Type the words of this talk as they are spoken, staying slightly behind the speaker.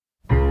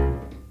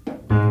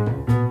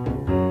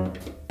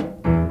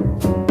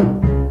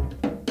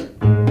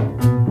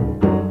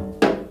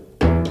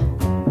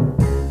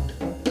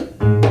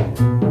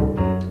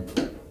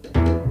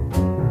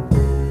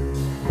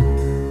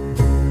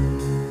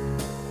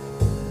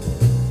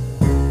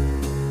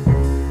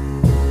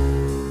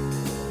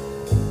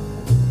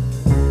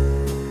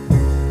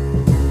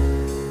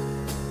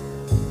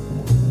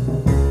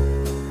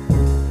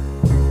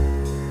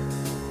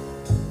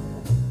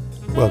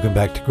Welcome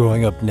back to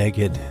Growing Up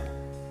Naked.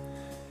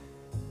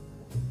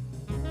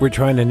 We're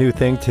trying a new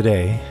thing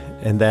today,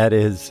 and that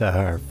is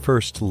our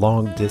first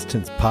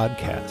long-distance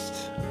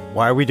podcast.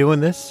 Why are we doing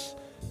this?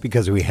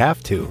 Because we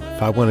have to.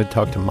 If I want to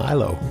talk to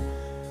Milo,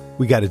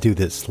 we got to do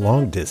this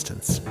long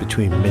distance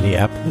between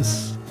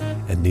Minneapolis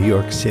and New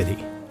York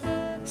City.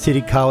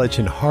 City College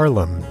in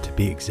Harlem, to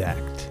be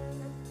exact.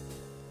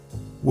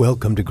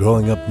 Welcome to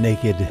Growing Up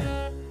Naked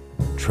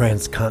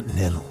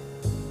Transcontinental.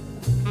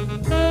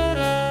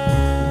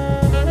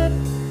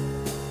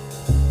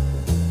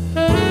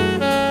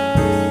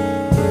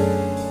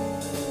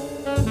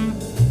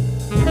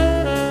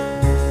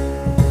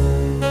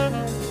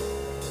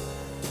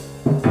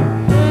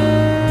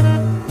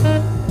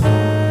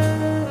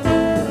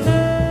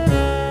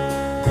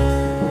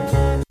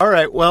 All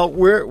right, well,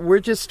 we're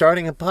just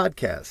starting a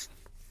podcast.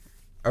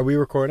 Are we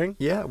recording?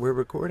 Yeah, we're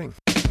recording.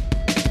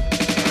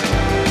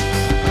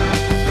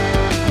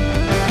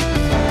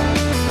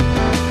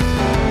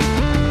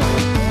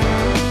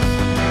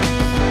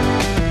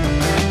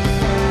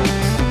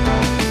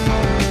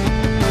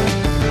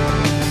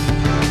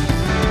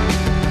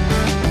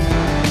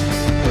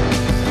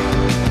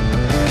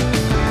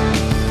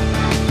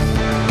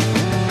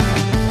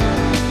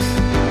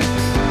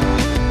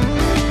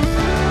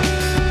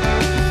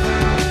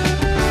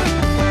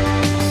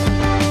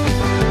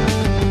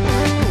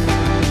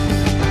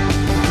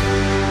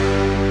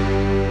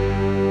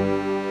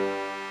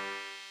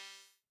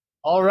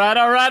 All right.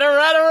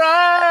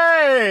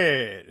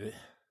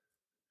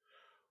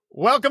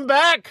 Welcome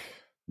back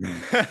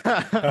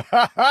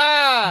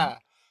to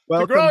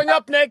Growing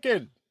Up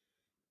Naked.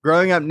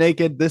 Growing Up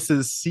Naked. This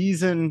is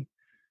season,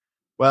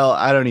 well,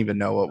 I don't even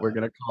know what we're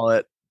going to call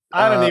it.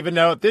 I don't even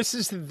know.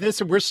 This.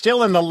 We're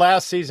still in the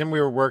last season we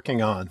were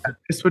working on.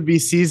 This would be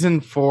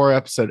season 4,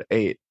 episode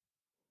 8.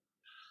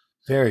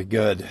 Very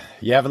good.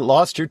 You haven't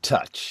lost your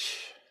touch.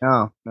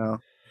 No.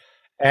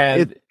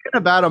 And it's been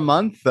about a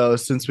month, though,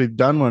 since we've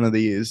done one of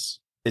these.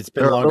 It's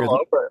been longer than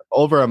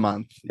over a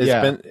month.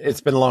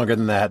 It's been longer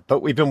than that, but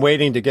we've been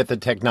waiting to get the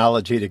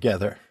technology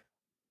together.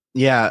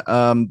 Yeah,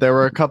 there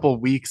were a couple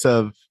weeks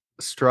of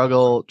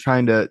struggle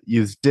trying to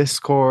use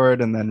Discord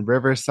and then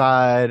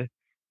Riverside,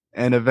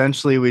 and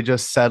eventually we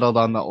just settled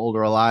on the old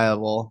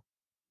reliable.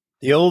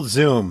 The old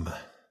Zoom.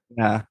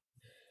 Yeah.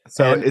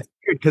 So it's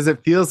weird because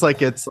it feels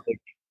like it's like,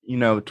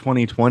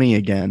 2020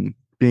 again,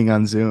 being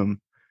on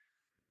Zoom.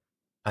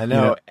 I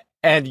know.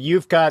 And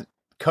you've got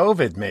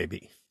COVID,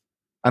 maybe.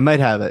 I might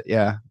have it.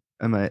 Yeah,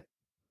 I might.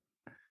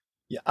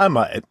 Yeah, I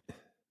might.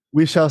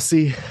 We shall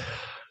see.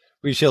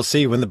 We shall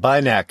see when the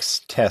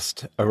Binax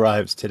test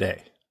arrives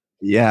today.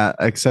 Yeah,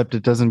 except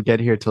it doesn't get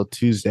here till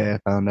Tuesday, I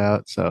found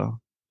out. So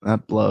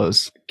that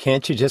blows.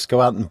 Can't you just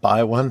go out and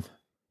buy one?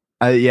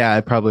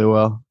 I probably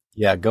will.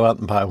 Yeah, go out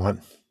and buy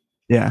one.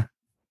 Yeah.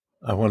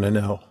 I want to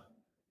know.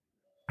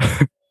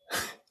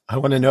 I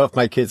want to know if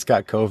my kids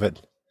got COVID.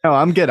 No,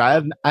 I'm good.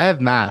 I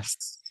have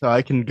masks, so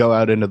I can go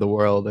out into the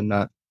world and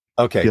not.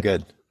 Okay,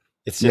 good.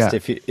 It's just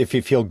if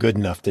you feel good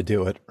enough to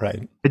do it,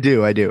 right? I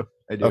do.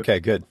 Okay,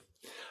 good.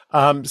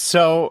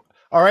 So,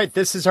 all right,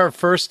 this is our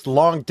first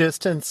long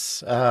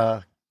distance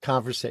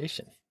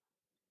conversation.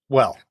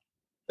 Well,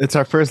 it's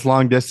our first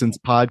long distance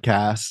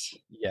podcast.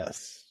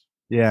 Yes.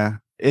 Yeah,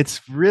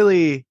 it's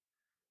really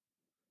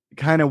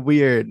kind of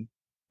weird.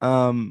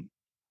 I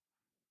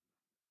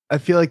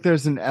feel like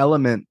there's an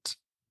element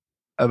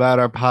about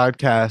our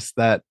podcast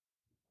that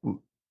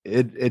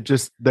it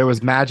just, there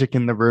was magic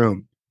in the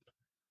room.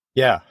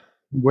 Yeah.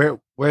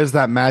 Where's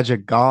that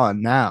magic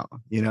gone now?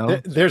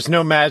 There's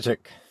no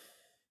magic.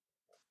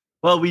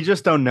 Well, we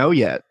just don't know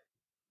yet.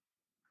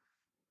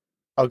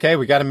 Okay,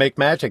 we got to make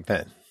magic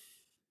then.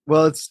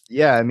 Well, it's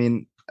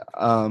an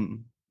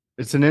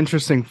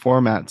interesting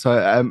format.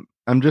 So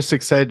I'm just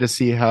excited to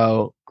see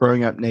how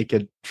Growing Up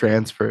Naked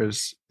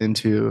transfers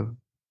into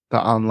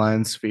the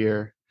online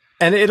sphere.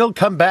 And it'll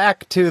come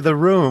back to the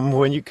room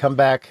when you come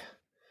back,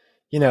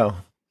 when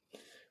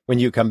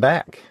you come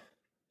back.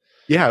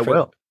 Yeah, I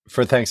will.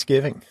 For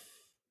Thanksgiving.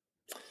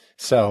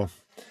 So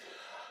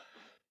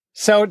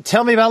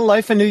tell me about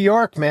life in New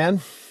York, man.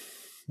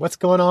 What's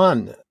going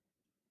on?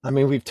 I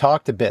mean, we've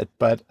talked a bit,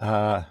 but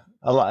I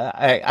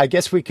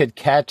guess we could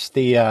catch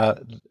the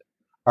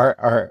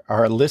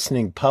our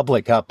listening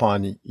public up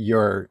on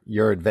your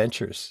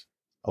adventures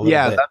a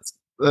little bit.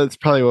 That's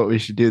probably what we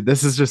should do.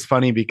 This is just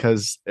funny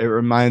because it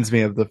reminds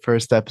me of the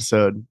first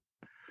episode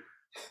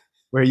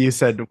where you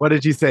said, what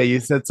did you say? You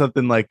said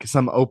something like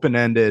some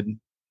open-ended.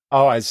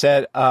 Oh, I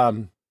said, how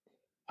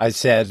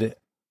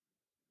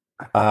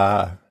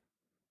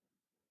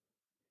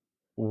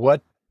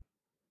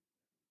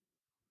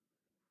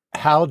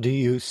do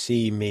you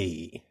see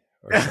me?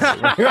 Or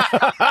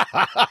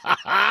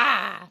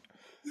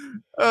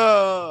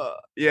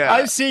yeah.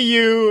 I see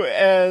you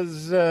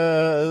as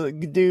a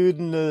dude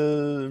in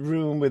a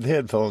room with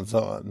headphones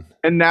on.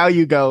 And now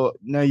you go,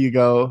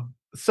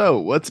 so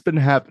what's been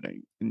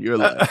happening in your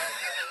life?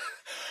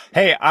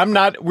 Hey,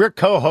 we're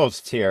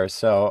co-hosts here,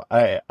 so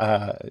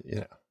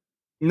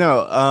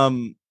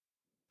No,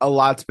 a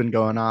lot's been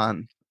going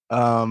on.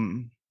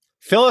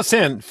 Fill us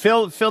in.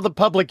 Fill the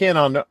public in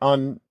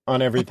on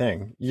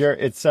everything.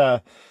 It's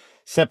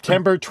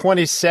September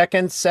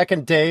 22nd,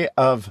 second day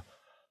of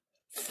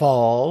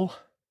fall.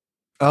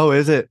 Oh,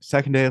 is it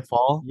second day of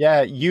fall?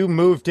 Yeah, you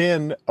moved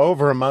in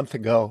over a month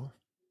ago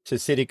to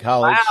City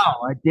College.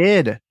 Wow, I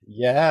did.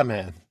 Yeah,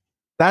 man.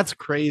 That's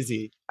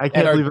crazy. I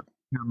can't believe it's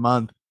been a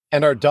month.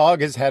 And our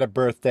dog has had a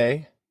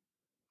birthday.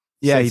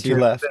 Yeah, since he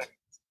left.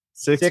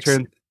 Six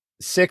turned.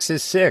 6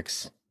 is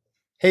 6.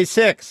 Hey,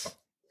 6.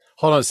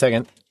 Hold on a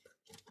second.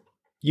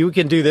 You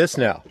can do this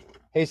now.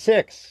 Hey,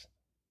 6.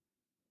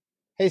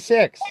 Hey,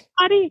 6. Hey,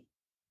 buddy.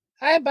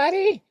 Hi,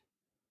 buddy.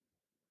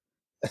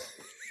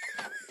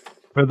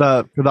 For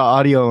the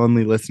audio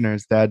only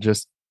listeners, Dad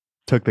just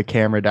took the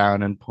camera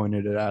down and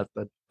pointed it at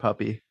the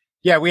puppy.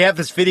 Yeah, we have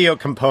this video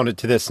component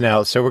to this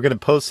now, so we're going to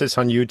post this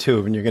on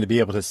YouTube, and you're going to be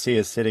able to see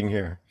us sitting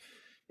here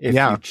if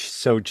you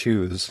so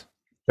choose.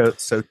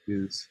 So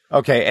choose.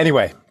 Okay.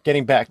 Anyway,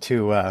 getting back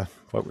to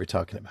what we're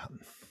talking about.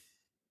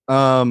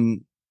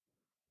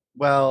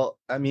 Well,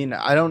 I mean,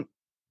 I don't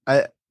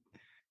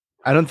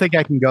think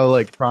I can go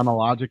like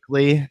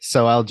chronologically,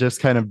 so I'll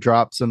just kind of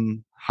drop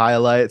some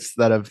highlights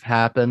that have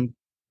happened.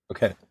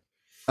 Okay.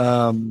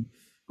 A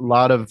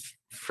lot of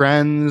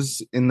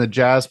friends in the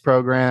jazz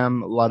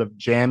program, a lot of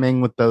jamming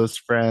with those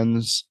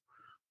friends,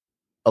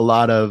 a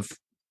lot of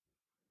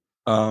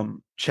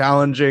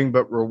challenging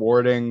but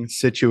rewarding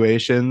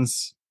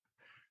situations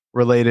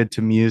related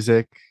to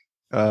music.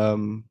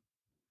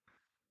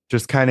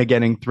 Just kind of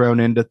getting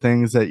thrown into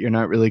things that you're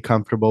not really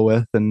comfortable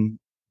with and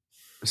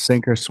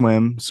sink or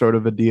swim sort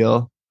of a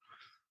deal.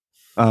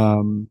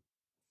 And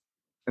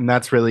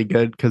that's really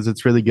good because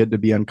it's really good to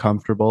be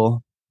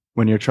uncomfortable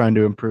when you're trying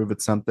to improve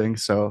at something.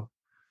 So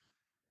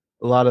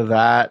a lot of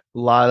that, a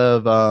lot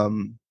of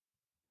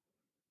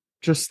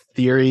just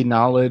theory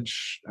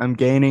knowledge I'm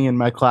gaining in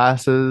my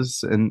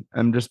classes, and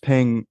I'm just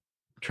trying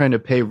to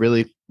pay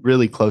really,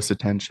 really close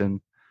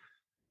attention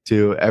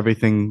to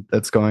everything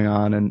that's going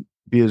on and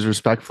be as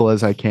respectful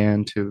as I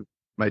can to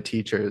my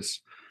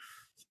teachers.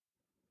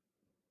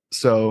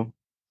 So,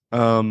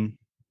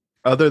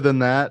 other than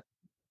that,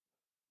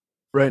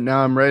 right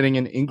now I'm writing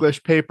an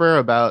English paper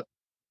about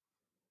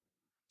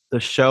the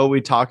show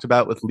we talked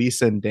about with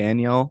Lisa and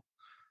Daniel.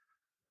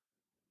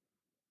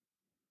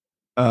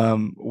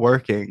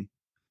 Working.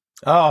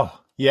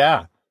 Oh,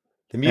 yeah.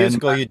 The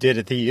musical you did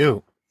at the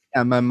U.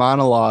 And my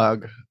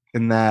monologue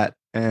in that,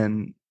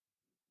 and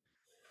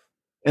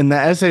the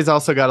essays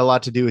also got a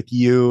lot to do with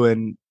you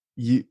and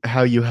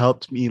how you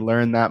helped me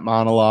learn that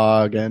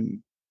monologue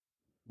and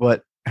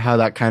how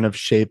that kind of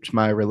shaped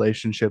my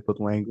relationship with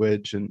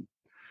language. And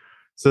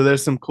so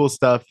there's some cool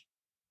stuff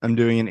I'm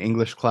doing in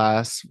English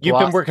class. You've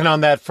been working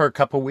on that for a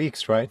couple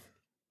weeks, right?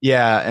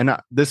 Yeah, and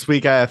this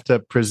week I have to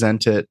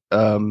present it.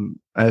 I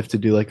have to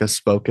do like a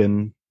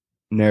spoken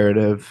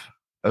narrative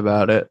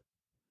about it.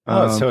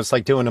 So it's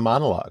like doing a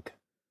monologue.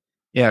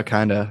 Yeah,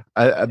 kind of.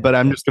 But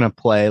I'm just gonna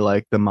play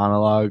like the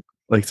monologue,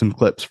 like some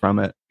clips from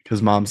it,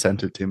 because Mom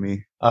sent it to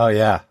me. Oh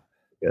yeah,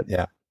 Good.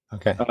 yeah.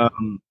 Okay.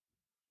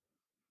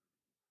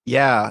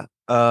 Yeah.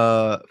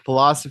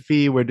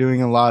 Philosophy. We're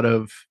doing a lot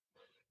of.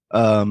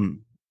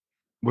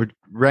 We're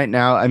right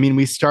now. I mean,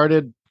 we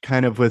started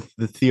kind of with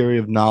the theory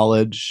of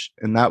knowledge,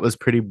 and that was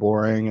pretty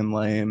boring and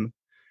lame.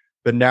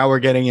 But now we're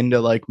getting into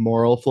like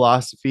moral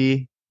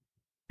philosophy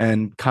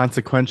and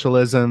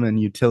consequentialism and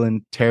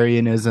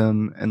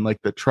utilitarianism and like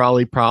the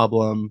trolley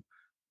problem,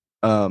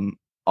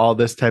 all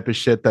this type of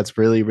shit that's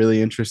really,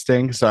 really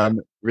interesting. So I'm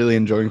really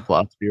enjoying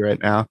philosophy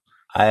right now.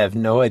 I have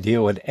no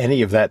idea what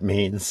any of that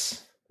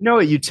means. You know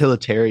what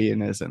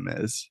utilitarianism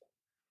is?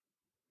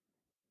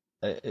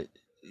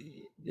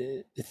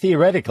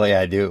 Theoretically,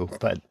 I do,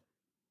 but...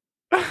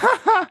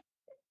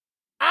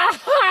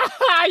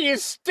 You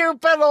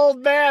stupid old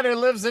man who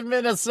lives in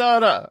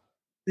Minnesota.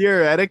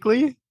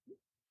 Theoretically?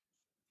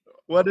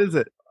 What is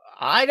it?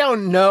 I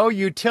don't know.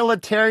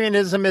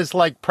 Utilitarianism is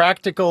like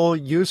practical,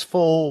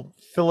 useful,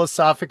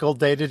 philosophical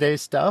day-to-day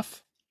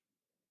stuff.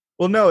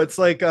 Well, no, it's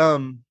like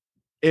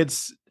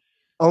it's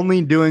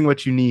only doing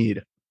what you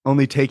need,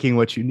 only taking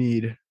what you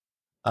need.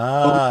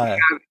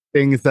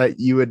 Things that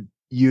you would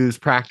use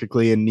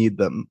practically and need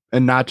them,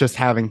 and not just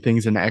having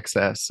things in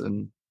excess.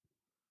 And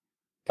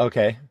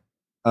okay.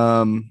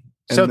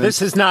 So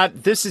this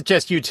is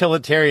just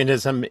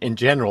utilitarianism in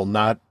general,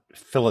 not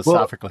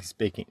philosophically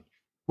speaking.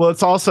 Well,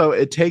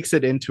 it takes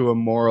it into a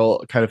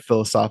moral kind of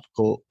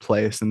philosophical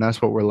place, and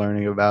that's what we're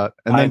learning about.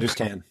 And I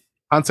understand.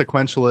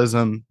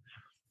 Consequentialism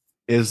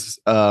is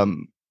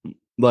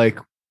like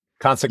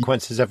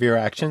consequences of your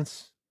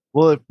actions.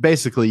 Well,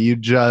 basically, you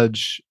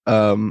judge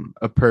a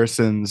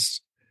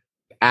person's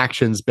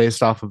actions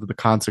based off of the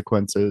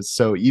consequences.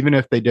 So even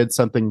if they did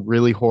something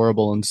really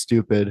horrible and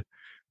stupid,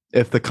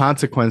 if the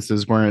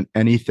consequences weren't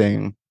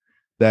anything,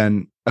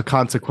 then a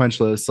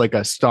consequentialist, like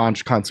a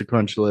staunch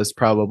consequentialist,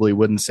 probably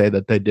wouldn't say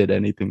that they did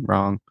anything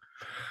wrong.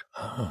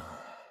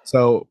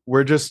 So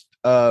we're just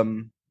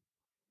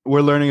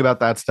we're learning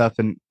about that stuff.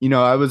 And,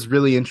 I was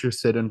really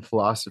interested in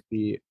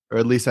philosophy, or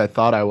at least I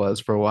thought I was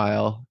for a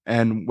while.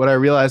 And what I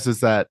realized is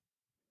that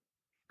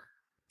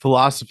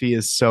philosophy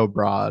is so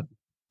broad.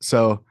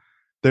 So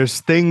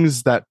there's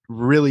things that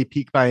really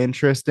pique my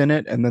interest in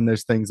it, and then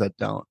there's things that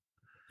don't.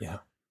 Yeah.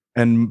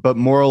 But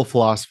moral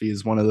philosophy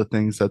is one of the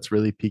things that's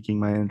really piquing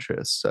my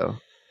interest. So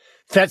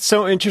That's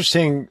so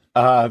interesting.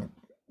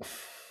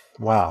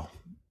 Wow.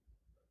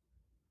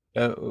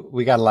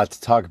 We got a lot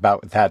to talk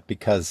about with that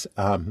because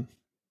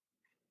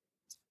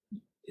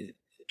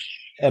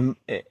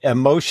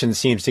emotion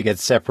seems to get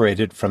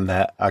separated from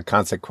that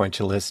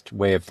consequentialist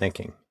way of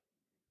thinking.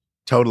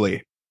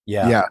 totally.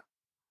 Yeah. Yeah.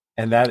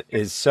 And that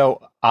is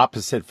so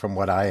opposite from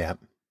what I am.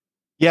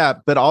 Yeah,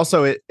 but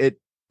also it's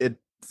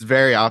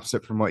very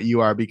opposite from what you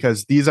are,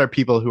 because these are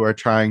people who are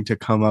trying to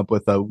come up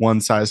with a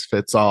one size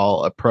fits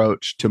all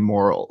approach to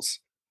morals.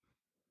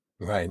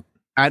 Right.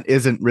 That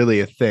isn't really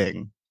a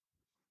thing.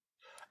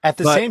 At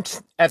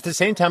the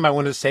same time, I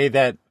want to say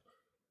that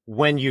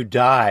when you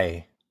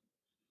die,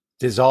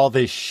 does all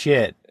this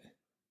shit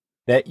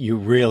that you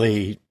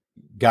really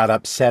got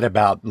upset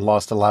about and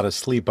lost a lot of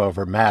sleep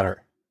over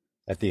matter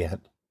at the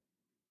end?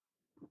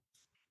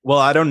 Well,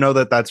 I don't know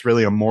that that's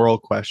really a moral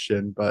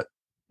question, but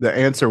the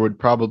answer would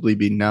probably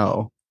be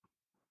no.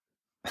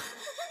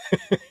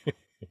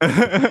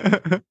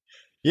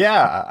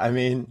 Yeah, I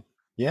mean,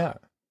 yeah.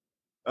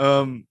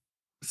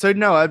 So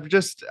no,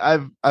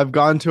 I've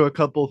gone to a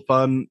couple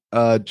fun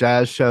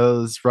jazz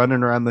shows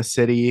running around the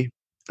city.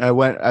 I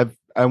went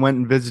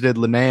and visited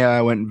Linnea,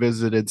 I went and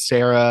visited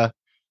Sarah,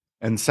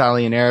 and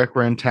Sally and Eric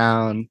were in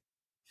town.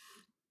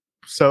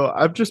 So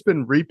I've just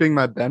been reaping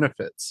my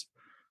benefits.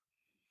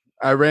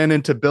 I ran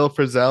into Bill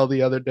Frisell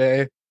the other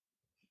day,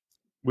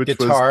 which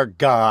guitar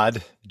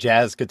god,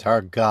 jazz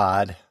guitar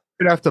god.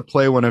 We'd have to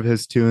play one of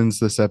his tunes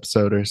this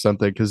episode or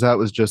something, because that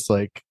was just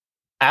like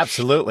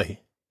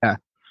absolutely. Yeah.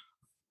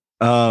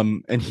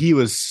 And he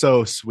was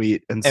so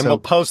sweet, and so we'll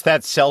post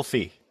that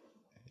selfie.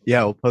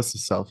 Yeah, we'll post a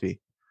selfie.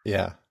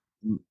 Yeah.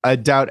 I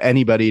doubt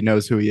anybody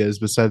knows who he is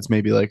besides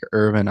maybe like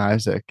Irv and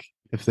Isaac,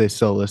 if they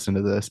still listen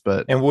to this,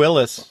 but and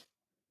Willis.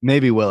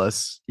 Maybe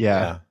Willis.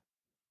 Yeah.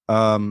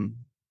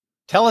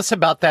 Tell us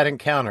about that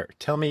encounter.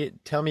 Tell me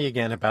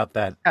again about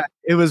that.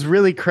 It was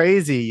really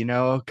crazy,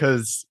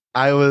 because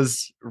I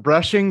was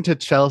rushing to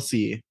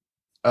Chelsea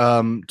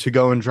to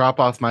go and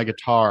drop off my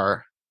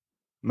guitar,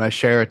 my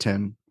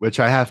Sheraton, which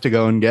I have to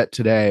go and get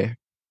today.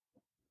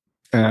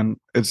 And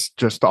it's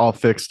just all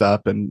fixed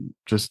up and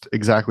just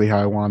exactly how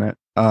I want it.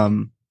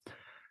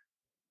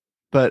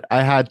 But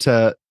I had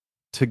to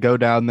go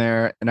down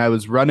there, and I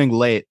was running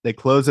late. They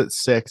close at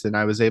 6, and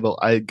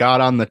I got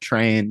on the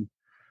train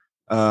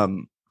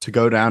to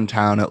go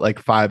downtown at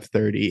like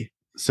 5:30.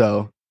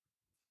 So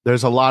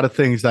there's a lot of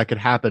things that could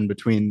happen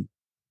between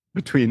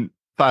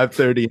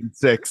 5:30 and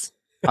 6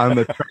 on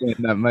the train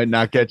that might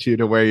not get you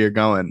to where you're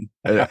going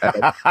at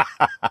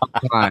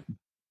time.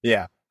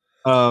 Yeah.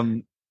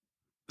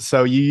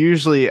 So you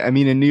usually,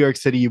 in New York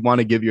City, you want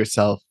to give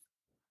yourself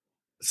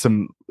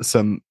some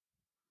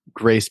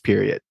grace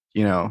period,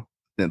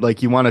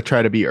 like you want to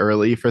try to be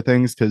early for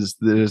things, because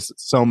there's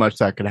so much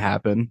that could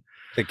happen.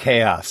 The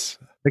chaos.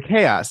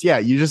 Yeah,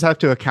 you just have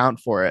to account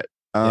for it.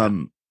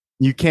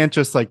 You can't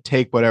just like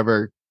take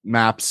whatever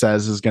map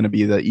says is going to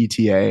be the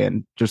ETA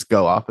and just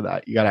go off of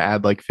that. You got to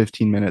add like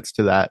 15 minutes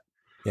to that.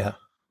 Yeah.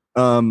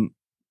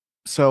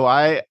 So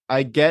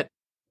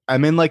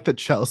I'm in like the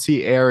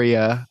Chelsea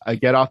area. I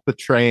get off the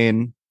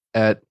train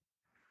at,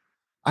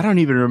 I don't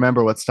even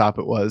remember what stop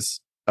it was.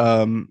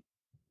 And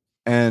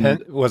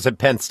was it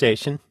Penn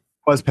Station? It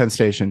was Penn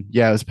Station.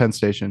 Yeah, it was Penn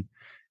Station.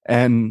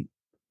 And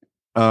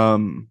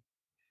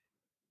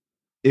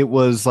it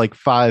was like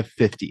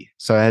 5:50.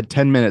 So I had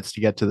 10 minutes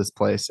to get to this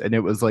place, and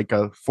it was like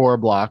a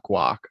 4-block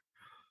walk.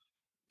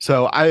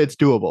 So it's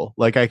doable.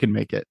 Like I can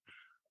make it.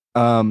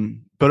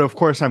 But of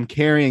course I'm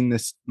carrying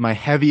my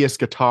heaviest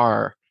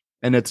guitar,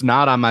 and it's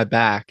not on my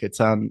back.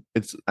 I'm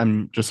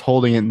just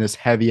holding it in this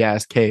heavy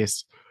ass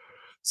case.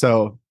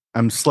 So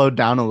I'm slowed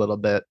down a little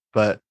bit,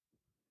 but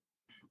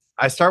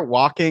I start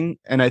walking,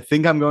 and I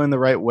think I'm going the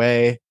right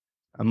way.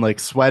 I'm like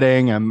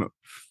sweating. I'm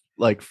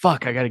like,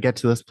 fuck, I got to get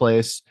to this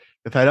place.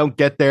 If I don't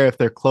get there, if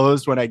they're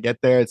closed when I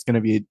get there, it's going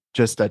to be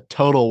just a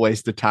total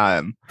waste of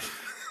time.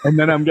 And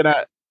then I'm going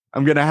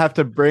to have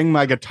to bring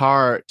my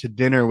guitar to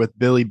dinner with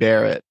Billy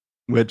Barrett,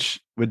 which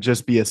would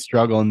just be a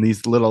struggle in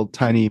these little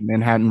tiny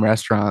Manhattan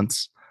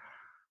restaurants.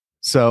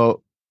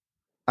 So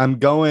I'm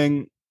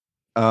going,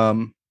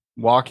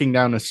 walking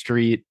down a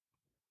street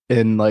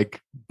in like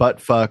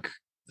buttfuck,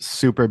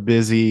 super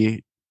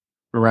busy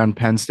around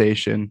Penn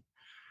Station.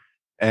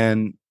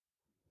 And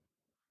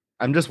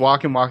I'm just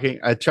walking.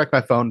 I check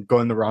my phone,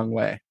 going the wrong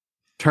way.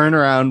 Turn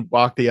around,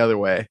 walk the other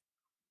way.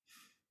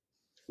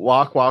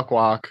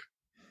 Walk.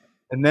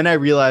 And then I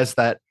realized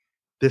that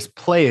this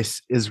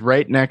place is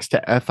right next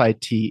to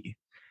FIT.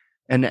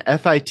 And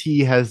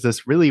FIT has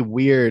this really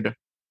weird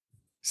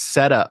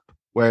setup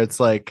where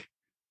it's like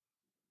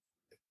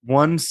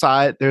one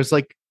side, there's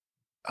like,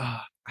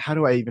 how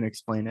do I even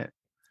explain it?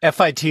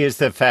 FIT is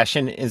the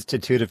Fashion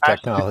Institute of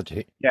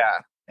Technology. Yeah.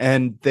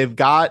 And they've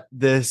got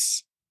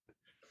this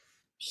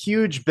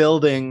huge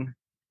building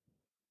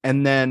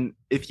And then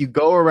if you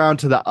go around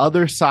to the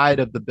other side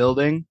of the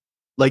building,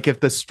 like if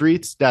the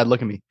streets, Dad,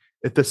 look at me.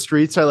 If the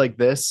streets are like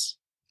this,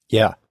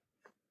 Yeah.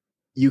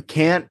 you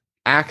can't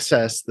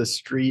access the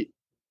street,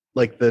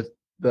 like the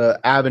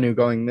avenue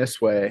going this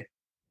way,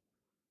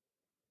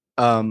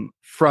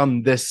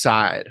 from this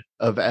side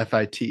of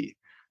FIT.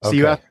 So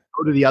you Okay. have to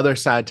go to the other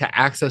side to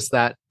access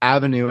that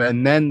avenue,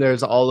 and then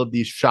there's all of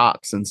these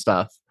shops and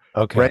stuff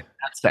Okay. right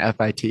next to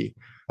FIT.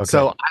 Okay.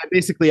 So I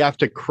basically have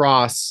to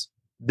cross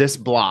this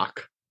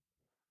block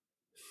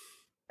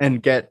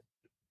and get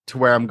to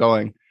where I'm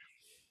going.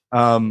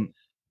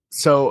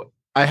 So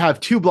I have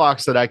 2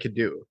 blocks that I could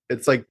do.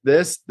 It's like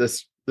this, the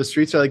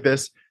streets are like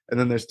this, and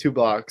then there's 2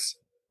 blocks.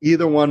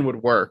 Either one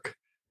would work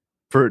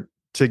for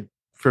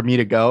me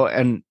to go.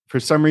 And for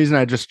some reason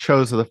I just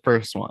chose the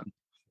first one.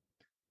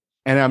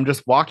 And I'm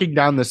just walking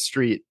down the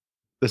street,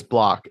 this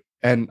block,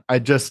 and I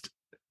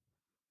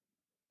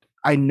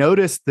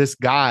noticed this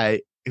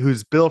guy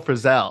who's Bill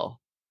Frisell,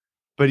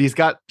 but he's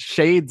got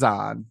shades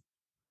on.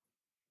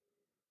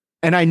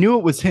 And I knew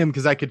it was him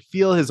because I could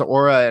feel his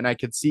aura and I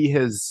could see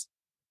his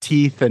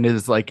teeth and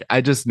his, like,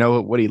 I just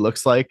know what he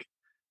looks like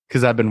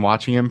because I've been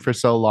watching him for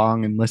so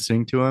long and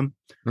listening to him.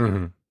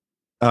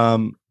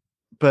 Mm-hmm.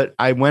 But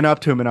I went up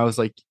to him and I was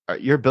like,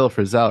 "You're Bill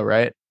Frisell,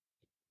 right?"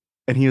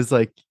 And he was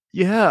like,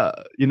 "Yeah."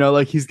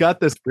 Like he's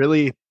got this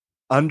really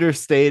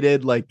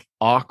understated, like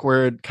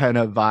awkward kind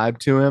of vibe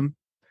to him.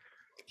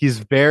 He's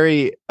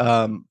very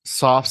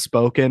soft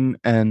spoken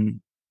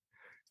and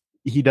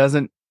he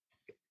doesn't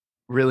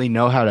really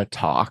know how to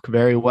talk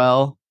very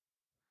well.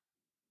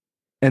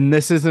 And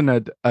this isn't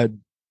a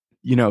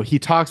he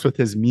talks with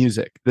his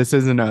music. This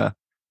isn't a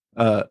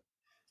I'm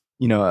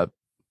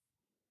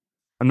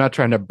not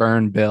trying to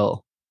burn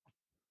Bill.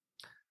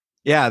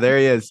 Yeah, there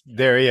he is.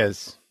 There he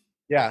is.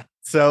 Yeah.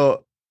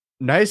 So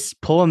nice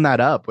pulling that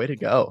up. Way to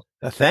go.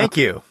 Thank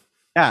you.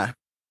 Yeah.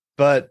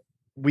 But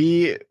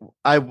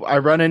I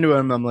run into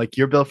him. I'm like,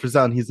 "You're Bill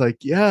Frisell." And he's like,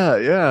 "Yeah,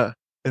 yeah."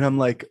 And I'm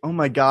like, "Oh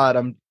my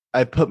God."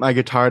 I put my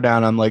guitar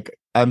down. I'm like,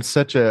 "I'm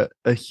such a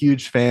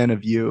huge fan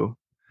of you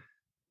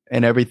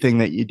and everything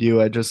that you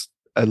do. I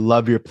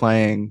love your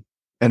playing."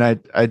 And I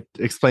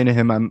explained to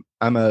him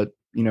I'm a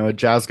a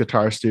jazz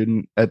guitar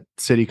student at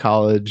City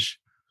College.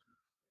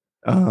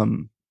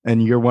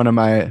 And you're one of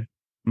my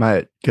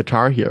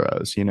guitar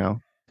heroes,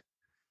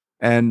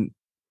 And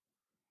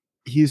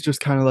he's just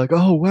kind of like,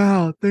 "Oh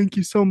wow, thank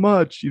you so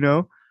much,"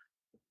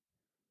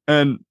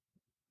 And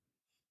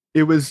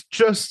it was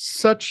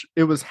just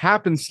it was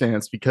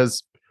happenstance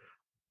because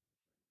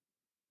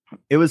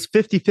it was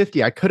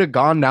 50-50. I could have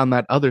gone down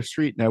that other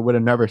street and I would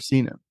have never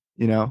seen him.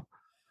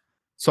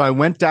 So I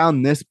went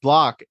down this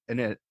block and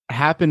it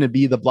happened to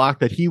be the block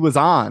that he was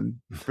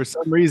on for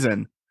some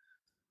reason.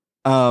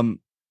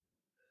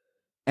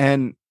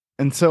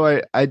 And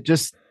so I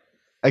just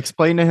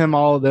explained to him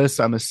all of this.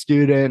 I'm a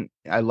student.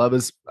 I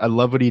love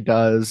what he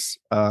does.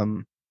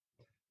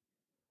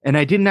 And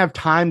I didn't have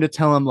time to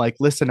tell him, like,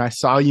 "Listen, I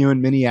saw you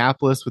in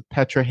Minneapolis with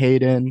Petra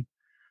Hayden."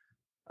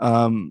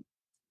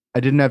 I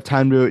didn't have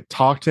time to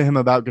talk to him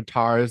about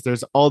guitars.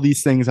 There's all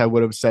these things I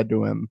would have said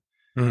to him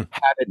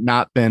had it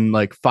not been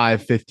like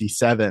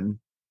 5:57.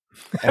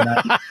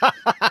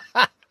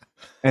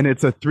 And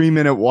it's a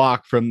 3-minute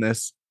walk from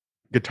this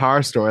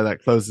guitar store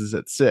that closes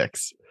at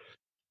 6.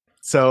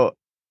 So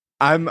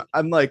I'm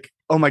like,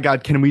 "Oh my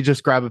God, can we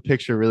just grab a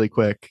picture really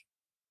quick?"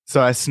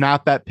 So I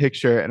snap that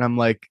picture and I'm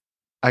like,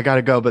 "I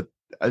gotta go, but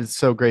it's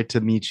so great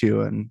to meet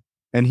you." And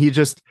he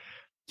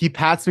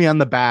pats me on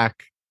the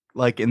back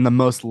like in the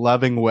most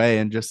loving way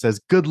and just says,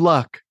 "Good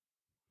luck."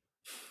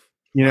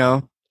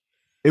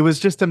 It was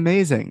just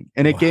amazing.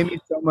 And it gave me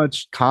so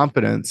much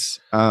confidence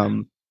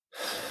to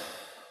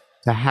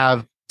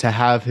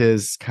have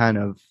his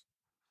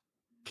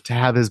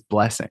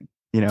blessing.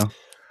 And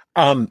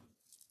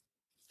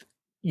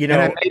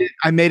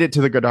I made it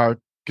to the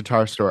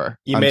guitar store.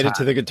 You made it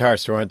to the guitar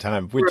store on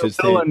time, which is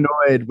so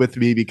annoyed with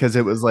me because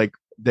it was like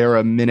they were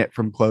a minute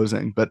from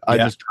closing, but I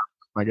just dropped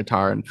my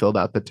guitar and filled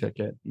out the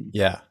ticket.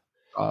 Yeah.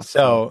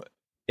 So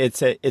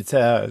it's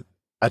a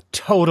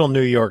total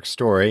New York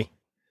story.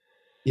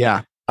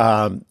 Yeah.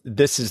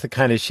 This is the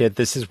kind of shit.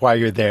 This is why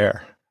you're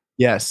there.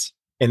 Yes.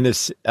 In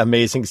this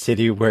amazing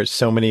city where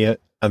so many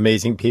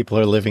amazing people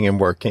are living and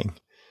working,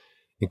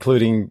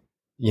 including,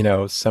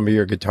 some of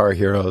your guitar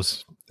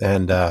heroes.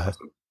 And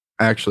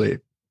actually,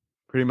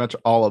 pretty much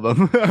all of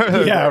them.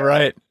 Yeah,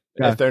 right.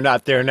 Yeah. If they're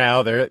not there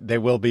now, they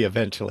will be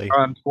eventually. They're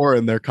on tour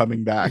and they're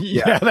coming back.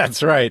 Yeah,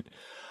 that's right.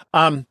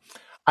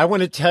 I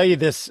want to tell you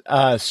this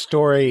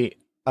story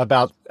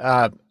about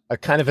a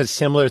kind of a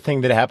similar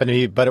thing that happened to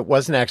me, but it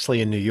wasn't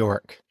actually in New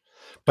York.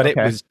 But It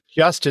was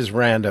just as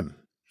random.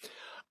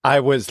 I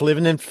was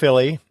living in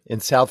Philly, in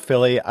South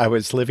Philly. I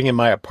was living in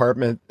my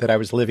apartment that I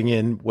was living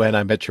in when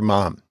I met your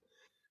mom,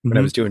 when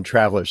I was doing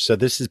Travelers. So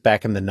this is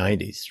back in the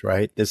 90s,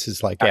 right? This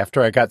is like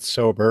after I got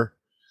sober.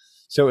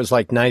 So it was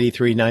like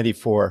 93,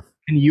 94.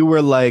 And you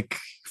were like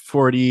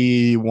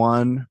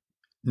 41?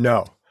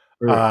 No.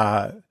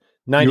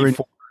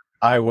 94.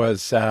 I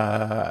was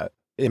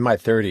in my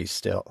 30s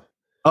still.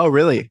 Oh,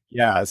 really?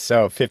 Yeah.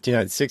 So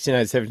 59,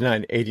 69,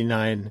 79,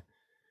 89.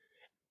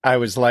 I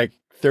was like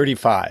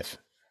 35.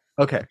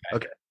 Okay.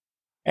 Okay.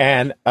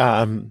 And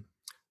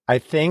I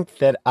think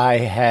that I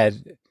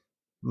had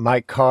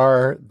my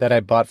car that I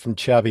bought from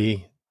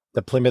Chubby,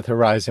 the Plymouth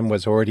Horizon,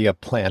 was already a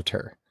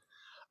planter.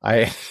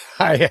 I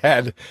I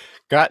had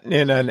gotten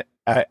in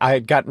I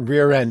had gotten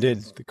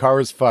rear-ended. The car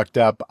was fucked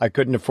up. I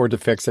couldn't afford to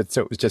fix it,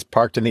 so it was just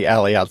parked in the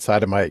alley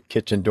outside of my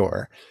kitchen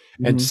door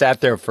and Mhm.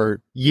 sat there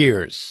for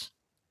years,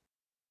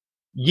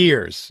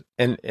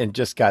 and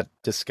just got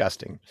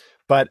disgusting.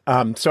 But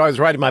so I was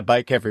riding my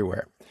bike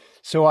everywhere.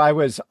 So I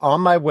was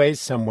on my way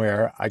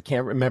somewhere. I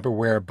can't remember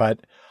where, but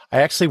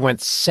I actually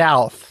went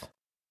south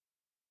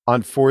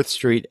on 4th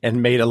Street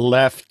and made a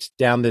left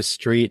down this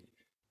street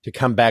to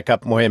come back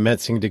up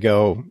Moyamensing to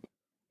go.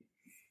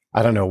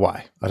 I don't know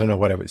why. I don't know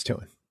what I was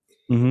doing.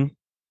 Mhm.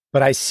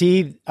 But I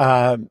see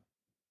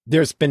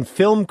there's been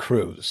film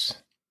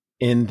crews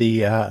in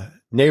the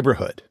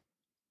neighborhood.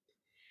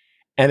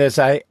 And as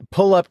I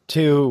pull up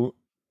to,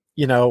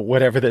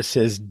 whatever this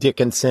is,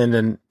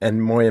 Dickinson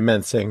and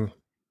Moyamensing,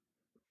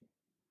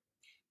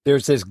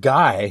 there's this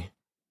guy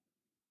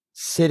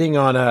sitting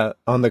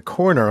on the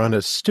corner on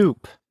a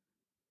stoop.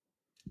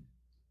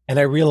 And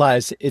I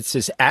realize it's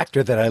this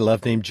actor that I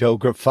love named Joe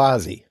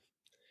Grafazzi,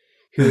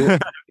 who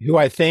who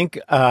I think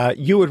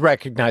you would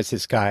recognize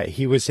this guy.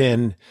 He was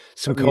in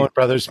some Let me- Coen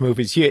Brothers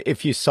movies.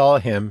 If you saw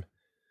him,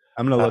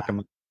 I'm gonna look him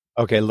up.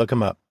 okay, look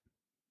him up.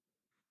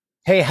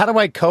 Hey, how do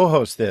I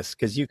co-host this?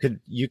 Because you could.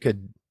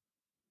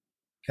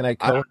 Can I I don't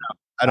co? know.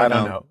 I don't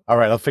know. know. All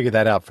right, I'll figure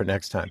that out for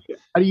next time.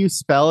 How do you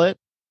spell it?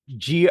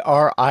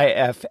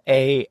 Grifasi.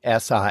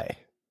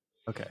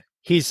 Okay.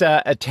 He's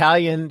a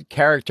Italian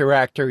character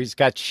actor. He's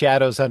got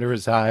shadows under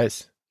his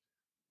eyes.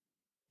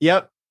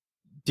 Yep.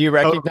 Do you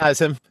recognize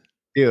him?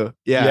 You.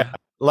 Yeah.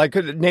 Like,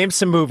 name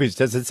some movies.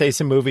 Does it say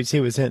some movies he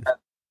was in?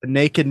 The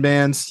Naked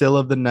Man, Still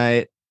of the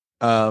Night,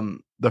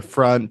 The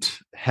Front,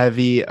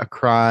 Heavy, A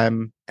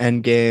Crime,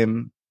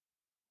 Endgame.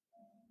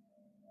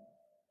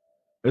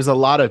 There's a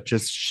lot of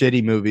just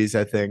shitty movies,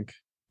 I think.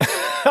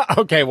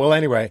 Okay, well,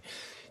 anyway,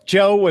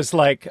 Joe was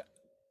like,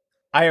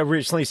 I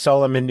originally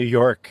saw him in New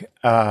York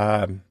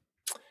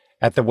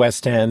at the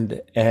West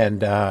End,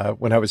 and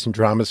when I was in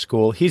drama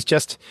school, he's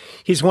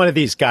one of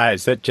these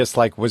guys that just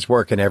like was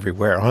working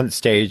everywhere, on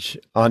stage,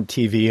 on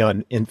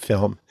TV, in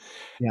film.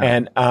 Yeah.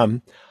 And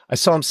I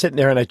saw him sitting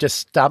there, and I just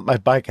stopped my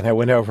bike, and I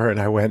went over and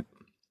I went,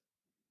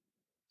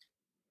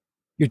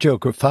 "You're Joe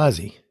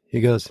Grafazzi." He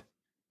goes,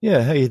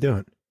 "Yeah, how you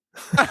doing?"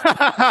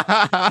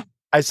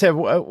 I said,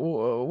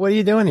 what are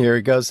you doing here?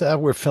 He goes,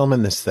 we're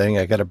filming this thing.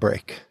 I got a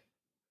break.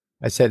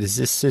 I said, is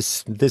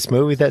this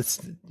movie that's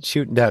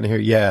shooting down here?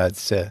 Yeah,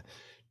 it's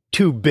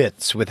 2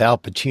 Bits with Al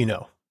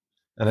Pacino.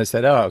 And I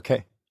said, oh,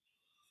 okay.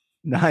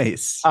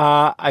 Nice.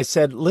 I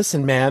said,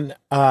 listen, man,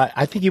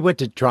 I think you went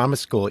to drama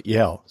school at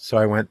Yale. So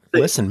I went,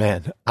 listen,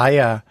 man,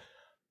 I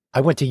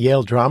went to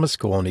Yale drama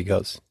school. And he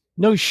goes,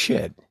 no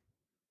shit.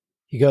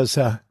 He goes,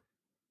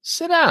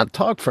 sit down,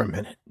 talk for a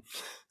minute.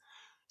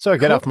 So I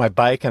get off my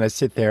bike and I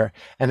sit there.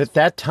 And at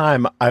that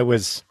time, I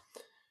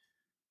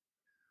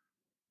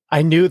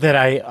knew that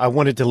I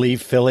wanted to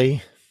leave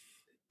Philly.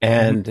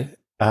 And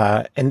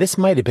this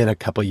might have been a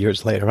couple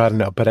years later. I don't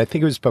know. But I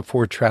think it was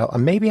before Travel.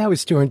 Maybe I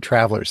was doing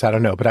Travelers. I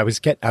don't know. But I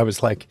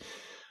was like,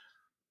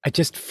 I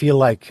just feel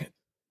like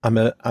I'm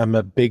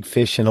a big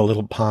fish in a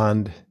little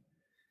pond.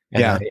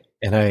 And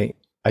I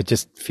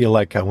just feel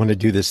like I want to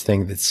do this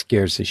thing that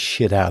scares the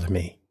shit out of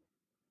me.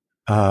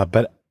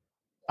 But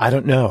I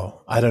don't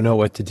know. I don't know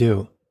what to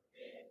do.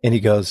 And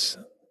he goes,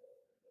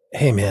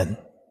 hey, man,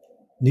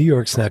 New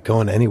York's not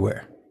going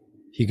anywhere.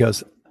 He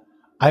goes,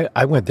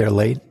 I went there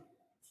late.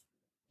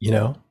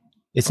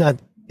 It's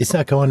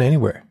not going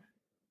anywhere.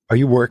 Are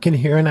you working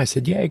here? And I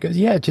said, yeah. He goes,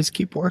 yeah, just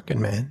keep working,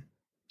 man.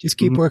 Just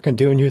keep working,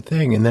 doing your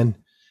thing. And then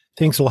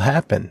things will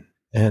happen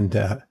and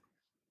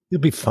you'll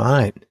be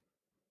fine.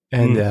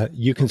 And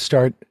you can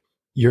start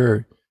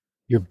your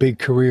big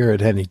career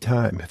at any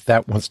time. If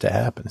that wants to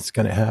happen, it's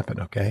going to happen.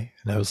 Okay.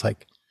 And I was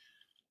like,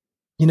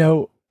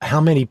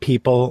 how many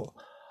people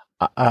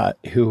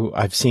who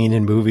I've seen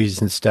in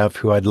movies and stuff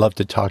who I'd love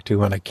to talk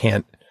to, and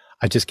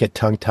I just get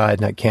tongue tied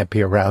and I can't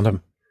be around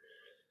them.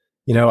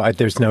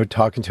 There's no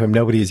talking to him.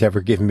 Nobody's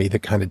ever given me the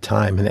kind of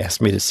time and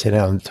asked me to sit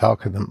down and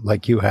talk with them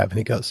like you have. And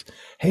he goes,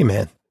 hey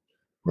man,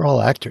 we're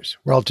all actors.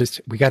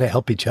 We got to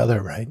help each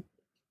other. Right.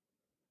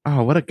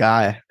 Oh, what a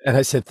guy. And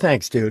I said,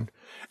 thanks, dude.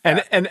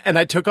 And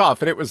I took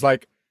off, and it was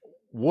like,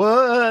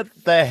 what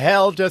the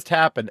hell just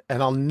happened?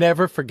 And I'll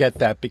never forget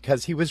that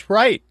because he was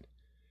right.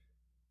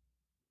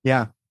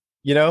 Yeah.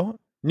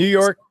 New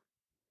York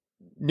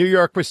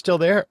was still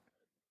there.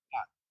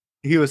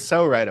 He was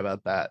so right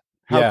about that.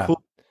 How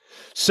cool.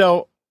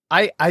 So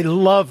I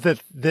love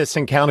this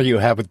encounter you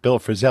have with Bill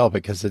Frisell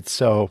because it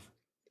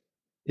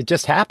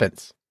just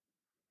happens.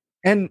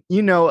 And,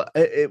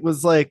 it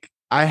was like,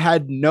 I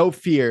had no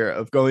fear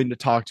of going to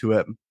talk to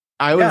him.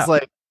 I was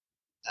like,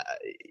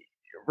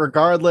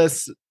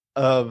 regardless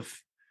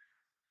of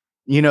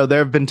there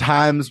have been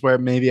times where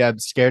maybe I'm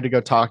scared to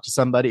go talk to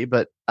somebody,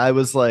 but I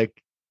was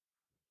like,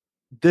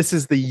 this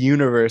is the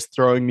universe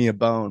throwing me a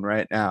bone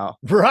right now.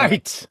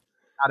 Right.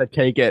 Gotta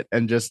take it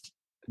and just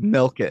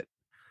milk it.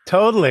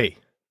 Totally.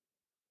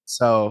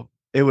 So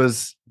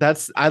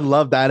I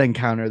love that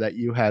encounter that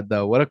you had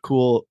though. What a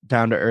cool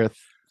down to earth.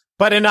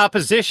 But in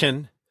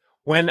opposition,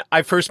 when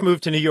I first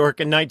moved to New York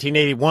in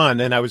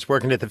 1981 and I was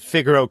working at the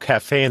Figaro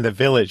Cafe in the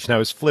Village and I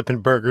was flipping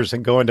burgers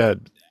and going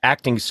to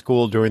acting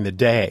school during the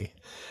day.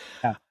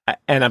 Yeah.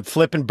 And I'm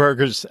flipping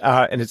burgers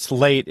and it's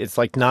late. It's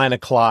like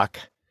 9:00.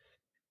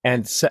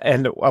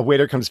 And a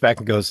waiter comes back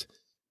and goes,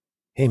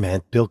 "Hey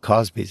man, Bill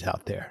Cosby's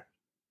out there."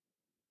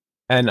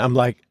 And I'm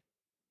like,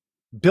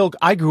 Bill,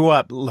 I grew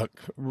up, look,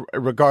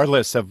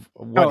 regardless of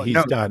what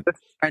he's done.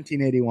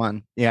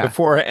 1981. Yeah.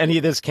 Before any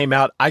of this came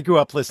out, I grew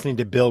up listening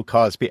to Bill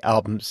Cosby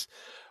albums.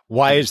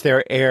 Why Is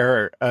There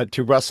Air?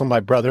 To Russell, My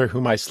Brother,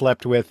 Whom I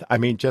Slept With. I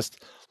mean,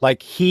 just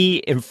like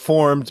he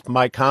informed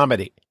my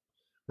comedy,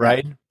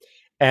 right?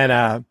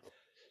 And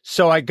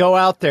so I go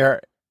out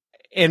there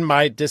in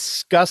my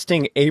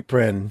disgusting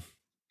apron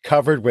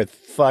covered with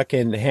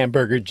fucking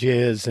hamburger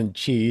jizz and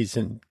cheese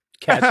and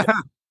ketchup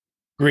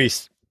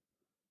grease.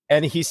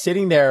 And he's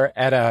sitting there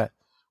at a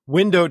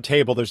window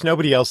table. There's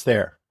nobody else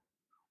there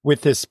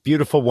with this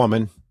beautiful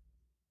woman.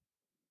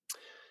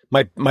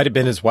 Might have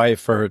been his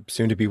wife or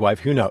soon to be wife.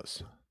 Who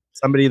knows?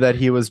 Somebody that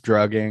he was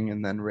drugging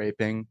and then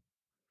raping.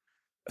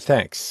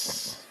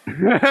 Thanks.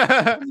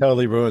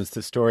 Totally ruins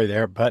the story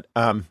there. But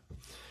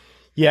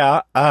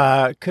yeah,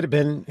 could have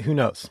been, who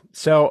knows?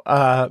 So,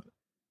 but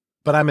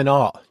I'm in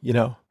awe,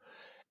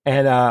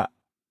 and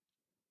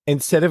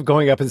instead of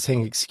going up and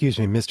saying, "Excuse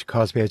me, Mr.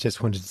 Cosby, I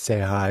just wanted to say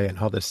hi," and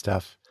all this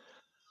stuff,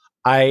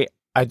 I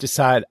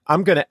decide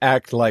I'm going to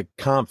act like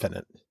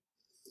confident.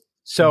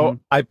 So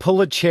I pull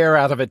a chair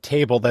out of a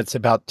table that's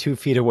about 2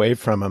 feet away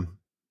from him,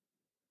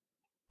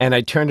 and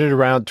I turn it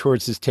around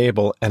towards his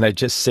table, and I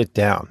just sit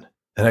down,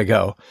 and I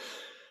go,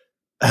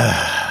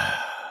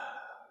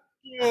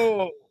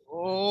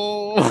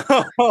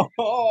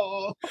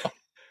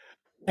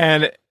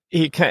 and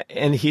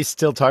he's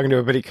still talking to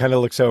her, but he kind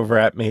of looks over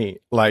at me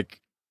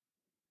like,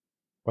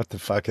 what the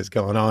fuck is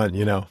going on,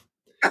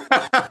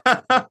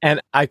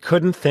 And I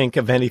couldn't think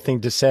of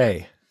anything to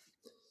say.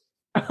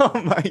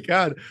 Oh my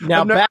God.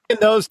 Now, back in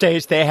those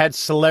days, they had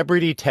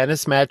celebrity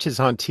tennis matches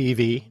on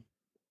TV.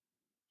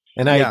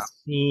 And I had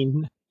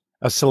seen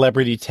a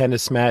celebrity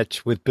tennis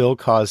match with Bill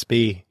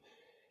Cosby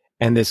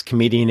and this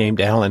comedian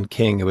named Alan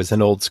King. It was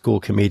an old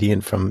school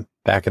comedian from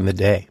back in the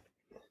day.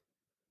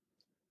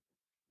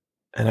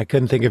 And I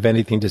couldn't think of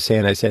anything to say.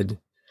 And I said,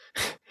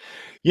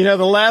 the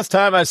last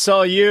time I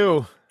saw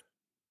you,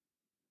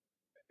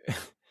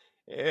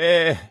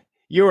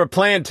 you were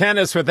playing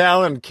tennis with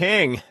Alan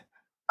King.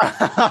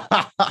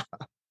 And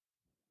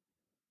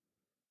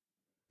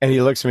he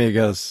looks at me and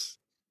goes,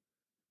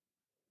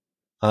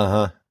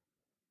 "Uh-huh."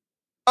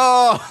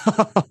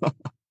 Oh.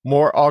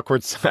 More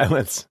awkward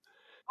silence.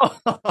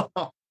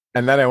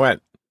 And then I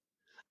went,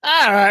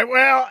 "All right,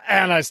 well,"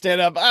 and I stand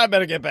up. I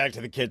better get back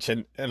to the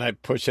kitchen. And I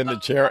push in the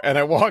chair and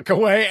I walk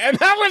away. And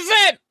that was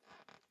it.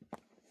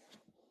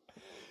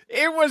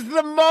 It was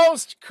the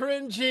most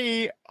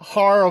cringy,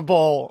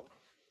 horrible.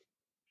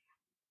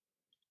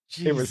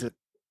 Jesus. It was,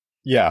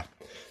 yeah.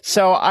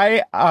 So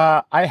I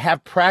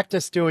have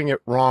practiced doing it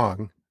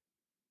wrong.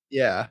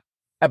 Yeah.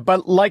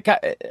 But like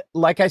I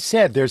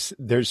said,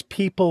 there's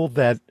people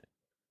that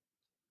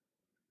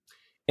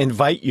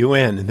invite you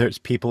in, and there's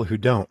people who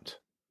don't.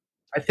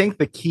 I think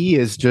the key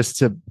is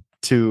just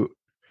to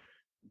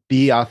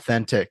be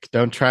authentic.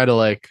 Don't try to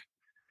like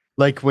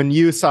when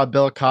you saw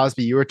Bill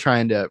Cosby, you were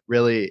trying to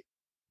really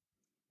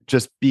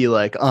just be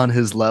like on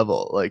his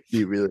level, like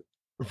be really,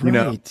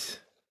 right.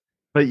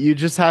 But you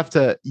just have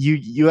to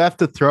you have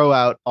to throw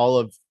out all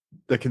of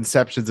the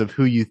conceptions of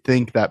who you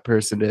think that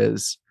person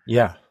is.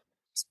 Yeah.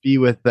 Just be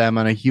with them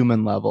on a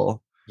human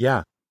level.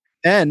 Yeah.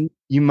 And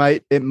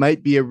it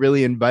might be a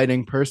really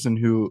inviting person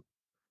who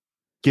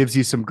gives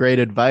you some great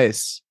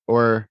advice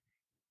or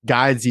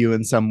guides you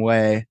in some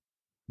way.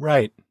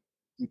 Right.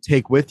 You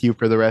take with you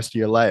for the rest of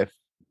your life.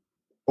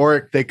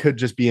 Or they could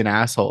just be an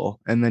asshole,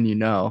 and then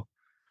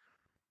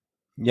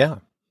Yeah.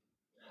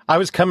 I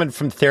was coming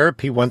from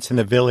therapy once in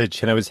the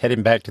Village, and I was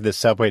heading back to the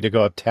subway to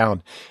go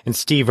uptown. And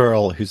Steve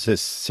Earle, who's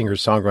this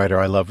singer-songwriter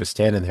I love, was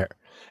standing there.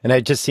 And I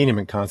had just seen him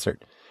in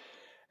concert.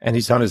 And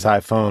he's on his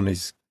iPhone.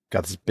 He's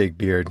got this big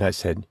beard. And I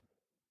said,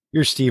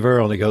 "You're Steve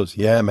Earle." And he goes,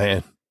 "Yeah,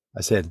 man."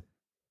 I said,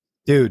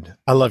 "Dude,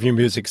 I love your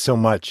music so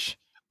much.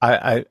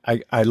 I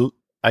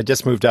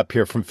just moved up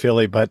here from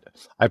Philly, but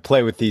I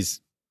play with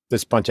this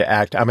bunch of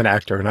I'm an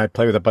actor, and I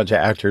play with a bunch of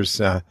actors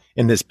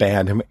in this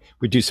band, and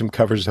we do some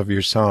covers of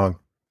your song."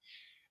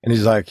 And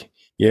he's like,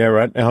 "Yeah,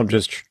 right now I'm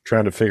just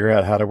trying to figure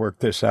out how to work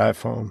this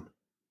iPhone."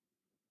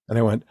 And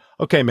I went,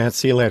 "Okay, man,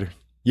 see you later."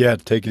 "Yeah,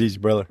 take it easy,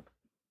 brother."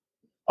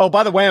 "Oh,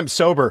 by the way, I'm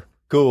sober."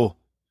 "Cool,"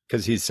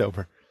 because he's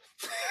sober.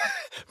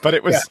 But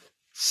it was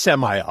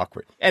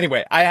semi-awkward.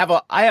 Anyway, I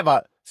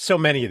have so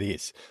many of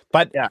these,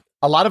 but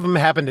a lot of them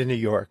happened in New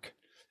York.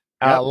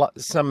 Yep.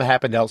 Some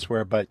happened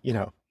elsewhere, but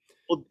Well,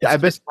 it's I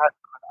bet just you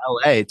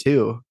in LA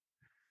too.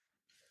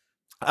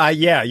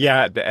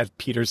 yeah, at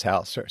Peter's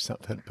house or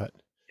something. But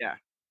Yeah.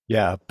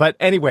 yeah, but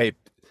anyway,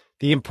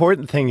 the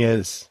important thing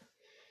is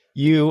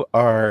you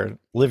are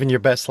living your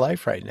best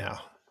life right now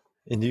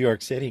in New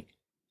York City.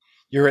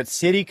 You're at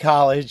City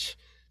College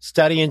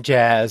studying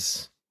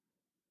jazz.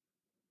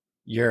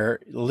 You're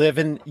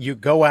living, you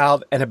go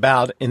out and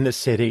about in the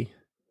city.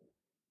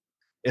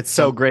 It's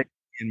so Some, great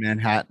in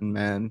Manhattan,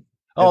 man.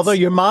 although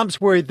It's your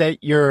mom's worried that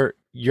you're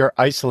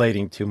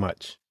isolating too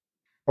much.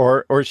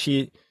 Or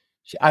she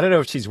I don't know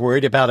if she's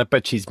worried about it,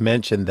 but she's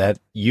mentioned that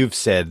you've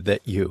said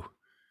that you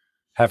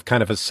have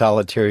kind of a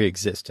solitary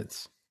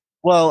existence.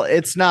 well,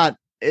 it's not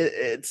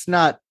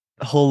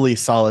wholly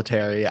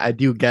solitary. I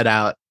do get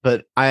out,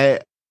 but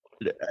the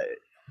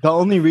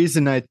only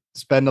reason I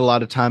spend a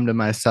lot of time to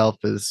myself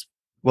is,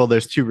 well,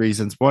 there's two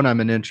reasons. One, I'm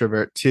an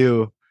introvert.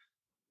 Two,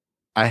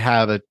 I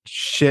have a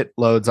shit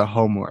loads of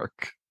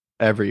homework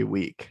every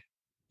week.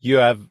 You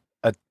have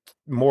a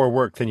more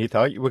work than you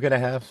thought you were going to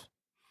have.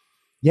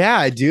 Yeah,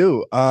 I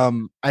do.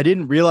 I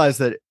didn't realize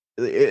that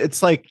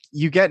it's like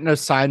you get an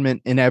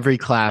assignment in every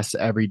class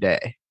every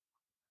day,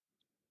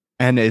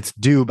 and it's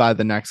due by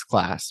the next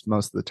class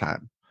most of the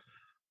time.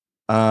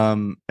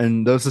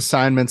 And those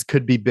assignments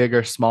could be big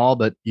or small,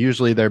 but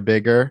usually they're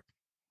bigger.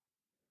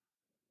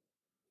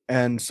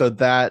 And so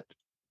that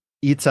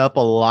eats up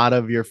a lot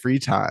of your free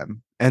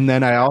time. And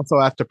then I also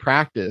have to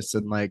practice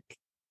and like,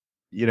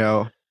 you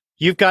know,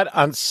 You've got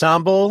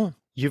ensemble,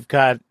 you've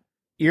got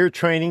ear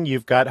training,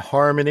 you've got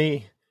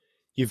harmony,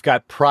 you've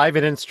got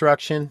private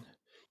instruction,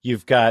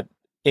 you've got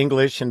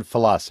English and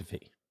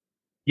philosophy.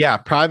 yeah,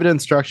 private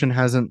instruction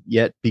hasn't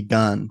yet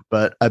begun,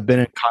 but I've been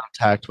in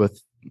contact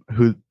with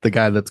who the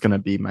guy that's going to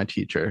be my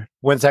teacher.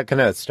 When's that going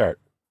to start?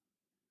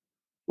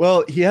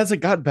 Well, he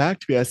hasn't gotten back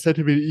to me. I sent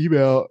him an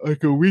email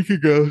like a week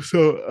ago,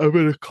 so I'm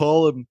going to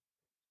call him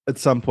at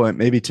some point,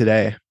 maybe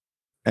today,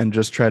 and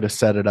just try to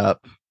set it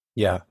up.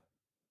 Yeah.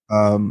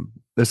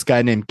 This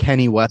guy named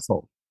Kenny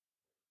Wessel,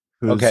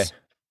 who's Okay. a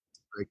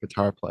great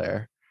guitar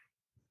player.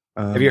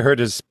 Have you heard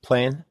his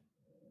playing?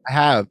 I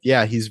have.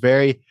 Yeah, he's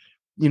very,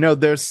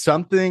 there's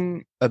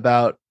something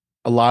about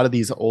a lot of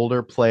these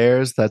older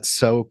players that's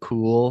so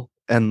cool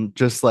and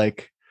just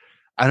like,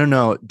 I don't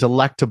know,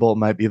 delectable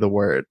might be the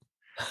word.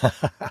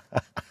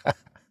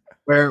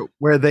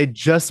 Where they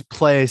just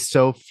play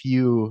so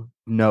few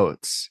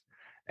notes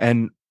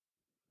and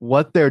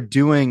what they're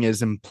doing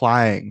is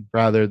implying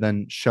rather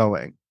than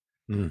showing.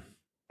 Mm.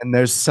 And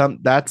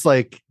that's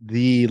like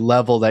the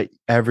level that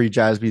every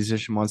jazz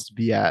musician wants to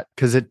be at,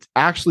 because it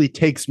actually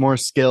takes more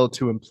skill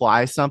to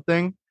imply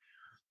something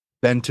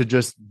than to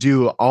just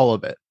do all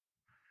of it.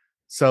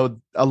 So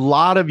a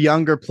lot of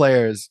younger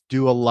players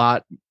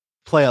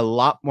play a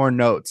lot more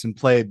notes and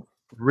play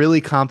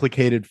really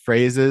complicated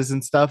phrases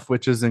and stuff,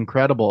 which is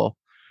incredible.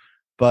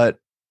 But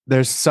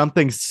there's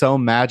something so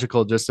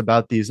magical just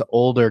about these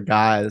older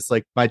guys.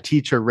 Like my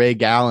teacher, Ray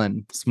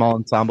Gallen, small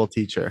ensemble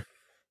teacher.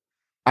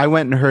 I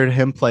went and heard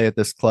him play at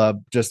this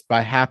club just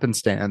by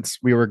happenstance.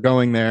 We were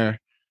going there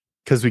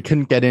because we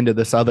couldn't get into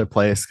this other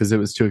place because it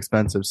was too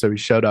expensive. So we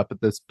showed up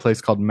at this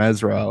place called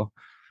Mesro,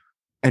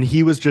 and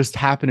he was just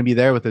happened to be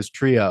there with his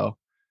trio.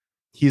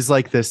 He's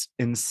like this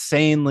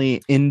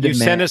insanely in You demand.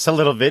 sent us a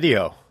little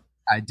video.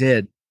 I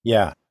did.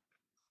 Yeah.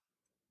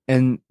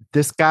 And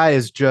this guy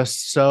is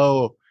just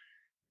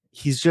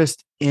he's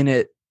just in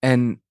it,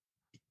 and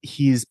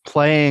he's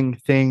playing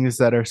things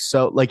that are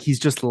so like he's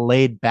just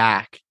laid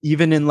back.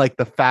 Even in like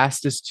the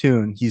fastest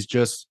tune,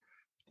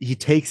 he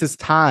takes his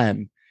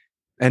time,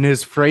 and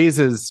his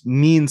phrases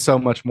mean so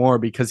much more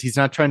because he's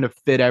not trying to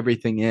fit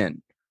everything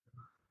in.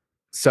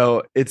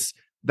 So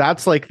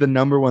that's like the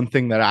number one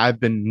thing that I've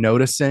been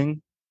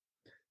noticing.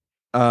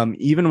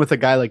 Even with a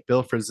guy like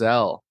Bill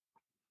Frisell,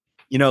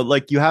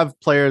 like you have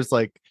players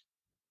like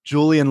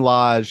Julian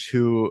Lage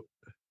who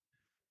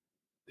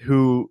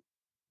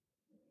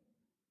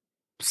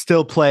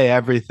still play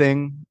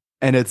everything,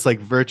 and it's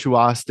like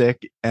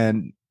virtuosic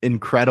and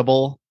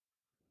incredible,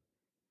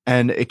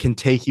 and it can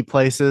take you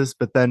places.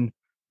 But then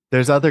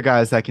there's other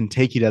guys that can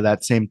take you to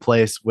that same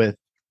place with,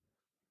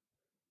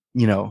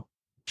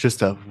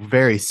 just a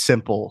very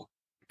simple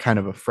kind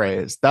of a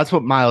phrase. That's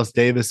what Miles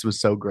Davis was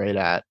so great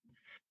at.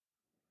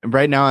 And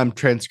right now I'm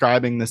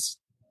transcribing this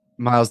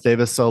Miles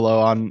Davis solo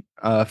on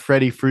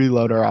Freddie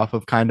Freeloader off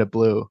of Kinda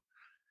Blue.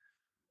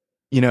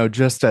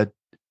 Just a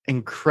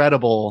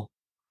incredible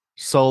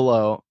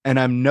solo. And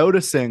I'm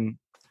noticing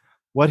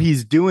what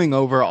he's doing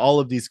over all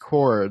of these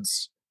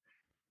chords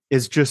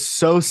is just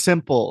so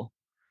simple,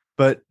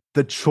 but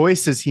the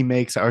choices he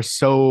makes are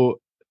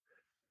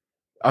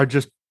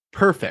just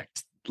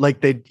perfect.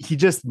 Like he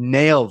just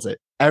nails it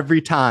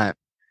every time.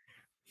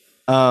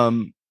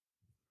 And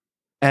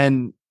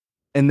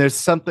there's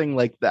something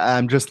like that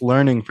I'm just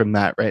learning from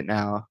that right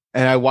now.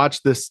 And I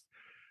watched this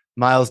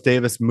Miles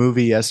Davis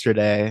movie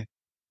yesterday.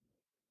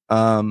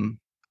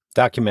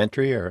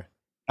 Documentary or?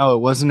 Oh, it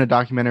wasn't a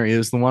documentary. It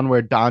was the one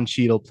where Don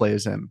Cheadle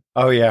plays him.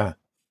 Oh, yeah.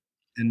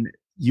 And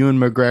Ewan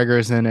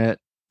McGregor's in it.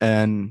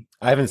 and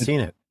I haven't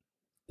seen it.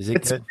 Is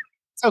it good?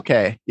 It's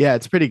okay. Yeah,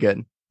 it's pretty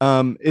good.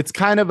 It's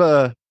kind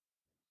of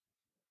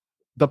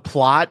the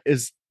plot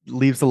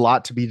leaves a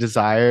lot to be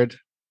desired,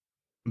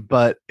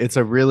 but it's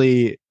a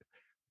really,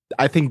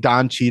 I think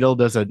Don Cheadle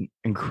does an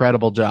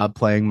incredible job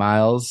playing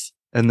Miles,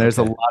 and there's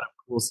a lot of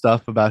cool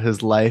stuff about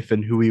his life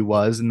and who he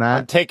was in that.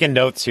 I'm taking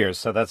notes here,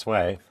 so that's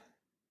why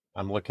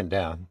I'm looking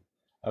down.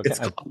 Okay. It's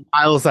called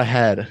Miles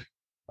Ahead.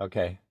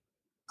 Okay.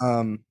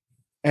 And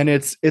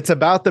it's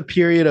about the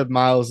period of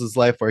Miles's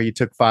life where he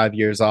took 5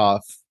 years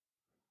off.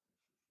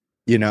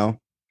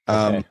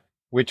 Okay.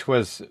 Which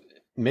was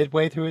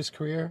midway through his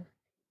career?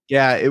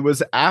 Yeah, it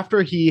was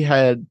after he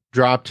had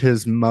dropped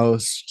his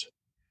most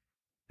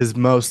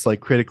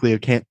like critically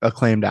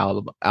acclaimed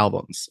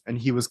albums, and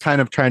he was kind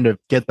of trying to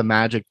get the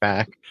magic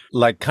back.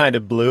 Like Kind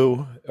of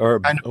Blue, or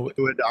Kind of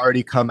Blue had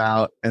already come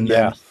out, and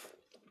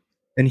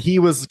then he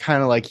was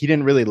kind of like, he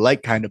didn't really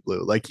like Kind of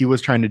Blue, like he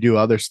was trying to do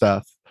other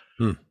stuff.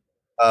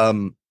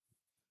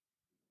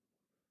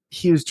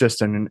 He was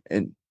just an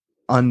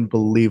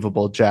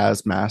unbelievable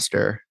jazz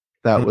master.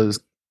 That was,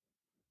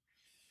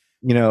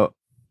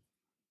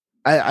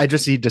 I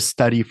just need to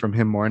study from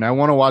him more, and I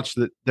want to watch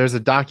there's a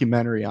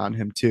documentary on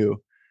him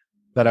too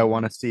that I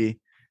want to see.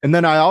 And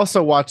then I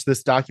also watched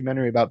this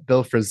documentary about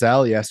Bill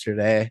Frisell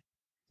yesterday.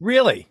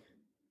 Really?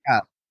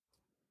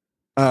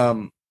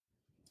 Yeah.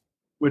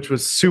 Which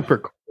was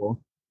super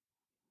cool.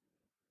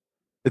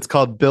 It's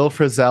called Bill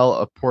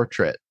Frisell, A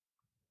Portrait.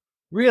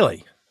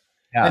 Really?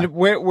 Yeah. And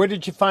where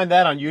did you find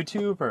that, on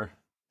YouTube or?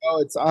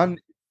 Oh, it's on.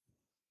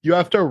 You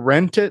have to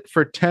rent it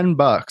for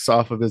 $10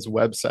 off of his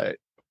website.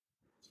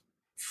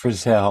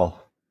 Frisell,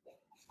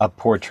 A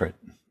Portrait.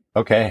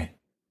 Okay.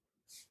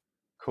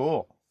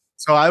 Cool.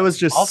 So I was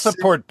just. I'll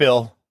support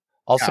Bill.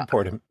 I'll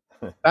support him.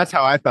 That's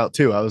how I felt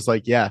too. I was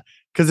like, yeah,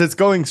 because it's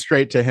going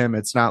straight to him.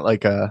 It's not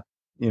like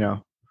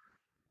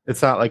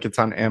it's not like it's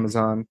on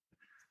Amazon.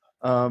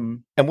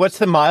 And what's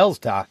the Miles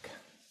doc?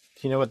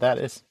 Do you know what that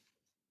is?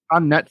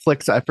 On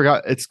Netflix. I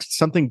forgot. It's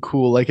something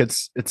cool. Like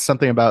it's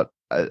something about.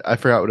 I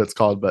forgot what it's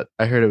called, but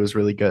I heard it was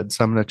really good.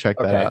 So I'm gonna check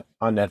that out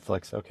on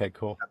Netflix. Okay,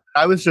 cool.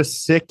 I was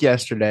just sick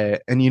yesterday,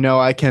 and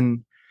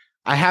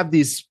I have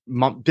these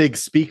big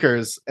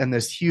speakers and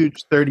this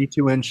huge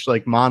 32-inch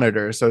like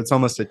monitor, so it's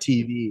almost a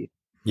TV.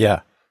 Yeah,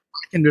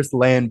 I can just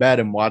lay in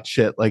bed and watch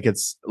shit like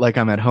it's like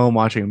I'm at home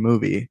watching a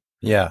movie.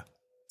 Yeah,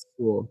 it's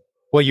cool.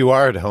 Well, you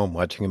are at home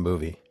watching a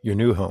movie. Your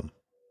new home.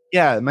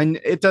 Yeah,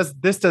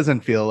 this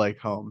doesn't feel like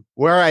home.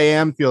 Where I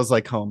am feels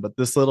like home, but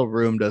this little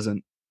room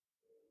doesn't.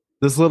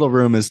 This little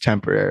room is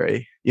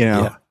temporary,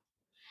 Yeah.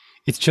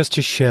 It's just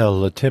a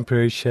shell, a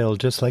temporary shell,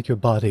 just like your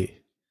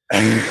body.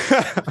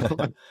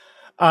 I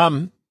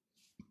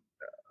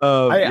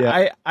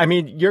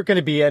mean, you're going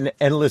to be an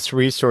endless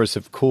resource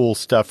of cool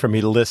stuff for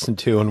me to listen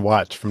to and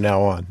watch from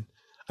now on.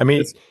 I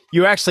mean,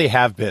 you actually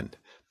have been,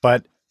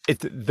 but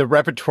the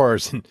repertoire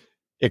is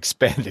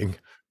expanding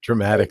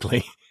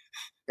dramatically.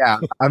 Yeah,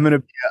 I'm going to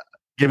be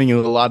giving you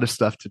a lot of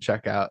stuff to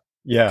check out.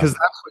 Yeah, because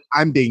that's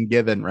what I'm being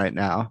given right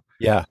now.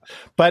 Yeah,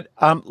 but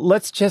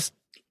let's just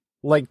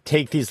like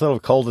take these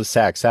little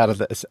cul-de-sacs out of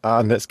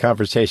this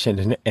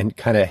conversation and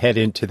kind of head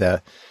into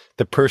the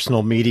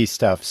personal meaty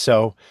stuff.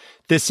 So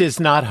this is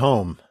not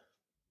home.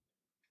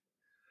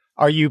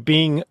 Are you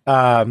being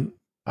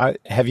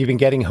have you been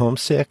getting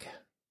homesick?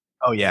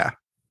 Oh yeah.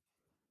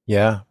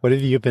 Yeah. What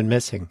have you been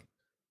missing?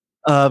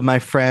 My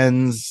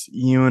friends,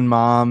 you and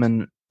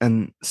Mom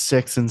and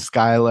Six and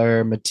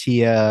Skylar,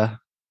 Mattia.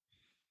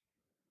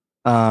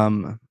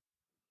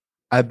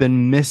 I've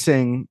been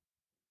missing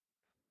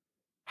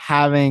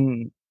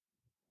having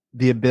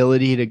the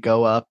ability to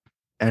go up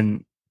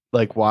and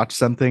like watch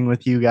something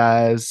with you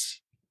guys.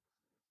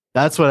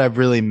 That's what I've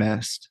really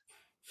missed.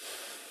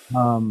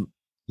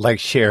 Like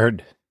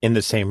shared in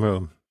the same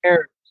room.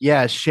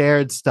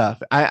 Shared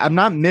stuff. I'm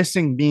not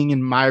missing being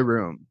in my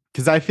room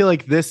because I feel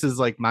like this is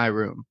like my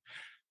room.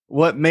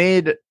 What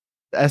made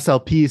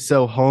SLP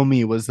so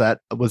homey was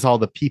all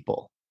the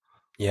people.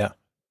 Yeah.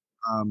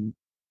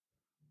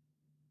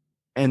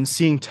 And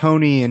seeing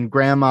Tony and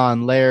Grandma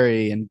and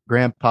Larry and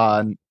Grandpa,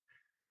 and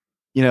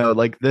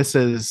like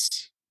these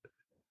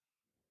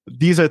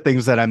are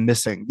things that I'm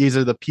missing. These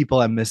are the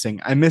people I'm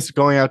missing. I miss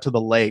going out to the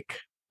lake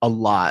a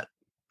lot.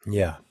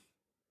 Yeah.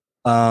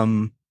 I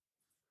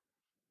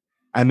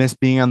miss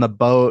being on the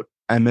boat.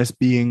 I miss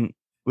being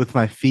with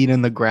my feet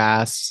in the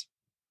grass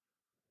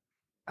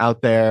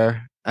out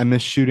there. I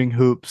miss shooting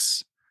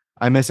hoops.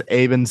 I miss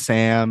Abe and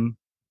Sam.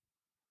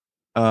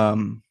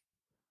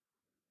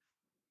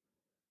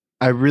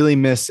 I really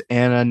miss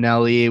Anna,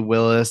 Nellie,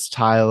 Willis,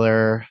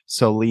 Tyler,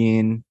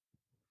 Solene.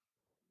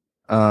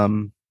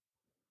 A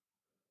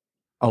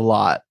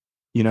lot,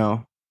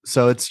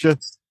 So it's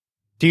just.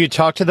 Do you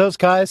talk to those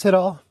guys at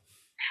all?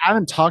 I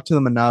haven't talked to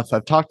them enough.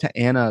 I've talked to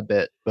Anna a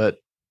bit, but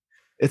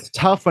it's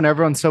tough when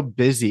everyone's so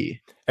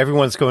busy.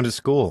 Everyone's going to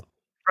school.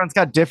 Everyone's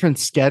got different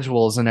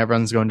schedules and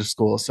everyone's going to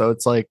school. So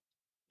it's like,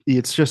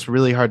 it's just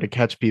really hard to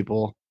catch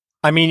people.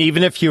 I mean,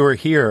 even if you were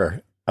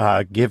here,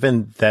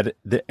 given that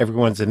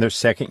everyone's in their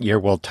second year,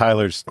 well,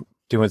 Tyler's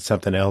doing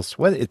something else.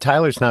 What?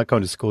 Tyler's not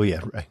going to school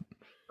yet, right?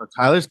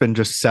 Tyler's been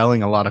just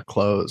selling a lot of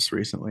clothes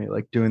recently,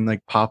 like doing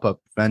like pop-up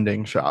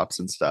vending shops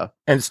and stuff.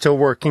 And still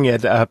working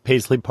at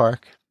Paisley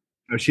Park?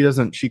 No, she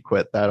doesn't. She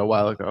quit that a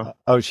while ago.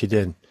 Oh, she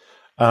did.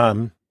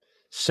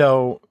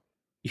 So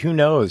who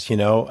knows,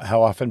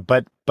 how often,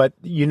 but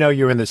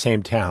you're in the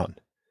same town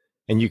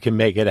and you can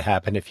make it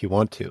happen if you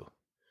want to.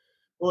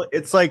 Well,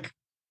 it's like,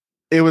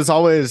 it was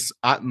always,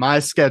 my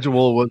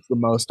schedule was the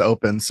most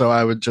open. So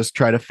I would just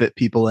try to fit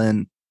people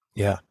in.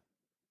 Yeah.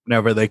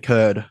 Whenever they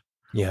could.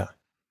 Yeah.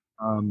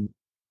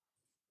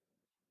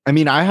 I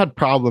mean, I had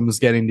problems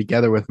getting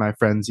together with my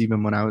friends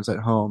even when I was at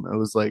home. It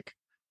was like,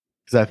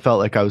 because I felt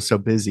like I was so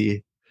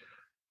busy.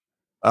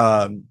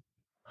 Yeah,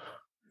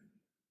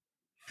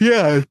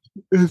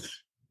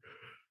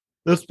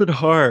 that's been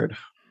hard.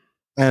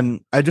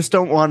 And I just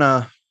don't want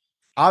to,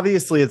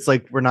 obviously it's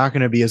like, we're not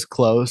going to be as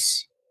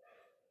close,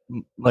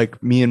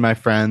 like me and my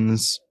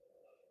friends,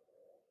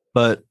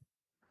 but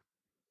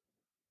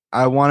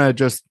I want to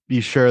just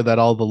be sure that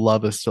all the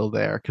love is still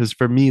there. Because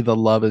for me, the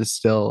love is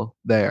still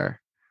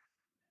there.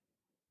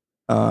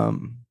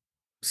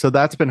 So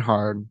that's been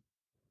hard.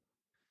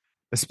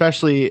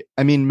 Especially,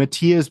 I mean,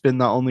 Mattia's been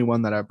the only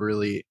one that I've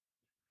really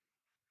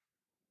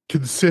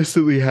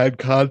consistently had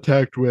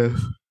contact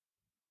with.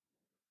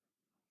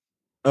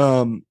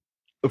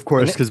 Of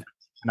course, because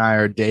and I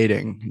are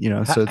dating,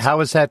 so how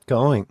is that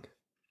going?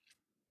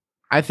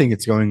 I think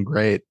it's going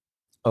great.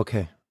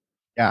 Okay.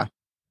 Yeah.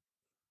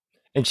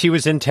 And she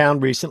was in town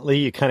recently.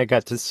 You kind of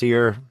got to see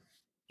her.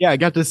 Yeah, I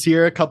got to see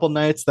her a couple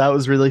nights. That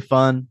was really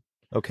fun.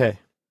 Okay.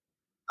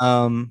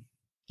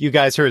 You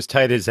guys are as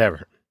tight as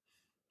ever.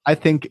 I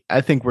think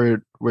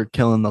we're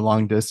killing the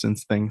long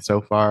distance thing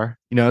so far.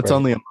 It's Right.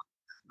 only a month,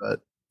 but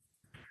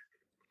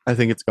I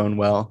think it's going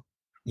well.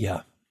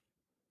 Yeah.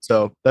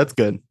 So that's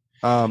good.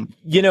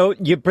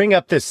 You bring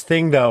up this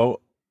thing though.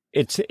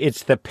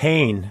 It's the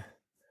pain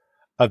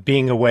of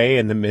being away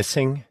and the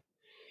missing.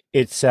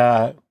 It's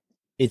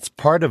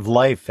part of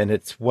life, and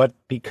it's what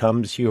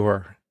becomes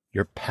your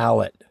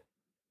palette,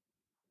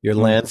 your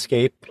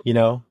landscape.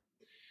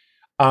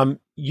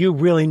 You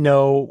really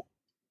know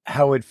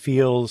how it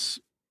feels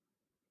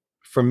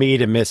for me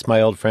to miss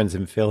my old friends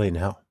in Philly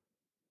now.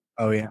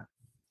 Oh yeah.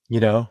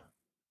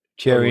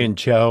 Jerry and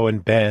Joe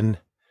and Ben,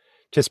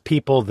 just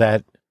people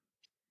that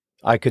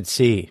I could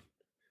see.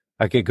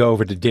 I could go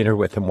over to dinner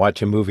with them,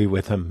 watch a movie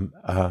with them,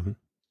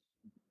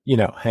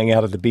 hang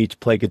out at the beach,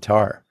 play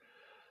guitar.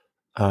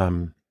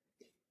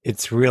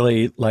 It's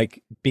really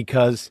like,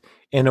 because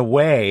in a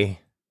way,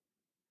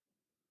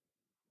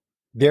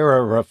 they're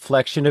a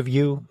reflection of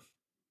you.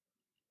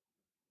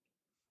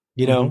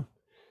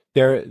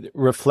 They're a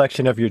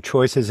reflection of your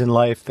choices in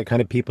life, the kind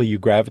of people you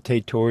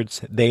gravitate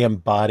towards. They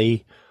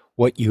embody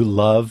what you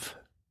love.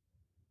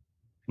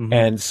 Mm-hmm.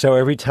 And so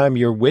every time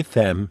you're with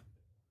them,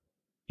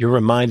 you're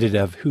reminded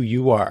of who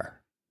you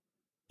are.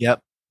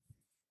 Yep.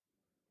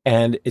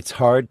 And it's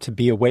hard to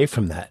be away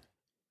from that.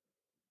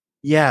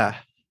 Yeah.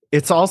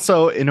 It's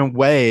also, in a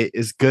way,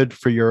 is good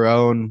for your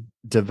own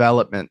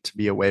development to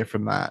be away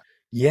from that.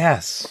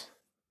 Yes.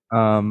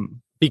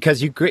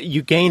 Because you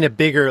gain a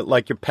bigger,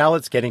 like, your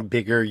palette's getting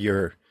bigger,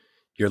 your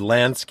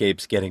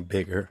landscape's getting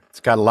bigger. It's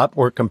got a lot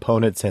more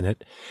components in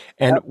it.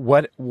 And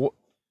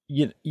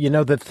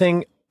the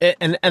thing,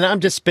 and I'm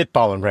just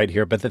spitballing right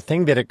here, but the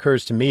thing that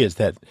occurs to me is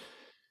that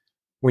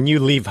when you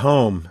leave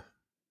home,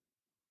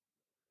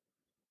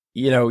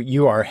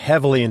 you are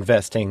heavily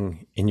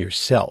investing in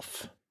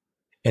yourself,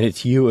 and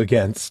it's you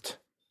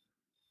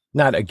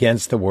not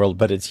against the world,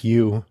 but it's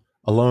you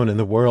alone in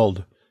the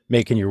world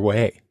making your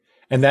way.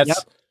 And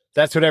that's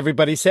what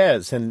everybody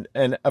says.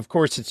 And of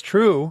course it's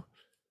true,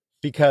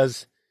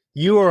 because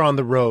you are on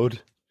the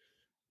road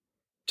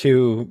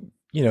to,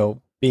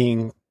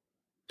 being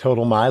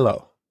total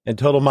Milo, and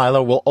total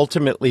Milo will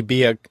ultimately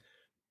be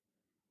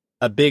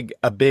a big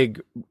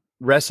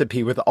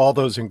recipe with all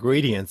those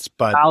ingredients,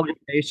 but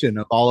amalgamation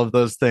of all of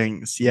those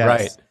things. Yes.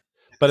 Right.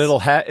 But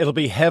it'll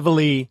be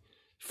heavily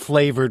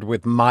flavored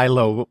with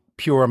Milo,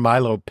 pure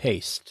Milo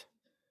paste.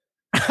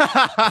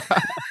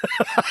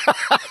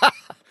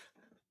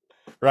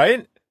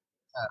 Right?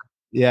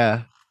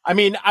 Yeah. I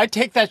mean, I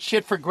take that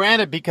shit for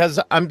granted because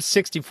I'm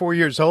 64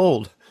 years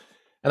old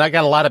and I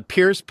got a lot of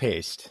Pierce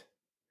paste.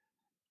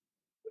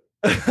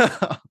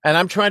 And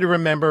I'm trying to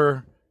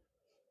remember,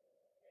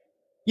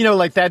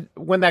 like that,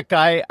 when that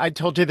guy, I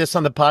told you this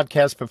on the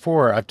podcast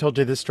before. I've told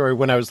you this story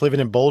when I was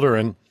living in Boulder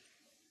and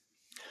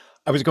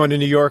I was going to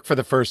New York for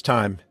the first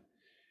time.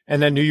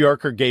 And a New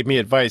Yorker gave me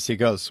advice. He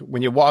goes,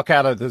 when you walk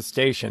out of the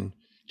station,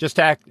 just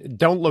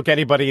don't look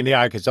anybody in the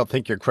eye because they'll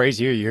think you're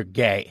crazy or you're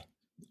gay.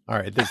 All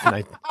right, this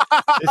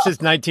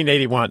is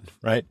 1981,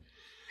 right?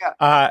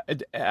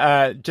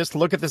 Yeah. Just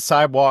look at the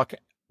sidewalk,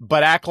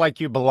 but act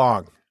like you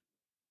belong.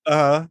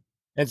 Uh-huh.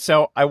 And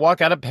so I walk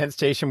out of Penn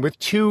Station with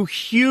 2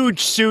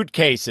 huge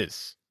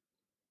suitcases.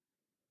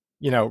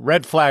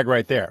 Red flag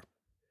right there.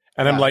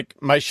 And I'm like,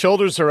 my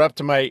shoulders are up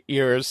to my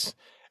ears,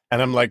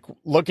 and I'm like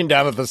looking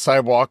down at the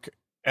sidewalk,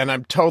 and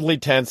I'm totally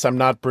tense. I'm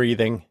not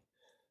breathing.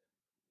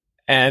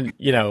 And,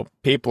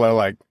 people are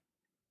like,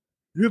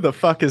 Who the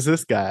fuck is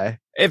this guy?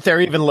 if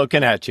they're even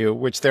looking at you,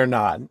 which they're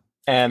not.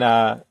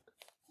 And,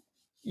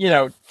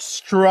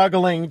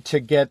 struggling to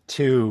get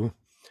to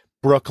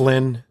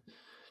Brooklyn,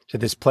 to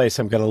this place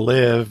I'm going to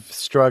live,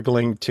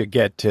 struggling to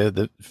get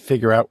to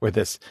figure out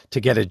to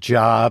get a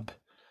job,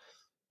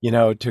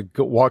 to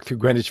go walk through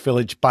Greenwich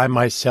Village by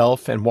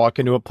myself and walk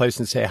into a place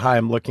and say, hi,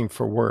 I'm looking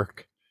for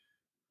work.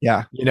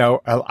 Yeah.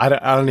 I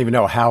don't even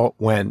know how it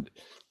went,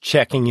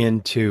 checking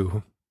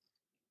into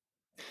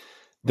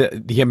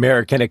the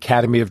American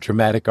Academy of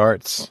Dramatic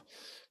Arts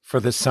for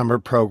the summer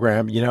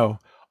program,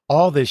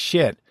 all this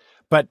shit.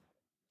 But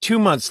 2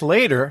 months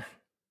later,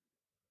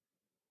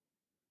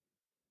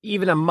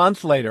 even a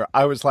month later,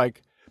 I was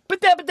like,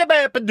 walking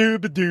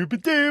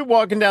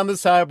down the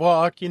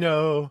sidewalk,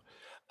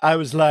 I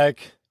was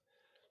like,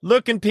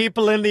 looking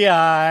people in the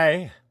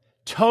eye,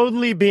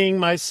 totally being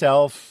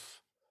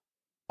myself,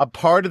 a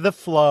part of the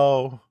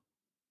flow.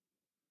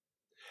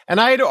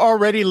 And I had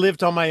already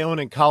lived on my own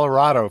in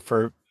Colorado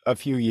for a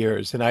few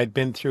years, and I'd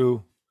been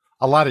through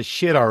a lot of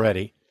shit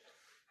already.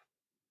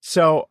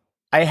 So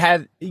I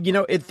had,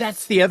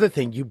 that's the other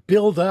thing. You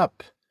build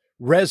up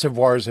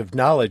reservoirs of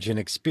knowledge and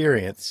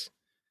experience.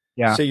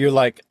 Yeah. So you're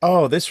like,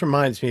 oh, this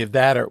reminds me of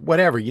that or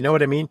whatever. You know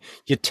what I mean?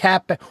 You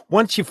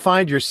once you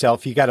find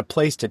yourself, you got a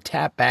place to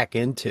tap back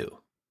into.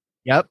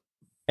 Yep.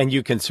 And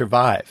you can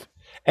survive.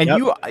 And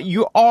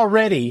you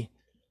already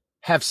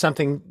have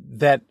something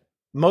that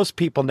most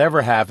people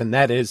never have. And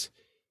that is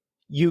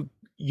you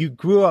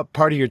grew up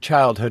part of your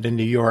childhood in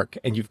New York,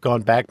 and you've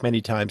gone back many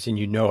times, and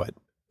you know it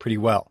pretty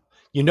well.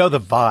 You know the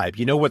vibe.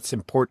 You know what's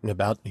important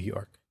about New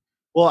York.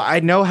 Well, I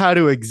know how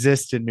to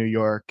exist in New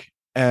York,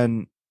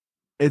 and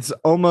it's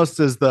almost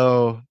as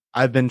though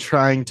I've been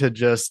trying to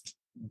just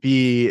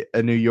be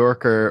a New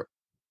Yorker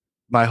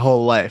my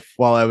whole life.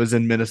 While I was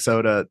in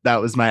Minnesota,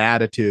 that was my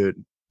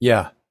attitude.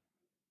 Yeah.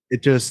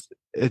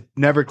 It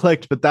never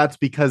clicked, but that's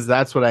because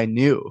that's what I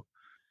knew.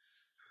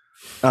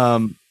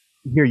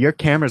 Here, your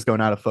camera's going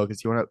out of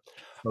focus. You want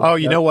to? Oh,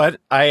 you know what?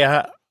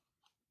 I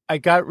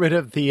got rid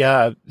of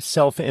the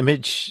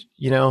self-image,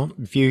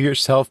 view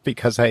yourself,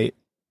 because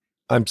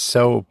I'm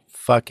so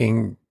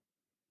fucking.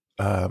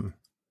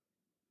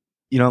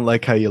 You don't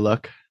like how you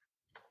look?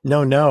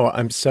 No,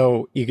 I'm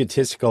so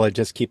egotistical. I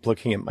just keep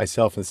looking at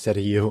myself instead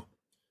of you.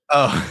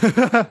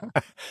 Oh.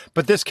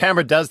 But this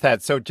camera does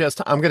that. So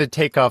I'm going to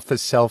take off the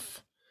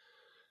self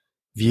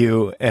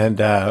view, and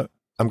I'm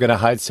going to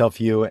hide self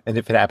view. And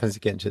if it happens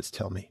again, just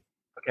tell me.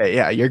 Okay.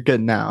 Yeah, you're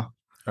good now.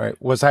 All right.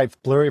 Was I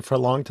blurry for a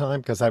long time?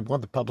 Because I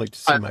want the public to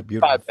see my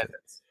beautiful 5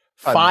 minutes.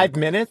 5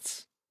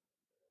 minutes?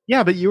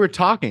 Yeah, but you were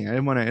talking. I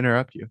didn't want to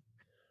interrupt you.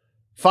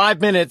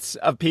 5 minutes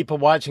of people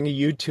watching a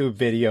YouTube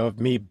video of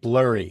me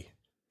blurry.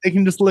 They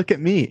can just look at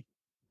me.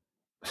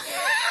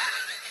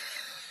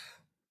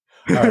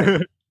 All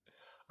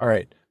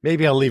right.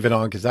 Maybe I'll leave it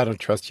on because I don't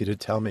trust you to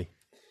tell me.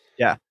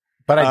 Yeah.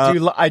 But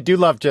I do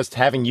love just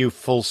having you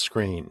full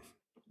screen,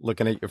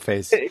 looking at your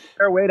face. Is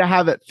there a way to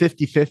have it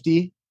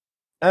 50-50?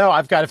 Oh,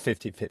 I've got a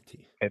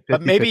 50-50. Okay,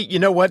 but maybe, you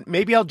know what?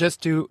 Maybe I'll just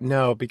do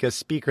no, because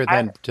speaker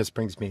then just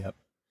brings me up.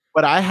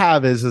 What I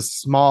have is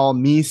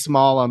me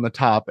small on the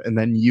top, and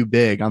then you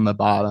big on the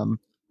bottom.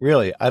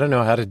 Really? I don't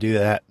know how to do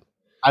that.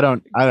 I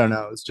don't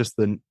know. It's just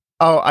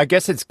Oh, I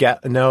guess it's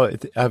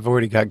I've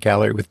already got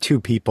gallery with two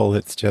people.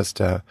 It's just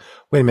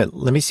wait a minute.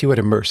 Let me see what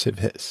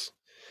immersive is.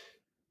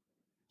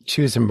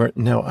 Choose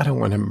no, I don't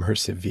want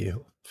immersive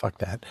view. Fuck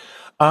that.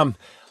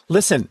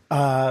 Listen,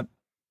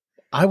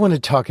 I want to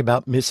talk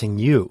about missing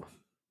you.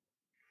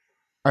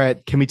 All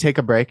right, can we take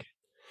a break?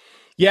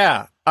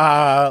 Yeah.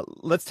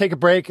 Let's take a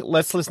break.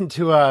 Let's listen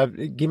to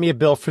give me a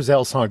Bill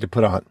Frisell song to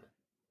put on.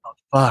 Oh,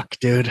 fuck,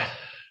 dude.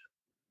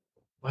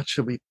 What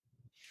should we?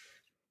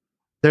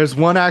 There's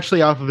one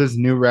actually off of his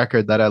new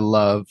record that I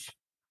love.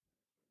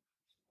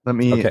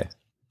 Okay.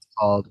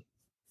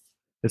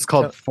 It's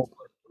called Four.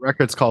 The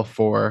record's called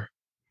Four.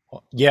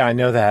 Yeah, I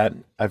know that.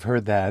 I've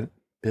heard that.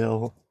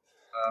 Bill,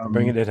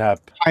 bringing it up.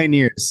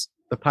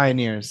 The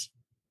Pioneers.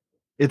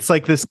 It's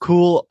like this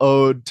cool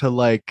ode to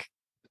like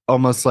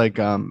almost like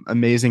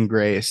Amazing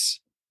Grace.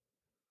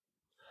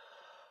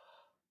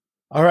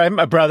 All right,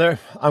 my brother.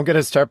 I'm going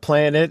to start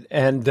playing it,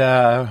 and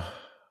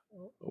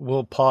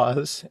we'll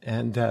pause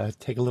and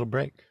take a little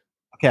break.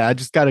 Okay, I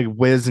just got to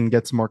whiz and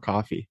get some more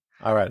coffee.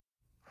 All right.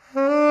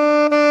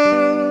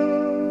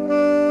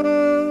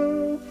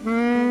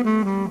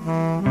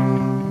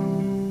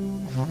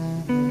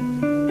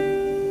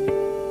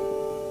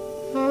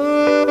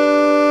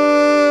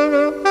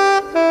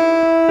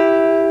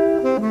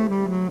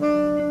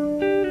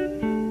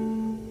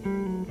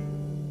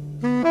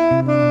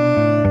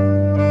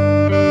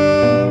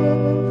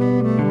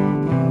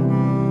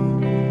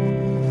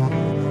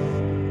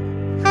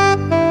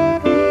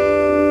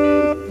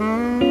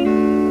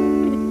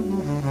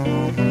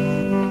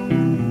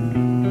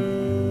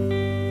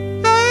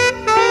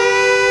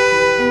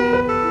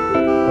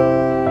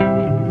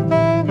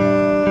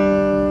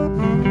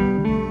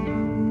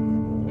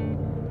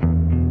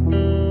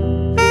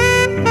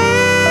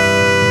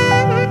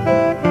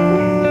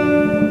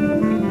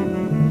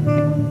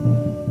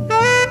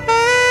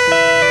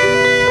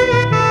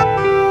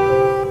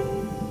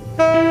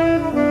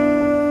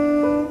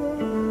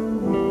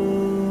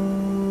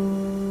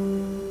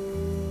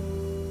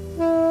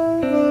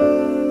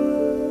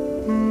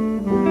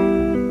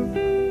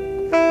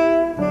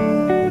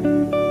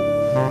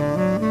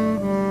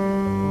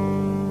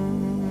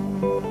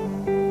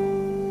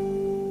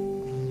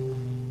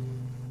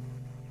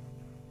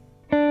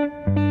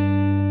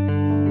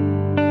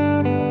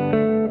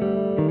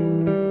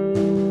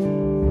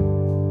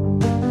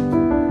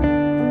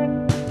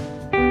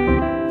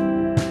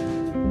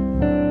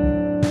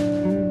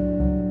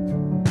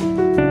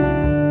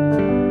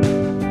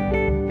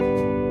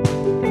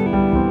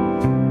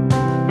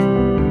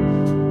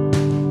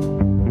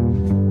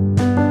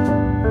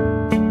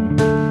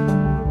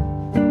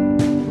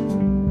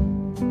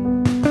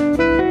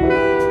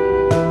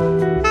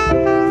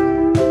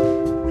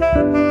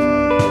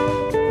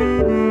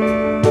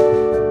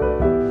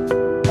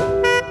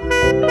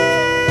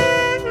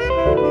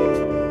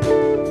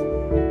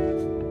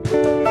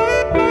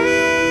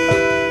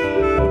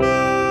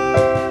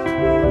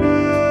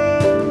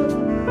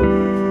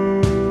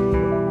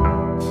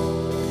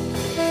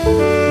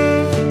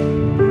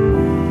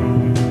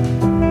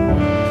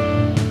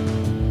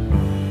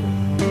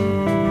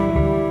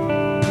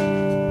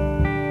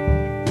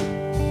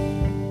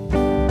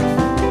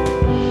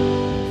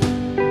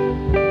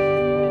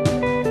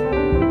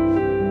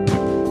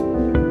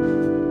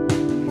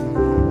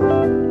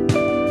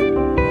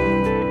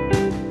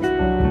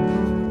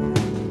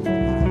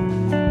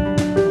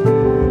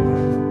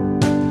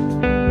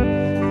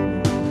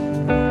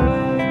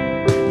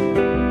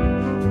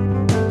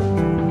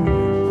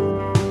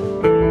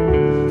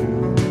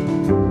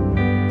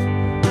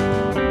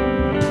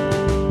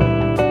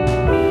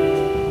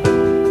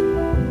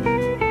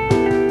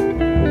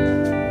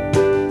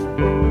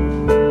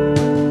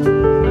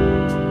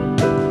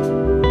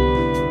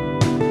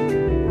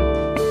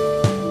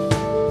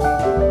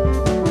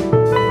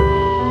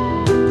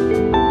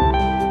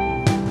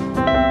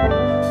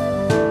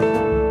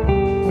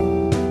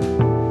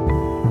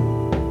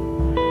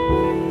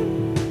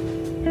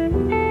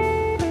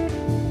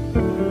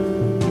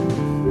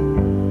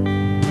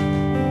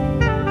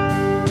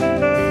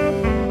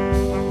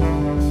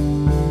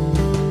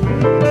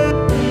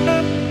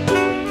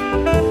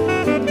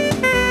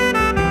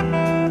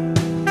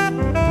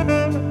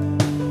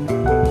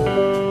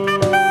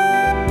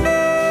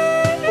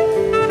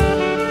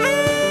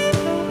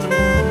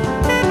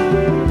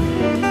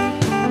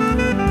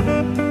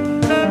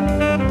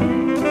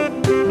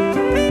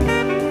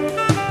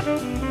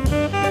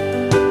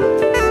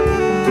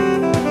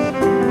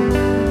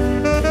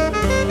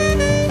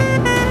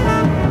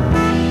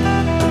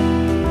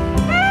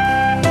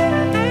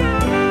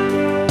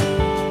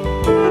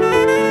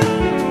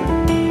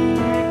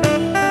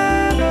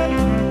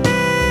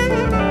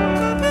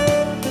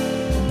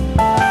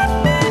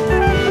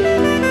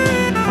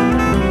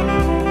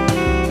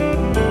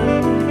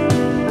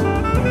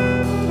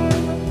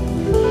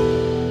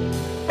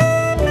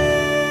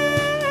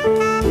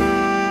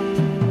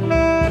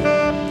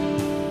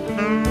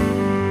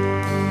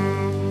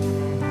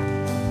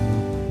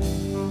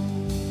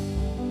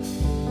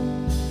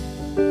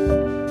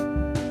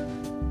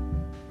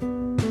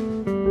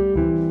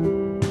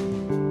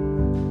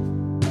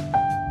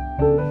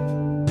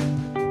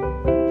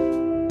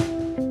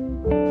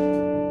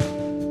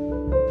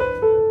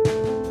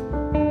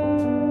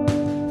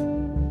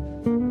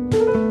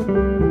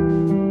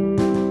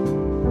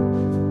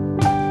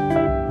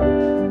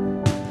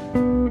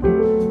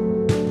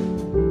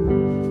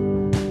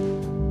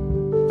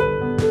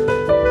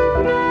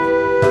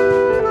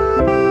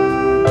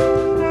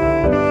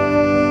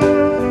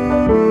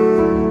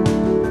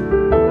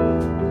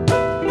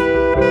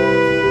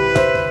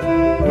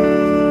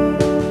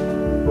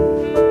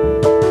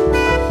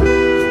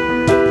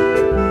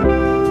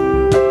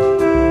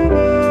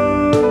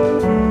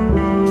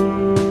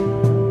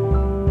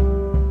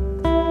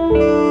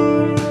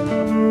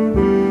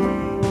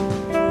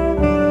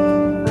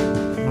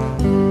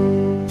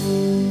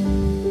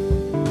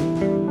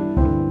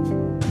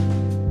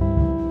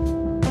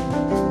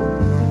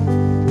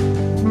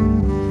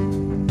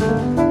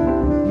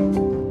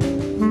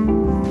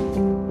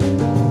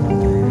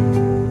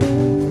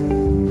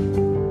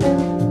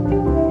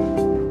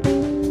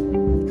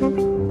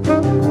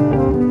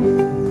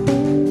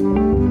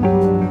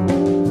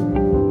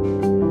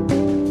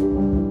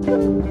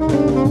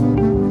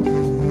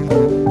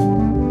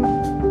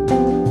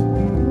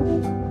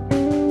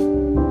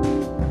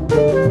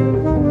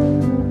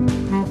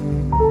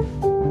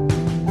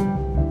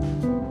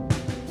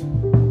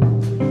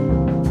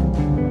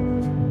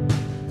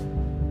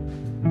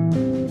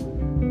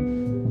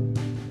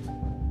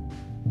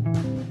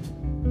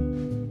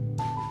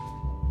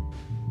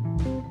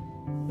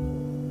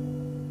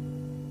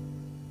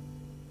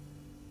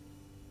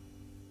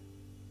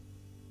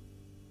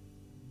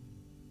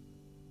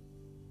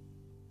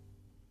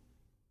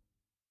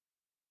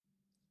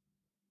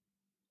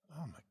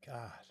 Oh my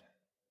God.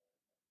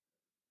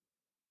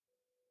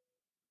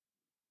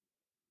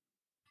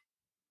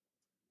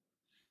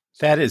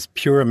 That is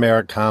pure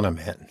Americana,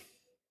 man.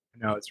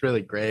 No, it's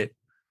really great.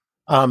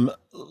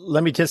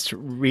 Let me just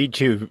read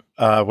you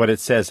what it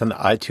says on the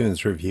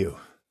iTunes review.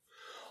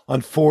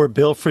 On 4,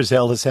 Bill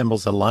Frisell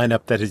assembles a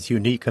lineup that is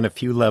unique on a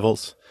few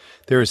levels.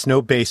 There is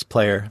no bass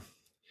player,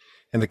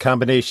 and the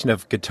combination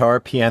of guitar,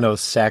 piano,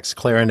 sax,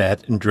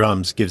 clarinet, and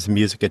drums gives the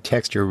music a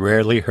texture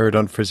rarely heard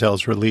on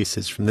Frisell's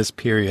releases from this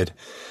period,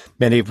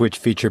 many of which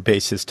feature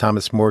bassist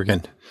Thomas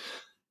Morgan.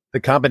 The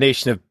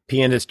combination of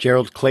pianist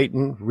Gerald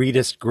Clayton,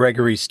 reedist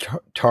Gregory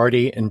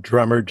Tardy, and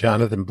drummer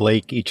Jonathan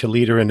Blake, each a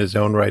leader in his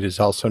own right, is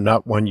also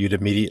not one you'd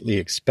immediately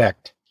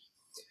expect.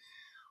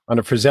 On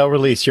a Frisell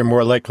release, you're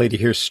more likely to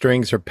hear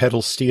strings or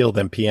pedal steel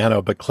than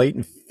piano, but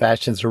Clayton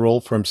fashions a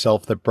role for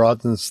himself that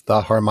broadens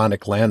the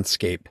harmonic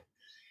landscape.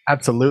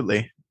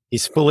 Absolutely.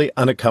 He's fully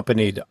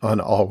unaccompanied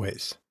on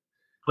Always.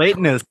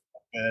 Clayton is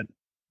good.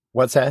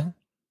 What's that?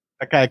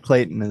 That guy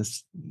Clayton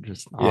is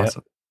just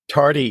awesome.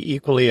 Tardy,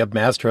 equally a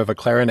master of a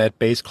clarinet,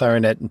 bass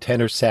clarinet, and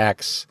tenor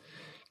sax,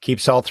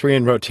 keeps all three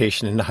in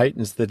rotation and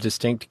heightens the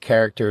distinct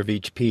character of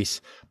each piece.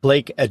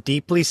 Blake, a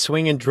deeply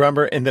swinging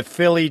drummer in the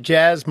Philly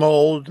jazz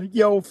mold,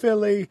 yo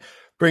Philly,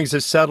 brings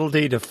a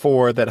subtlety to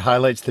 4 that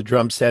highlights the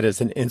drum set as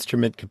an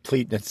instrument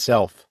complete in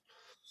itself.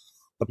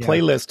 The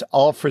playlist,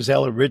 All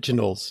Frisell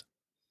Originals,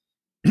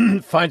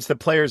 finds the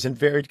players in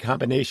varied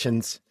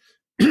combinations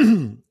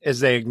as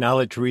they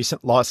acknowledge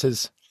recent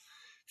losses.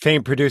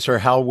 Famed producer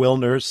Hal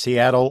Wilner,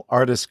 Seattle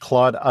artist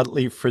Claude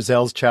Utley,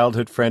 Frisell's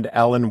childhood friend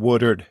Alan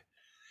Woodard,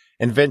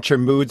 and venture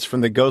moods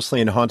from the ghostly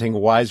and haunting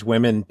Wise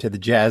Women to the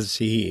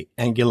jazzy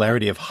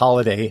angularity of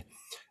Holiday,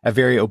 a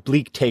very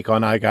oblique take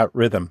on I Got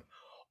Rhythm.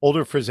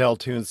 Older Frisell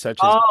tunes such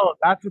as... Oh,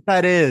 that's what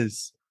that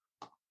is.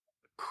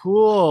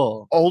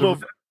 Cool. I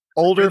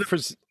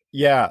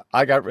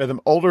Got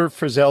Rhythm. Older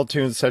Frisell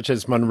tunes such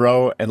as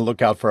Monroe and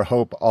Look Out for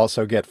Hope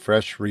also get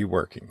fresh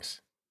reworkings.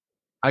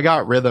 I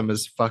Got Rhythm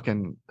is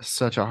fucking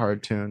such a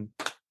hard tune.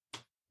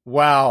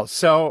 Wow.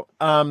 So,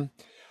 all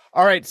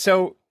right.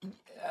 So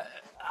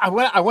I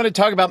want to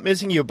talk about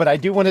Missing You, but I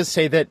do want to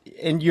say that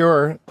in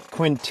your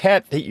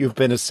quintet that you've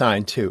been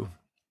assigned to.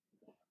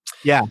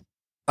 Yeah.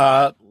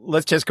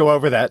 Let's just go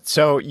over that.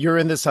 So you're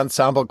in this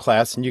ensemble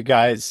class and you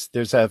guys,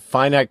 there's a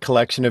finite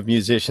collection of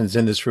musicians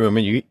in this room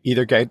and you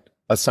either get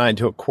assigned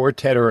to a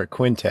quartet or a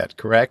quintet,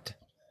 correct?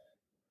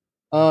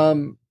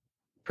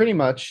 Pretty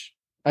much.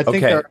 I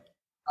think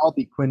I'll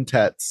be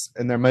quintets,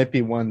 and there might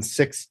be one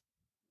sextet.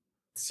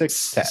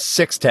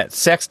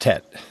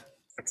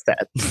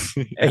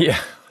 Yeah.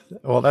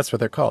 Well, that's what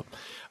they're called.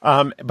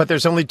 But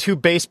there's only 2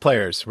 bass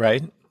players,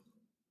 right?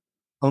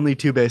 Only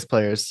 2 bass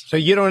players. So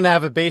you don't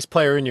have a bass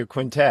player in your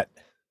quintet.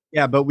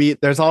 Yeah, but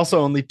there's also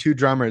only 2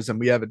 drummers, and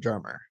we have a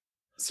drummer.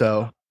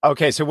 So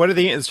okay. So what are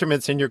the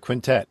instruments in your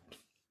quintet?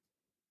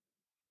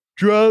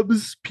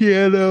 Drums,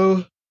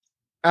 piano,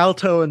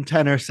 alto, and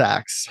tenor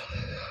sax.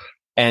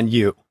 And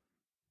you.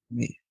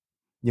 Me.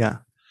 Yeah.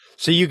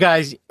 So you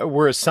guys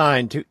were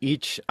assigned to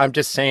each. I'm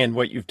just saying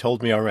what you've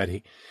told me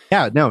already.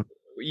 Yeah, no.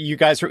 You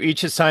guys were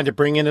each assigned to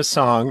bring in a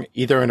song,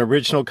 either an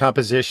original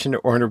composition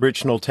or an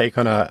original take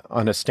on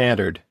a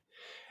standard.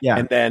 Yeah.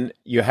 And then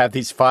you have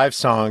these 5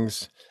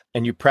 songs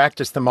and you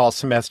practice them all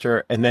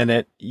semester. And then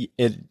it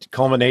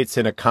culminates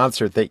in a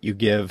concert that you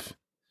give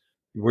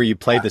where you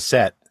play the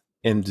set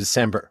in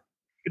December.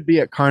 It could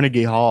be at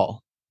Carnegie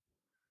Hall.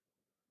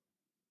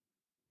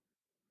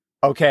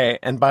 Okay.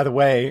 And by the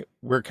way,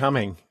 we're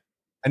coming.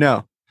 I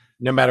know.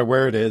 No matter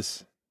where it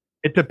is.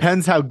 It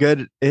depends how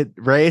good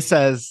Ray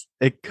says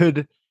he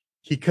could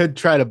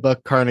try to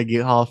book Carnegie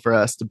Hall for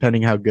us,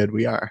 depending how good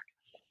we are.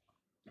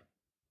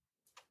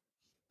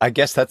 I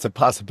guess that's a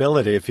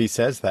possibility if he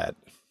says that.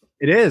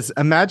 It is.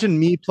 Imagine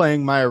me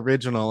playing my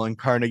original in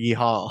Carnegie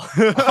Hall.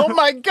 Oh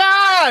my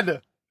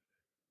God.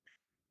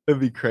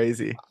 It'd be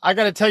crazy. I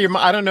got to tell you,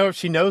 I don't know if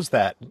she knows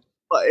that.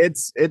 Well,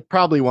 it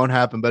probably won't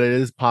happen, but it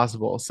is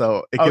possible.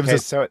 So it gives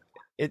us. So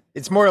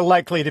it's more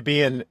likely to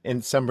be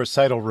in some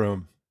recital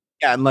room.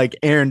 Yeah, and like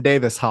Aaron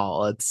Davis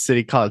Hall at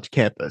City College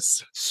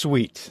campus.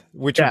 Sweet,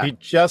 which would be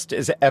just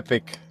as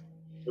epic.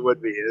 It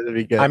would be. It'd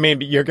be good. I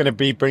mean, you're going to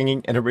be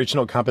bringing an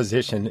original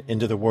composition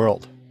into the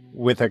world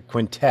with a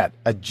quintet,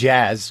 a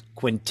jazz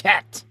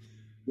quintet.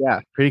 Yeah,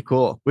 pretty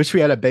cool. Wish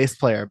we had a bass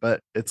player,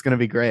 but it's going to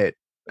be great.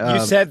 You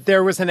said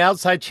there was an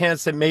outside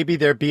chance that maybe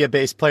there'd be a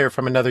bass player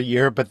from another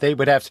year, but they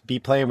would have to be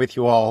playing with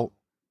you all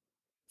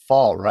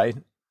fall, right?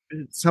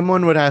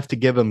 Someone would have to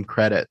give them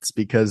credits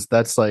because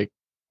that's like,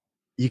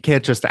 you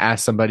can't just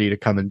ask somebody to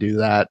come and do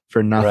that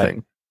for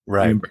nothing.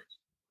 Right.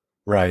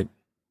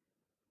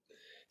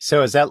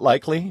 So is that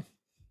likely?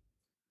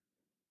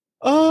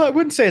 I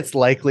wouldn't say it's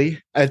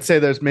likely. I'd say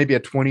there's maybe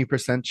a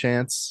 20%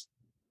 chance.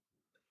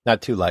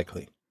 Not too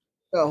likely.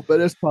 No,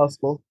 but it's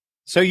possible.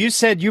 So you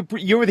said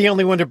you were the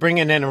only one to bring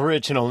in an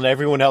original, and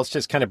everyone else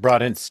just kind of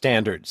brought in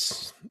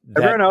standards.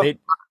 Everyone else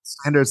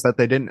standards that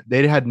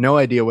they had no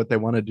idea what they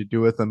wanted to do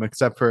with them,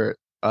 except for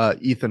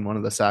Ethan, one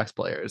of the sax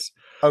players.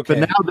 Okay.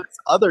 But now this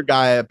other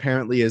guy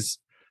apparently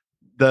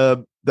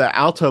the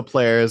alto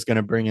player is going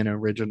to bring in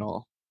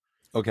original.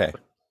 Okay.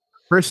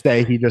 First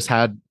day, he just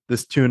had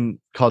this tune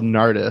called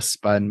Nardis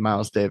by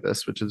Miles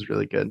Davis, which is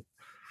really good.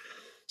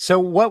 So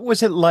what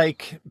was it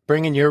like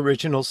bringing your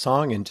original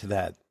song into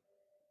that?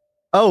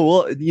 Oh,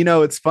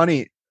 well, it's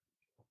funny.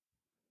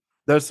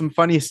 There's some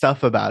funny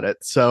stuff about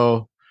it.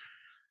 So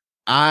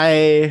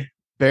I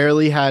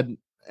barely had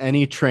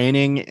any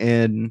training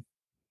in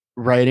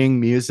writing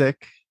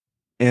music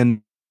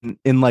in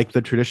like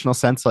the traditional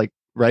sense, like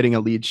writing a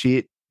lead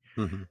sheet.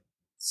 Mm-hmm.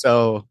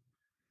 So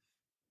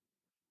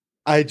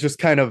I just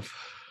kind of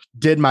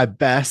did my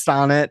best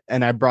on it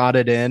and I brought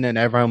it in and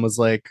everyone was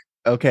like,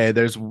 okay,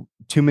 there's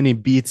too many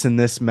beats in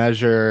this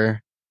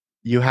measure.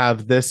 You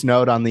have this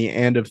note on the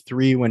end of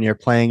 3 when you're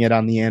playing it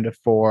on the end of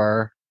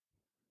 4.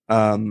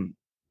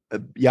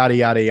 Yada,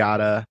 yada,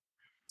 yada.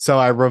 So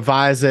I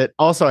revise it.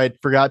 Also, I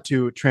forgot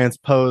to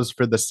transpose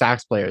for the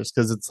sax players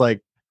because it's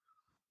like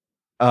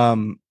a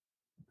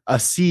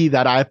C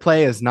that I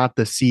play is not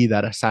the C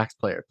that a sax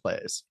player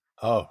plays.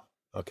 Oh,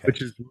 okay.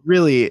 Which is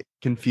really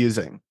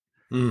confusing.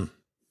 Mm.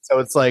 So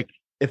it's like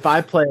if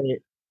I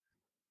play,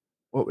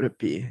 what would it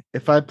be?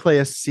 If I play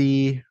a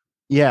C,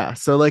 yeah.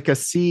 So like a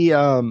C,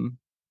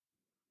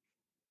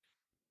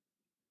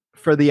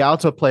 for the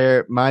alto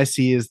player, my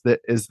C is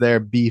their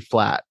B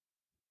flat,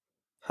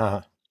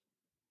 Huh.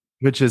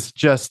 which is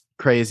just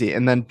crazy.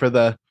 And then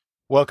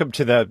Welcome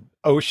to the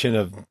ocean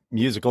of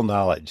musical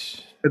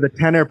knowledge. for the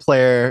tenor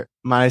player,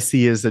 my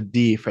C is a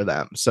D for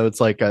them. So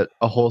it's like a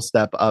whole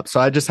step up. So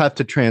I just have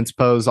to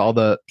transpose all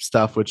the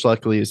stuff, which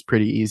luckily is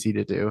pretty easy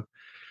to do.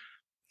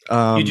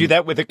 You do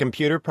that with a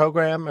computer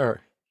program,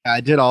 or?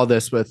 I did all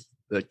this with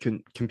the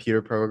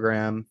computer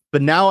program,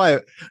 but now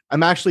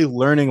I'm actually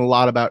learning a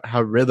lot about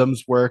how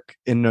rhythms work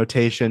in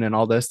notation and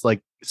all this.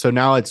 Like, so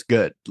now it's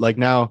good. Like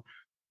now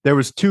there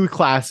was 2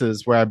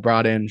 classes where I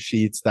brought in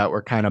sheets that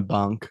were kind of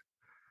bunk,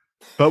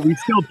 but we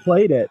still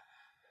played it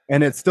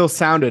and it still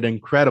sounded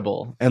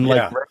incredible. And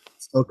like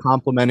still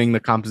complimenting the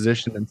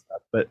composition and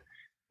stuff, but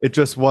it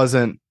just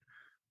wasn't,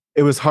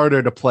 it was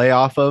harder to play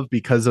off of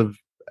because of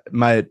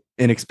my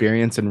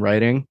inexperience in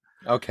writing.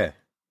 Okay.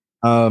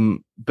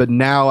 But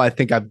now I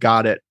think I've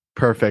got it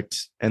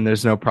perfect and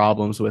there's no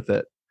problems with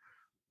it.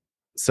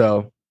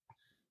 So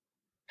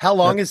how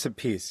long is a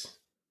piece?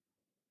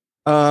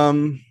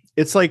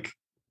 It's like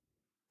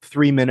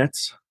 3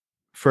 minutes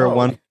for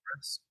one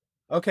verse.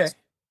 Okay.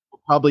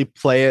 We'll probably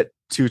play it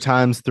 2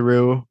 times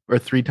through or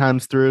 3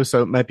 times through,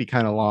 so it might be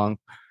kind of long.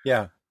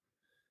 Yeah.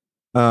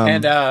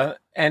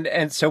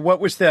 And so what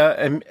was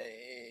the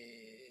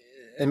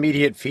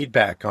immediate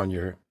feedback on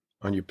your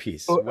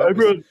piece?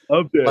 Everyone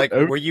loved it. Like,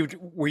 were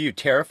you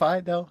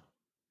terrified though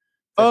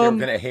that they were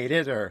going to hate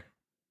it, or?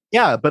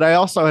 Yeah, but I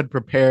also had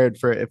prepared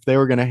for if they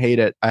were going to hate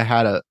it. I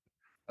had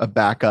a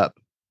backup.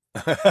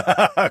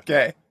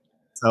 Okay.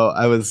 So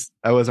I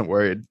wasn't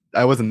worried.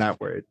 I wasn't that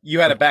worried. You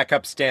had a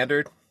backup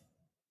standard?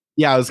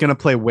 Yeah, I was going to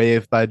play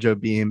Wave by Joe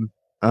Beam,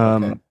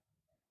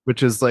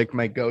 which is like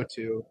my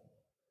go-to.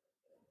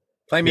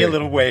 Play me a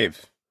little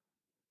Wave.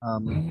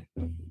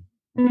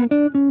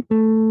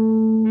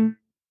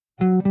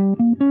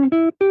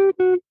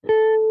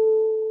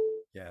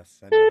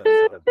 Yes, I know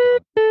that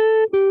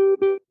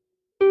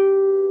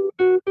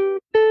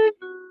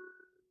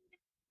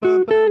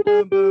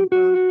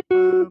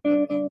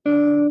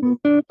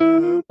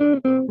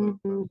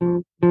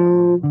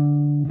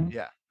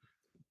Yeah.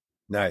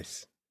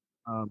 Nice.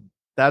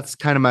 That's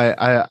kind of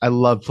I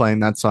love playing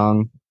that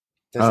song.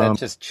 Does that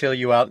just chill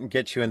you out and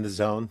get you in the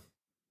zone?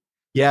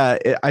 Yeah,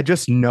 I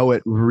just know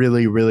it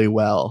really, really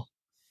well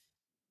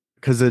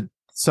because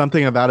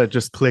something about it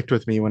just clicked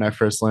with me when I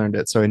first learned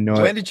it. So I know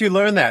it. When did you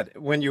learn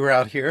that? When you were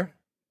out here?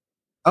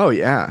 Oh,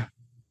 yeah.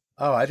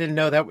 Oh, I didn't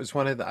know that was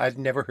one of the, I'd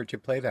never heard you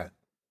play that.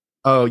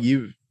 Oh,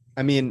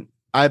 I mean,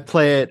 I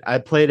played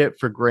it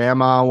for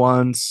grandma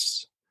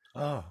once.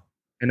 Oh.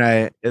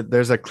 And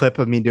there's a clip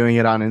of me doing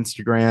it on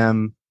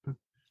Instagram.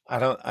 I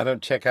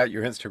don't check out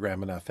your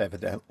Instagram enough,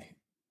 evidently.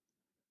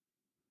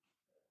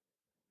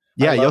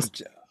 Yeah,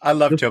 I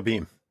love Joe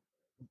Beam.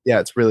 Yeah,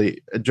 it's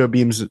really Joe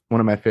Beam's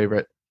one of my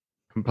favorite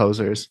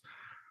composers.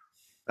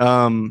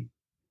 So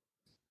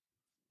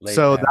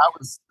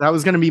that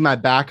was going to be my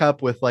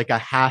backup with like a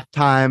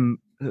halftime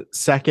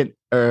second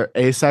or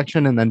A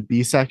section and then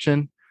B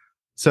section.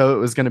 So it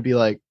was going to be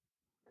like,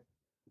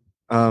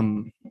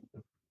 it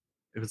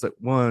was like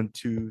 1,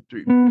 2,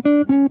 3.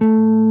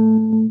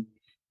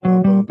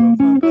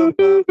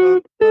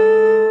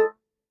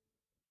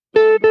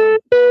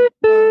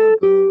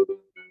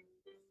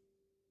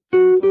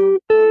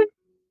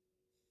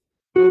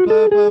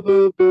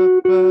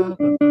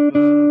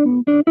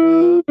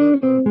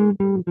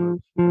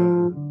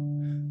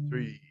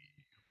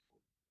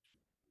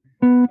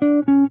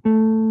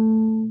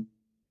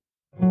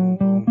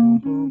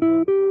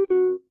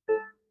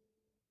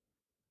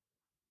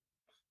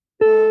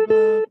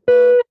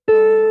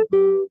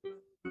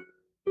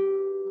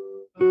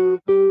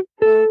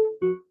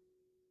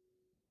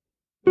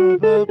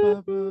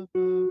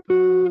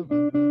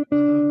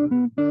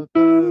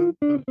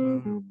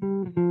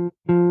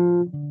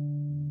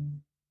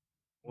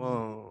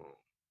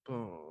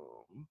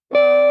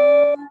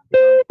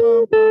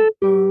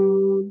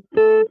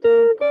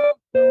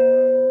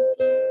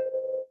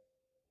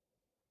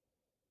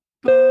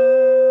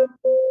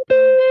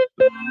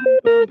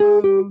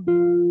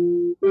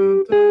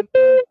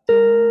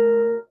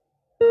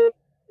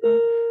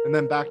 and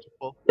then back to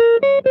full.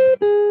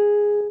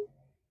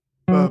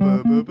 Ba,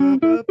 ba, ba, ba,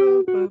 ba,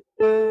 ba, ba,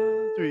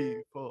 ba.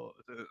 3, 4,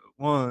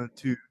 1,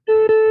 2.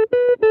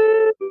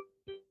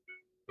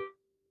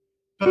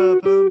 Ba,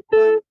 ba,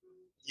 ba.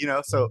 You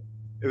know, so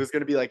it was going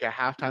to be like a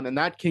halftime, and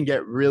that can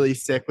get really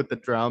sick with the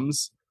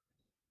drums,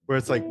 where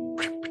it's like,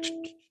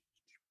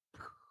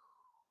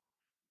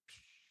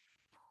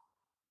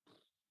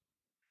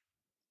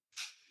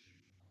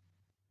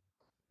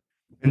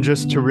 and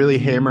just to really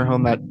hammer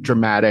home that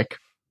dramatic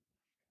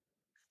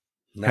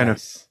kind of.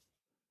 Nice.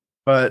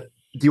 But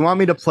do you want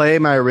me to play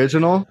my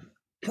original?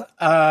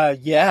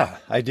 Yeah,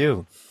 I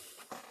do.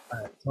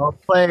 So I'll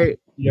play,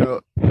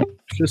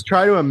 just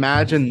try to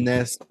imagine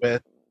this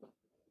with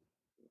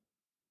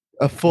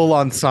a full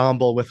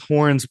ensemble with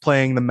horns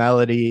playing the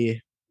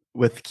melody,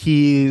 with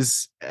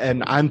keys,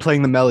 and I'm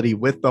playing the melody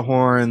with the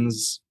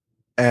horns,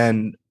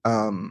 and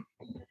and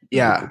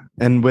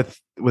with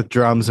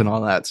drums and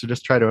all that. So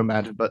just try to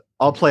imagine, but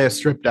I'll play a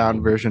stripped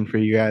down version for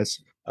you guys.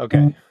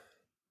 Okay.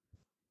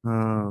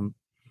 1,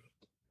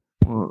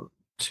 2.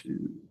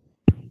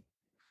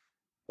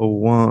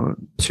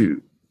 1,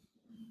 2.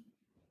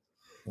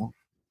 1,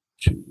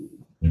 2.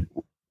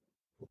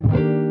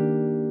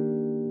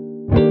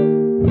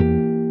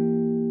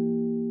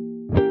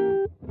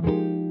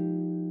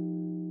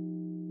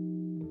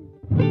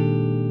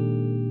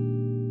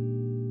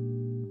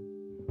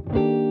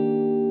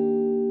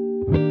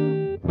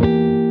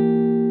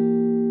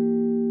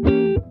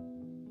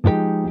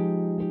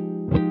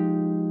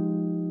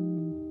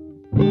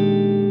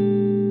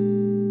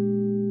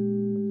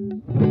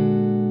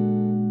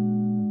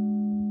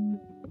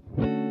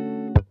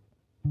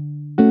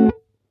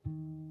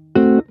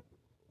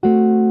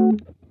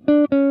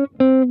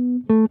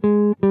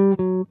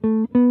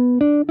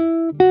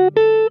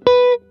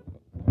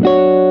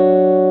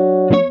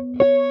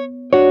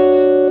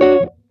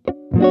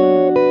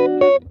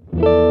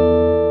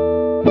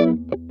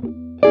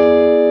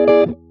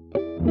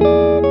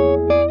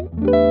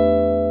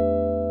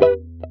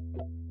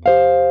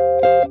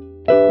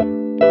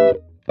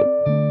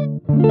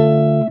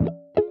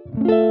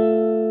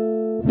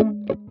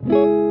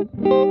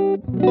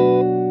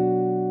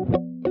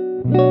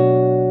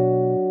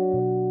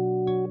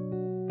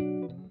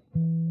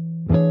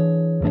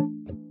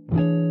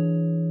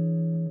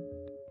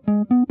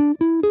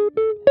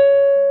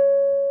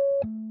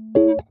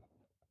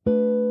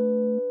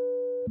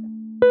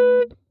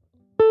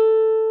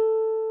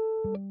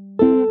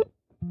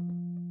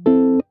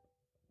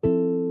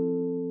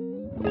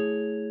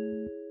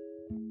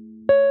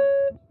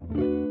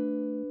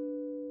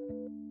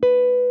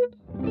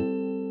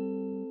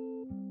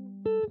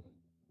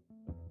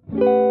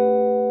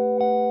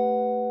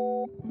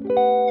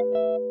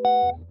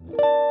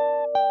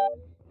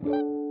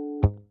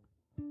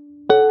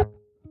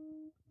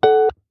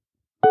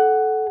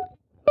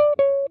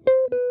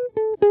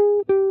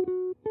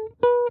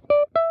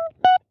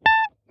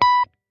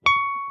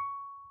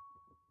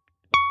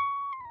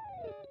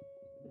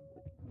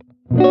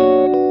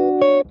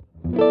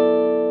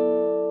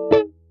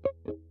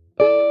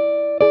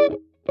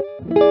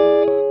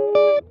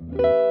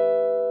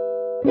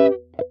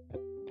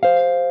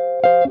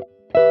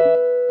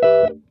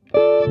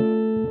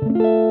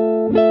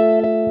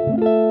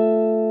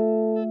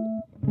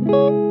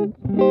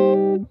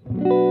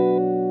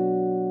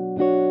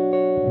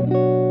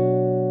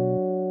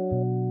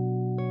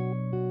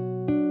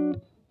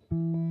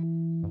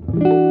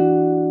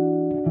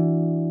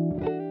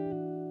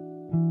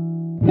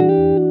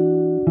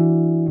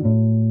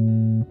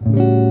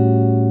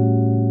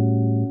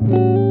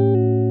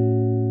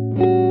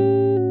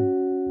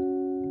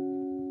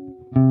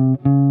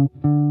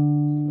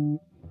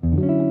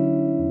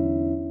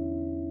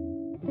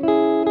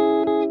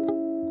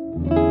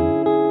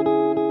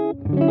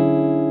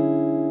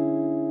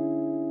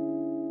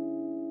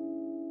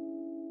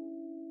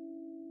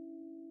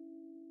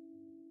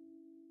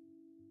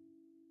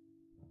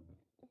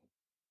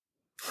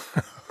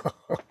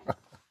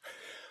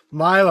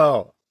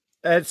 Milo,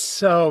 that's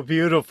so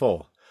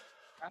beautiful.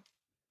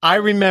 I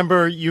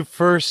remember you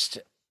first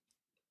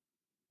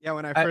Yeah,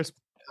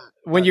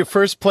 when you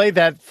first played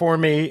that for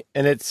me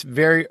in its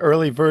very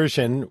early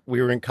version,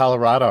 we were in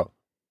Colorado.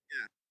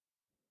 Yeah.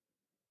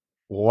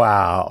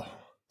 Wow.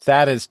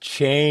 That has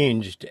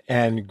changed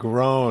and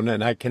grown,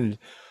 and I can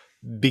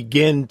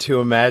begin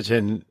to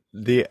imagine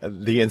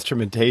the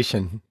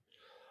instrumentation.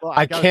 Well,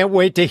 I can't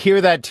wait to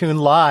hear that tune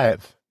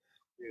live.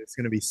 It's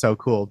going to be so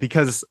cool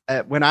because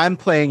when I'm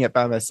playing it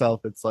by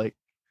myself, it's like,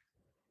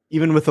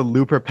 even with a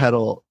looper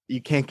pedal,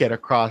 you can't get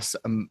across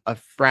a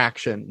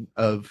fraction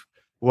of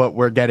what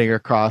we're getting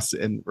across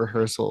in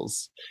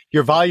rehearsals.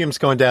 Your volume's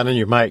going down on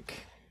your mic.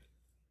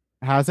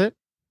 How's it?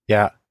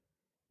 Yeah.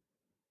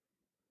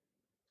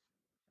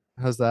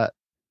 How's that?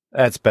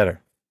 That's better.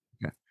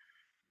 Okay.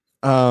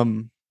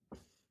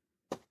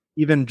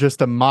 Even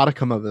just a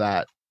modicum of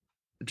that,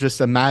 just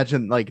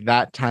imagine like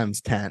that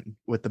times 10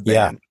 with the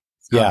band.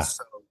 Yeah.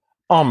 So,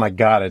 oh my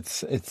God,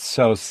 it's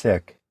so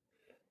sick.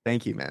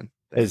 thank you, man.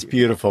 It's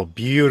beautiful,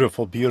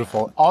 beautiful,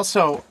 beautiful.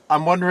 Also,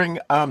 I'm wondering,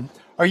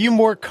 are you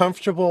more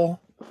comfortable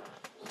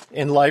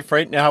in life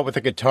right now with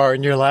a guitar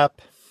in your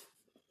lap?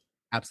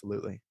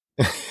 Absolutely.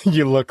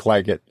 You look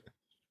like it.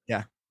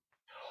 Yeah.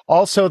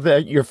 Also,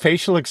 that your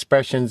facial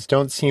expressions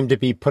don't seem to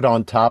be put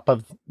on top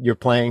of your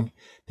playing.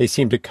 They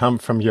seem to come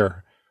from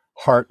your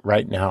heart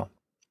right now.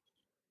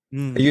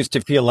 I used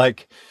to feel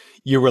like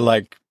you were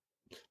like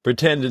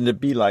pretending to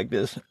be like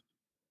this,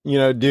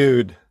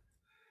 dude.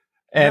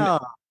 And No.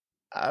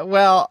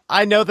 well,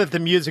 I know that the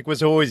music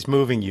was always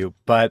moving you,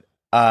 but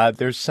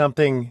there's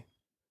something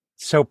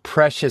so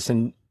precious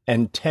and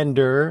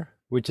tender,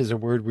 which is a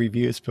word we've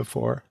used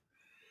before.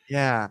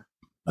 Yeah.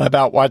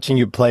 About watching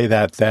you play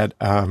that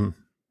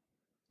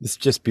it's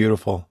just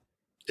beautiful.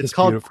 It's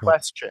called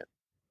Question.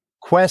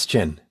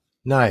 Question.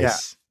 Nice.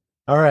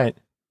 Yeah. All right.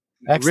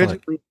 Excellent.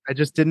 Originally, I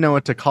just didn't know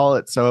what to call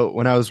it. So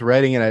when I was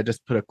writing it, I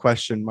just put a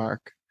question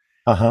mark.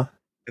 Uh-huh.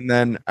 And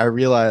then I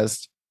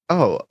realized,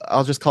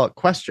 I'll just call it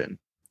Question.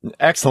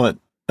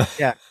 Excellent.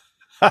 Yeah.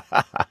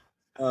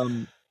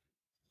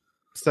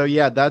 So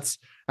yeah,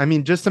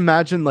 just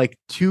imagine like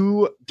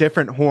two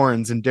different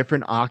horns in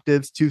different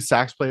octaves, two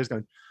sax players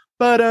going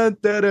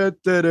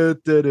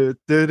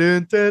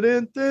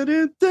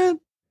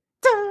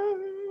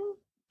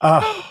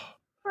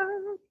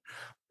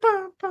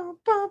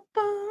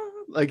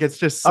like it's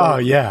just so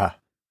yeah.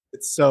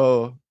 It's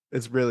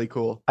really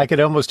cool. I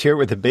could almost hear it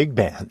with a big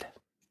band.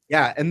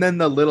 Yeah, and then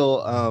the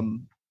little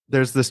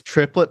there's this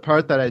triplet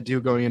part that I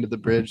do going into the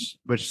bridge,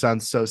 which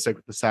sounds so sick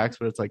with the sax,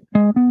 but it's like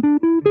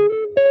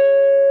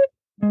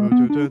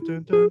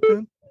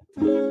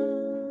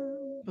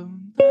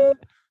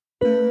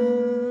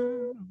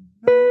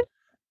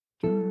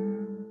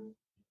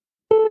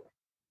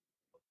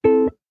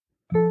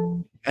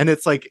and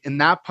it's like in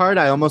that part,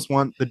 I almost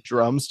want the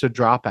drums to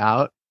drop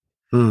out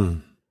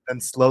and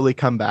slowly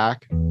come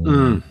back.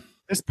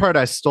 This part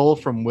I stole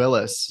from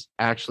Willis,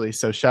 actually.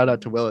 So shout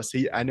out to Willis.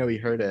 I know he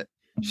heard it.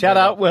 Shout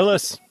out,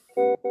 Willis.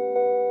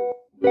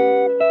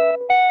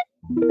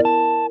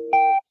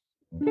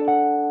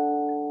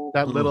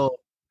 That little...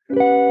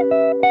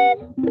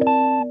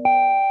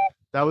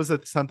 That was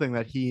something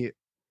that he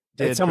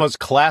did. It's almost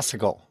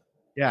classical.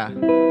 Yeah.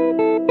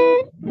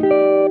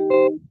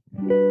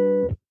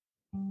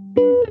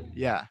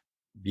 Yeah.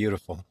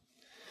 Beautiful.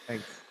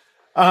 Thanks.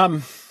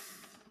 God,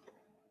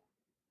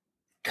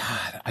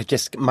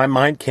 my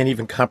mind can't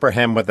even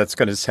comprehend what that's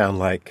going to sound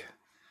like.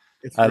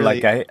 It's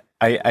really...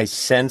 I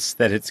sense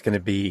that it's going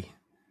to be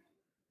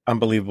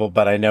unbelievable,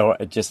 but I know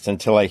just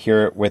until I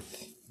hear it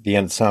with the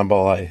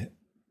ensemble,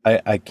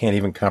 I can't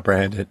even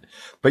comprehend it.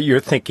 But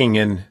you're thinking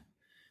in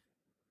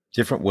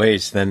different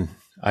ways than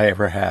I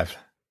ever have.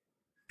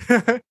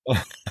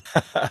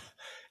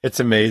 It's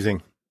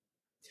amazing.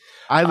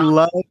 I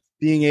love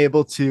being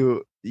able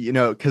to,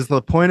 because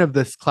the point of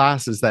this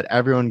class is that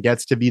everyone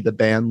gets to be the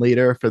band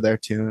leader for their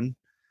tune.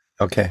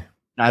 Okay.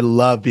 I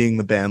love being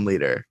the band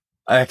leader.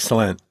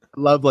 Excellent. I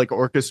love like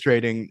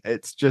orchestrating.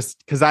 It's just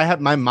because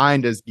my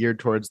mind is geared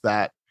towards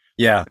that.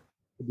 Yeah.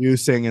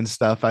 Producing and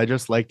stuff. I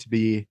just like to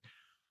be,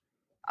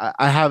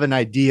 I have an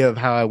idea of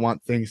how I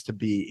want things to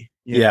be.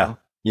 You know?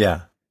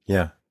 Yeah.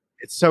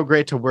 It's so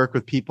great to work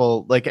with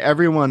people. Like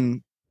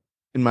everyone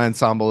in my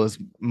ensemble is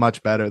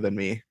much better than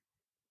me.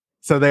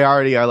 So they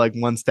already are like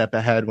one step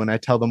ahead when I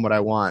tell them what I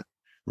want,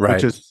 right?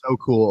 Which is so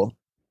cool.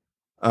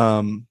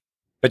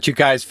 But you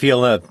guys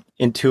feel a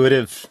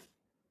intuitive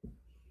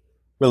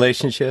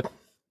relationship?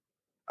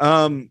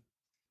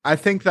 I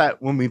think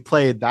that when we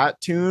played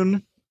that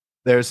tune,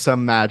 there's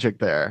some magic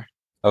there.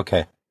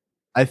 Okay.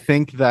 I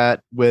think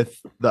that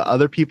with the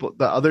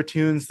other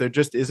tunes, there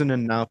just isn't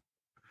enough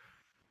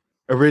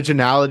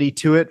originality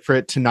to it for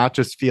it to not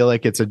just feel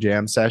like it's a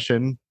jam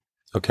session.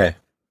 Okay.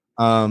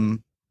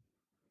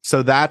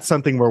 So that's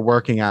something we're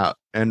working out,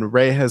 and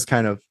Ray has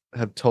kind of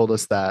have told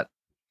us that.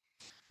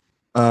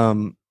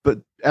 But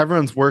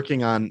everyone's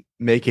working on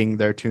making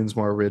their tunes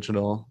more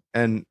original,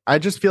 and I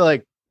just feel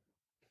like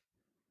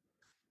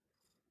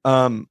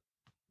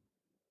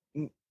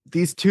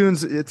these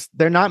tunes,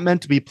 they're not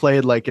meant to be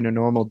played like in a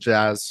normal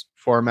jazz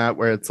format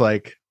where it's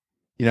like,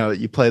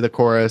 you play the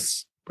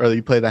chorus or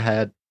you play the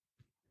head,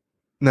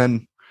 and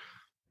then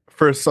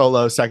first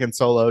solo, second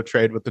solo,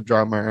 trade with the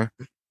drummer,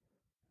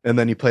 and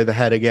then you play the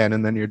head again,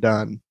 and then you're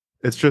done.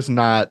 It's just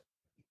not,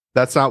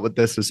 that's not what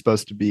this is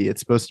supposed to be. It's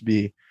supposed to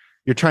be,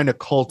 you're trying to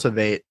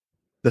cultivate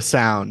the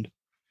sound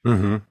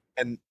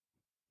and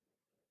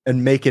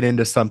make it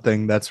into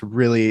something that's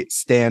really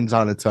stands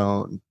on its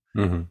own.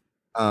 And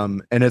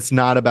it's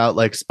not about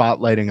like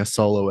spotlighting a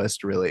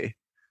soloist really.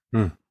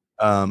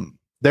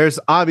 There's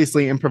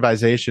obviously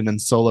improvisation and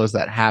solos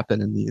that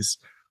happen in these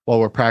while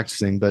we're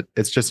practicing, but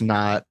it's just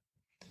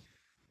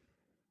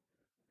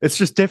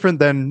different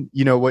than,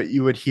 what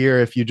you would hear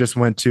if you just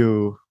went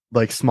to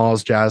like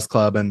Small's Jazz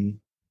Club and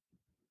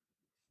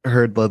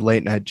heard the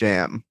late night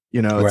jam.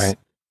 Right.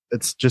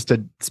 It's just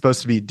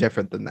supposed to be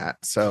different than that.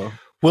 So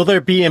will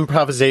there be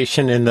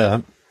improvisation in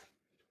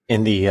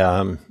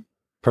the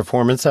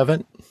performance of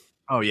it?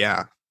 Oh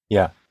yeah.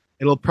 Yeah.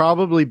 It'll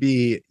probably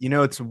be,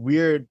 it's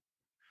weird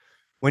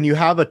when you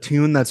have a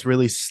tune that's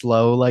really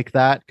slow like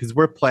that, because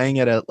we're playing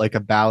it at like a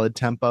ballad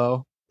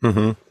tempo.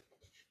 Mm-hmm.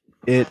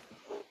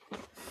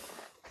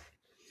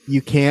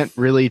 You can't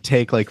really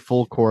take like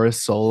full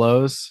chorus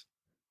solos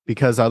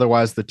because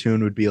otherwise the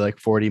tune would be like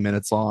 40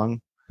 minutes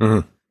long.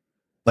 Mm-hmm.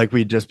 Like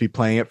we'd just be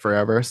playing it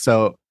forever.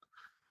 So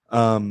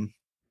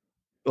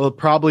it'll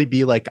probably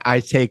be like I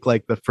take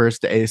like the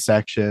first A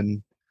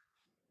section,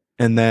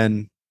 and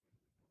then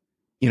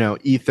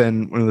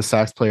Ethan, one of the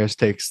sax players,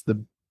 takes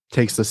the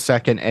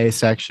second A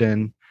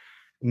section,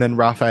 and then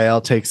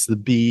Raphael takes the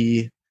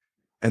B,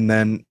 and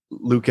then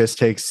Lucas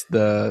takes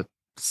the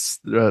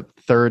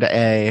third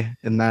A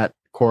in that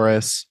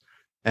chorus.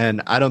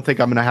 And I don't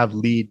think I'm gonna have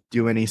Lee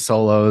do any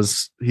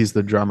solos. He's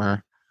the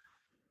drummer.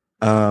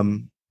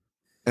 And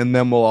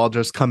then we'll all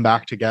just come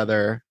back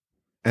together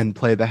and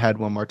play the head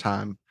one more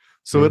time.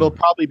 So it'll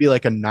probably be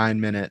like a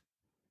 9-minute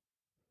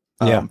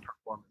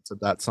performance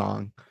of that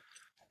song.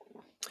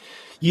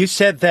 You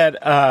said that,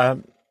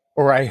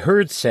 or I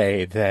heard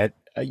say that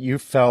you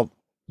felt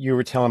you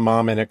were telling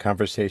Mom in a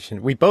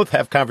conversation. We both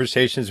have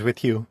conversations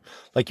with you.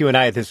 Like you and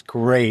I had this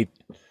great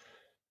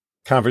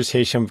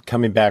conversation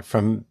coming back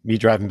from me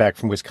driving back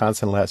from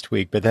Wisconsin last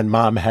week. But then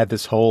Mom had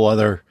this whole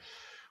other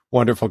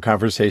wonderful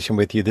conversation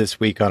with you this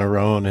week on her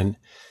own. And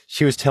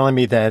she was telling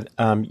me that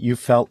you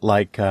felt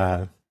like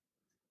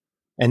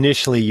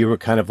initially you were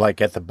kind of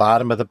like at the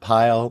bottom of the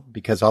pile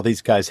because all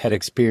these guys had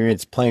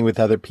experience playing with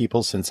other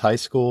people since high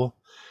school.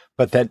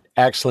 But that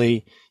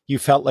actually you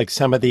felt like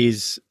some of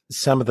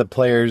the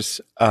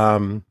players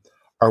are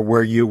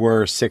where you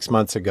were 6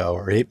 months ago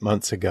or 8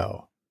 months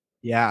ago.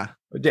 Yeah.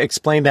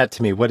 Explain that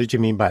to me. What did you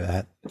mean by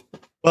that?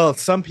 Well,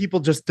 some people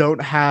just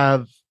don't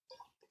have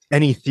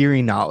any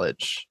theory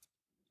knowledge.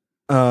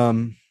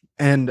 And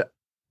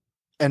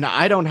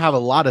I don't have a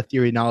lot of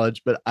theory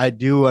knowledge, but I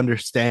do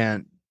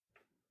understand.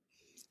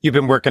 You've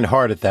been working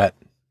hard at that.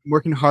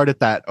 Working hard at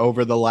that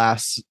over the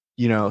last,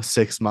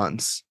 6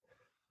 months.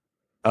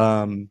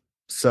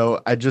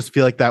 So I just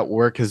feel like that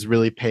work has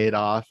really paid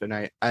off.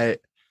 And I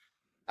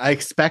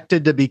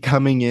expected to be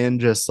coming in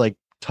just like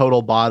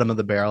total bottom of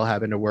the barrel,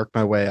 having to work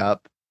my way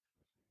up.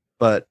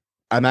 But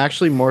I'm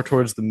actually more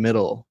towards the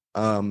middle.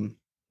 And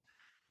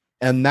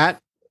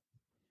that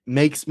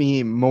makes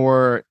me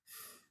more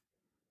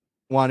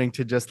wanting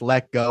to just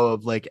let go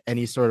of like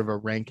any sort of a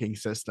ranking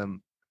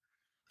system.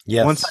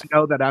 Yes. Once I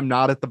know that I'm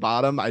not at the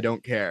bottom, I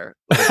don't care.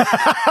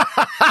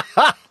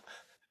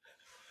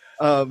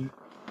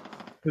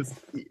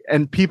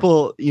 And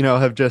people,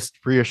 have just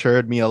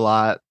reassured me a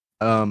lot.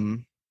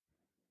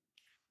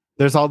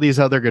 There's all these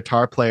other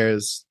guitar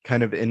players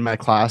kind of in my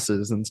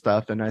classes and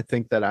stuff, and I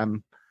think that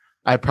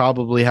I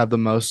probably have the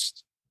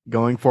most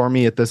going for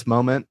me at this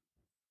moment.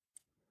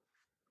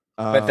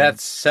 But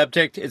that's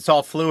subject. It's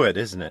all fluid,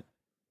 isn't it?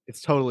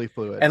 It's totally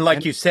fluid. And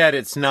like you said,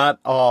 it's not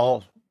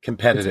all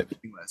competitive.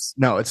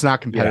 No, it's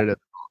not competitive.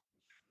 Yeah.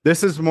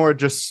 This is more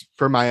just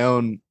for my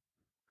own.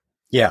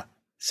 Yeah.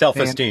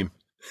 Self-esteem.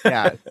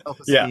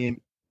 Self-esteem. Yeah.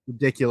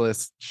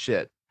 Ridiculous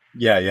shit.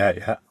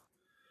 Yeah.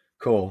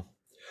 Cool.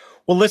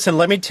 Well, listen,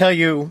 let me tell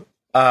you.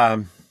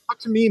 Talk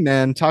to me,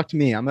 man. Talk to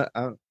me.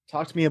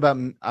 Talk to me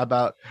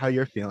about how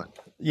you're feeling.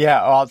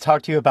 Yeah, I'll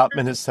talk to you about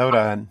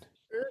Minnesota.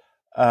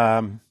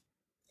 And,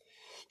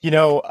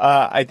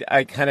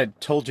 I kind of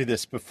told you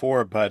this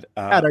before, but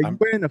Dad, are you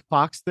wearing a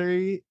Fox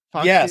Theory?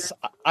 Yes,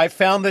 I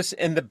found this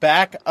in the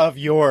back of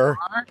your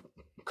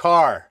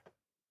car.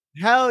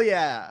 Hell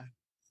yeah!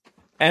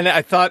 And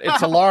I thought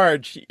it's a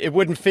large. It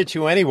wouldn't fit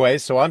you anyway,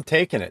 so I'm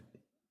taking it.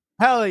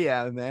 Hell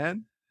yeah,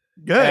 man!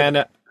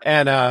 Good.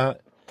 And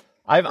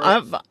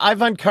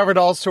I've uncovered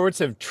all sorts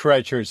of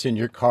treasures in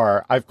your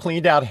car. I've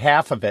cleaned out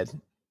half of it.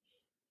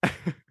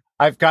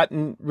 I've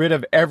gotten rid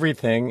of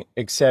everything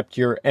except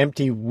your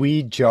empty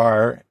weed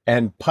jar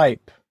and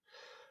pipe,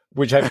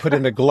 which I put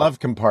in the glove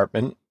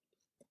compartment.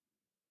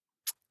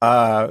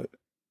 I've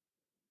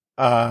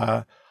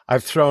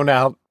thrown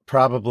out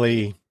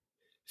probably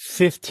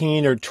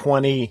 15 or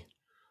 20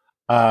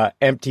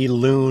 empty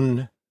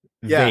Loon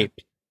vape.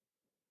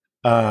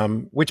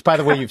 Which, by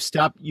the way, you've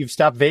stopped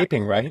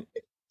vaping, right?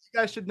 You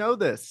guys should know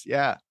this.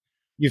 Yeah.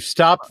 You've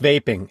stopped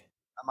vaping.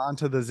 I'm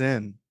onto the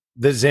Zyn.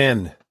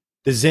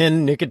 The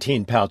Zyn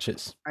nicotine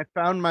pouches. I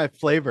found my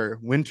flavor,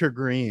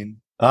 wintergreen.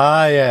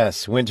 Ah,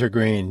 yes,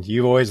 wintergreen.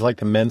 You always like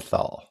the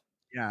menthol.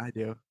 Yeah, I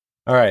do.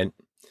 All right.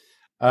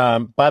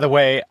 By the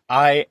way,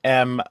 I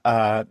am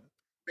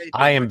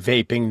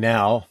vaping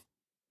now.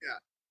 Yeah.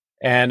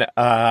 And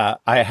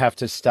I have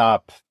to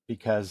stop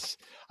because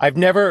I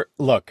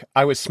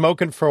was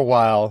smoking for a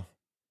while,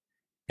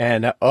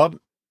 and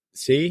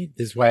see,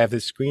 this is why I have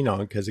this screen on,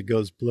 because it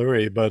goes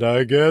blurry, but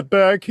I get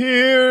back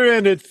here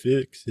and it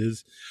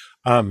fixes.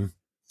 I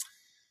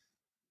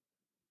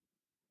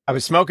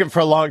was smoking for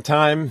a long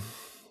time,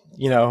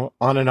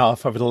 on and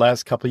off over the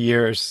last couple of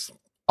years,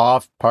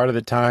 off part of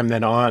the time,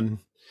 then on.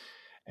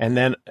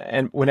 And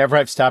whenever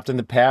I've stopped in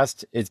the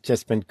past, it's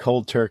just been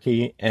cold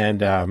turkey.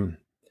 And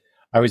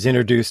I was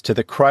introduced to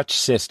the crutch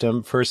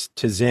system, first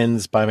to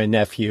Zyns by my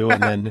nephew,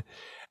 and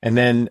And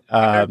then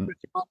Xander put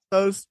you on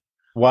those?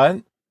 what?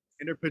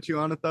 Xander put you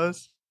on at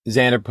those?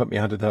 Xander put me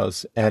onto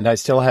those, and I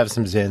still have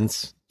some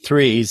Zins,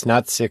 3s,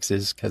 not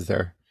 6s, because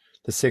the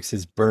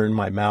 6s burn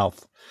my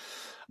mouth.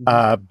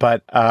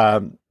 But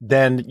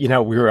then, you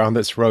know, we were on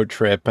this road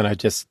trip, and I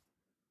just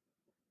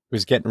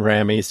was getting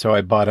rammy, so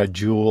I bought a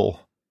Juul.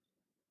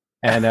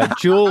 And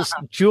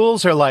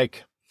Juuls are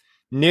like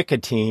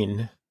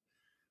nicotine,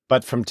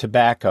 but from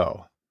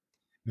tobacco.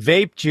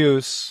 Vape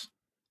juice,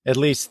 at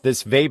least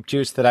this vape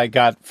juice that I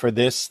got for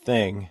this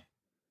thing,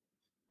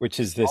 which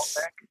is this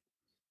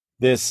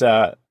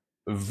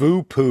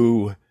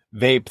Voopoo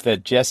vape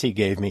that Jesse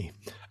gave me,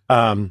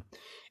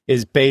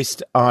 is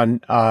based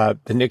on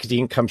the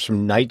nicotine comes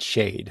from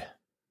nightshade.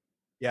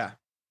 Yeah.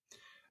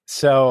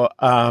 So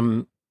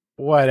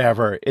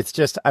whatever. It's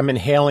just I'm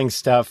inhaling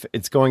stuff.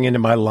 It's going into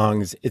my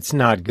lungs. It's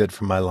not good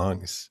for my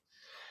lungs.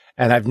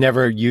 And I've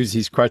never used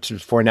these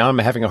crutches before. Now I'm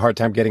having a hard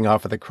time getting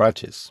off of the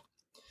crutches.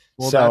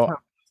 Well,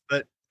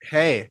 but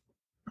hey,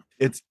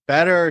 it's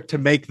better to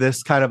make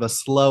this kind of a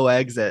slow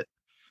exit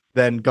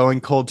than going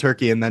cold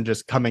turkey and then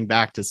just coming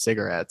back to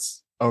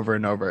cigarettes over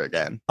and over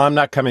again. I'm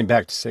not coming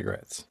back to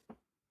cigarettes.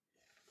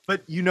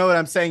 But you know what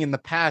I'm saying in the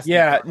past.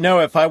 Yeah,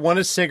 no, if I want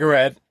a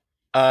cigarette,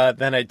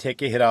 then I'd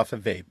take a hit off a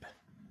vape.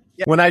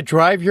 Yeah. When I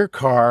drive your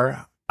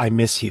car, I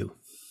miss you.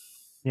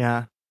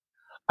 Yeah.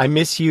 I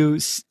miss you.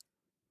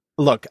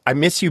 Look, I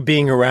miss you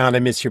being around. I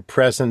miss your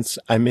presence.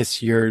 I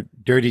miss your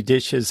dirty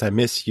dishes. I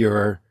miss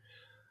your...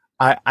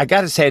 I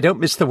got to say, I don't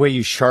miss the way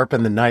you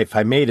sharpen the knife.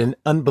 I made an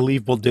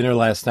unbelievable dinner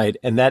last night,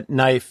 and that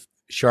knife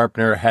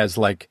sharpener has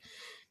like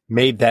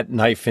made that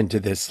knife into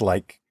this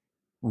like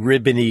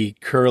ribbony,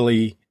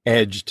 curly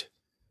edged.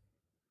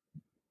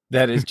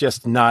 That is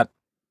just not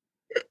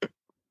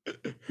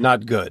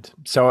good.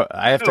 So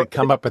I have to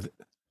come up with.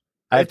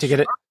 I have to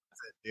get it,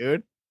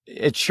 dude.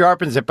 It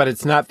sharpens it, but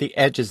it's not. The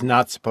edge is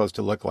not supposed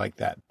to look like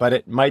that. But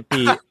it might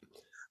be.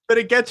 But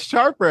it gets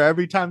sharper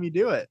every time you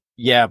do it.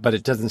 Yeah, but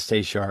it doesn't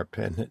stay sharp,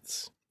 and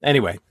it's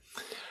anyway.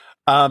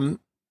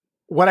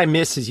 What I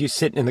miss is you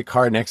sitting in the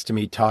car next to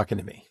me talking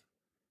to me.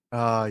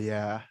 Oh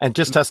yeah, and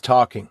just us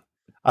talking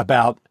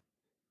about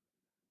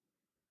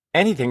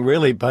anything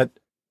really. But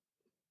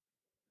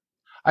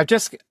I've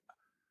just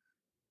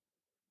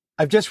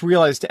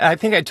realized. I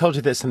think I told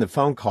you this in the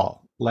phone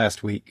call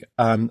last week.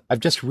 I've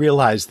just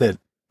realized that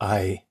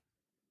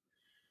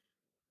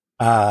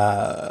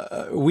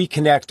we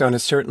connect on a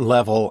certain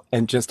level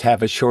and just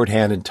have a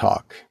shorthand and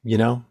talk, you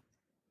know,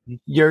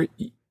 you're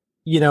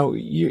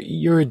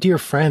a dear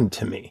friend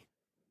to me.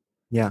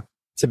 Yeah.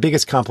 It's the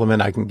biggest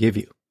compliment I can give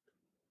you,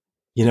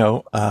 you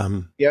know?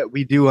 Yeah,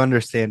 we do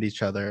understand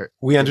each other.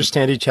 We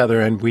understand each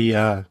other, and we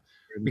kind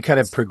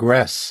of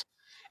progress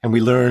and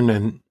we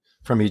learn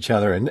from each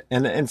other.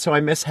 And so I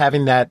miss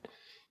having that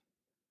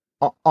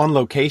on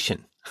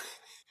location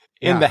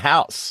in the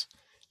house,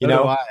 you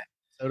know?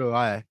 So do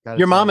I.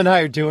 Your mom and I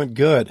are doing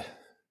good.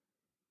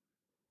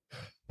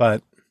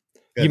 But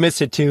you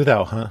miss it too,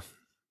 though, huh?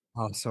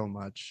 Oh, so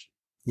much.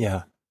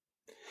 Yeah.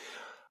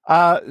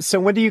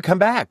 So when do you come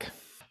back?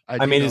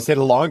 I mean, is it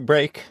a long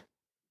break?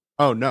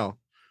 Oh, no.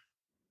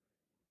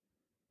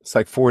 It's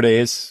like 4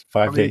 days,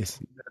 5 days.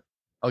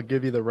 I'll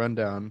give you the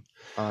rundown.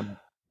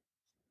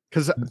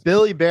 Because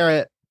Billy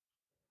Barrett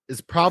is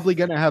probably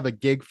going to have a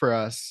gig for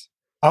us.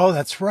 Oh,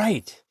 that's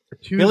right.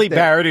 Billy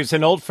Barrett, who's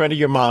an old friend of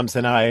your mom's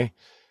and I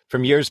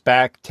from years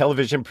back,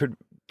 television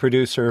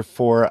producer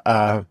for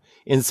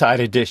Inside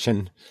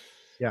Edition,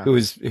 who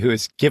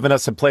has given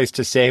us a place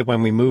to stay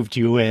when we moved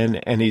you in.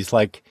 And he's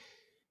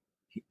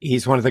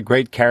one of the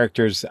great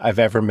characters I've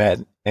ever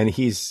met. And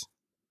he's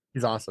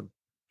awesome.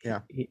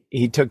 Yeah.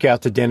 He took you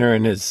out to dinner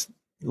and is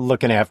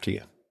looking after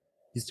you.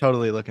 He's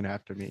totally looking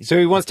after me. So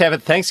he wants to have a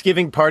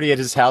Thanksgiving party at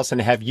his house and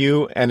have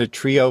you and a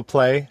trio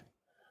play?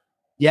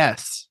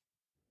 Yes.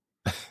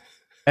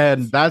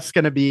 And that's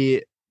going to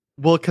be,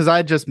 well, because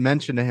I just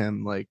mentioned to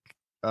him, like,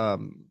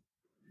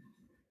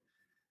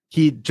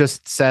 he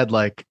just said,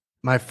 like,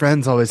 my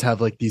friends always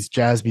have like these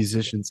jazz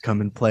musicians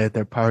come and play at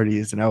their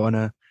parties,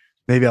 and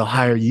maybe I'll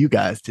hire you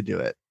guys to do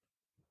it.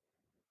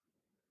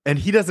 And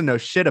he doesn't know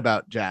shit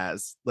about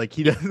jazz. Like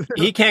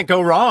he can't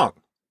go wrong.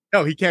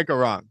 No, he can't go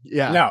wrong.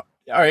 Yeah. No.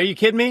 Are you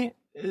kidding me?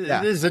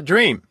 Yeah. This is a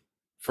dream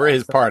for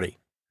his party.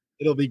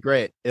 It'll be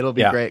great. It'll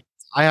be great.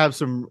 I have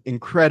some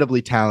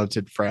incredibly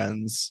talented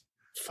friends.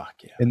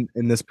 Fuck yeah.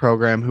 In this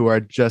program who are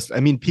just, I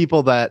mean,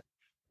 people that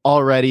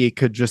already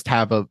could just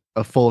have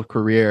a full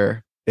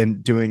career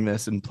in doing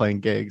this and playing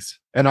gigs,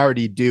 and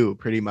already do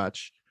pretty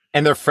much.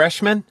 And they're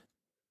freshmen?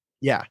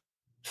 Yeah.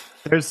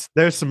 There's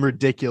some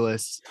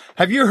ridiculous.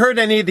 Have you heard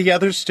any of the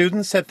other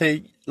students at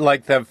the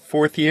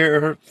fourth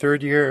year,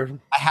 third year?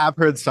 I have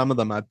heard some of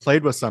them. I've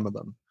played with some of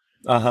them.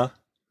 Uh-huh.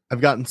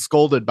 I've gotten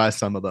scolded by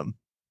some of them.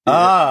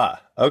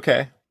 Ah,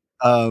 okay.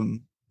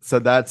 So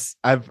that's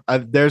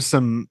there's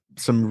some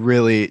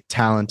really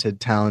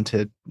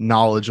talented,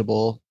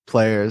 knowledgeable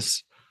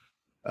players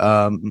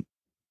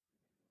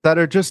that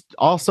are just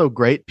also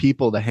great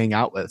people to hang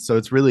out with. So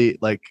it's really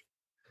like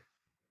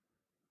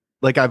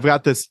I've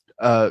got this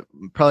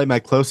probably my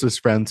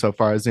closest friend so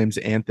far. His name's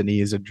Anthony.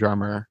 He's a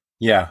drummer.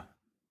 Yeah.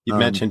 You Um,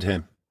 mentioned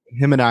him.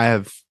 Him and I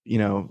have,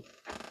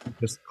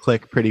 just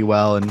click pretty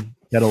well and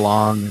get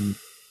along. And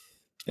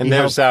And he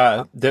helps,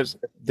 there's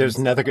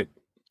another good.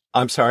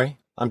 I'm sorry.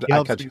 he I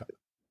helps cut me, you.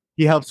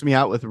 he helps me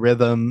out with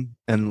rhythm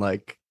and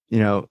like,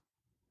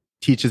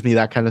 teaches me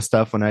that kind of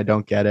stuff when I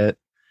don't get it,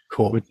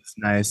 Cool. which is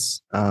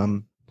nice.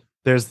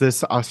 There's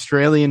this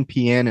Australian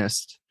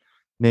pianist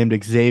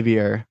named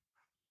Xavier,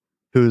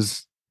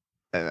 who's,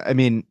 I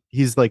mean,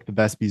 he's like the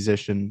best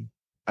musician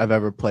I've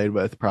ever played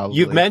with, probably.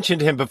 You've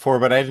mentioned him before,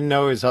 but I didn't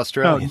know he was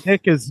Australian. No,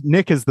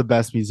 Nick is the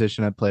best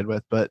musician I've played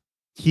with, but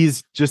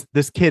he's just,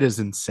 this kid is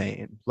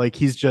insane. Like,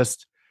 he's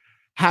just,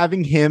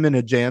 having him in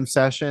a jam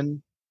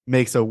session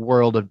makes a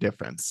world of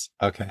difference.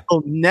 Okay.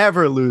 He'll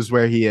never lose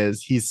where he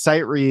is. He's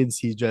sight reads.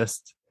 He's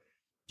just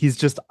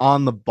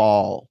on the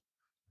ball.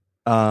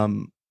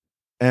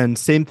 And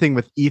same thing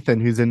with Ethan,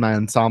 who's in my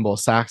ensemble,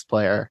 sax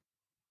player.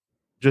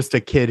 Just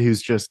a kid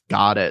who's just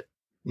got it.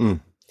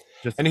 And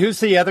who's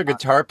the other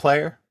guitar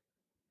player?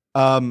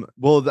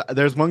 Well,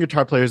 there's one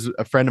guitar player, is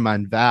a friend of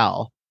mine,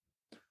 Val,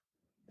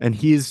 and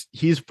he's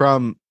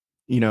from,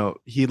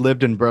 he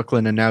lived in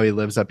Brooklyn and now he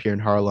lives up here in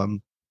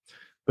Harlem,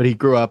 but he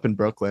grew up in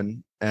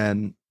Brooklyn,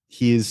 and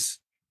his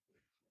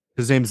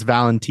name's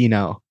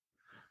Valentino.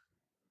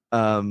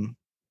 And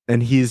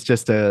he's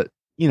just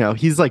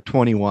he's like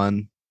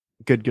 21,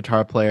 good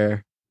guitar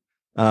player.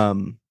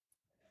 Him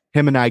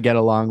and I get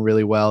along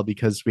really well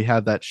because we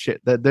have that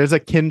there's a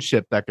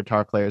kinship that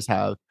guitar players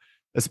have,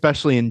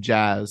 especially in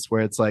jazz,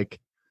 where it's like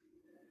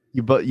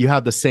you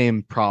have the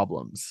same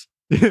problems,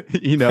 which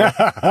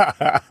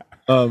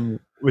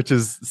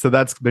is, so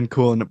that's been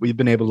cool. And we've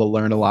been able to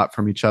learn a lot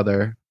from each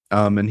other.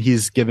 And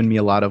he's given me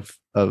a lot of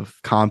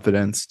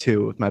confidence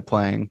too with my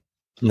playing.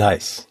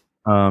 Nice.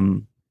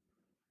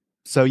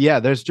 So yeah,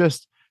 there's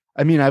just,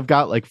 I've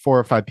got like 4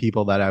 or 5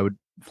 people that I would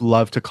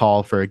love to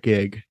call for a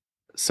gig.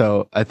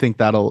 So I think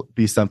that'll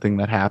be something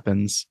that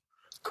happens.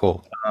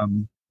 Cool.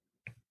 And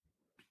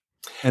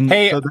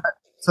hey,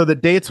 so the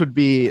dates would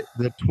be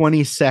the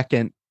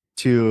 22nd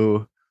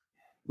to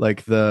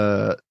like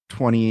the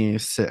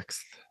 26th.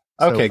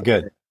 Okay,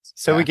 good.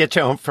 So we get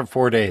you home for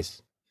 4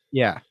 days.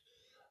 Yeah.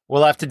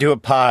 We'll have to do a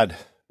pod.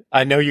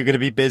 I know you're going to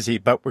be busy,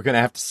 but we're going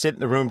to have to sit in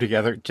the room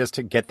together just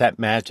to get that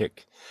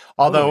magic.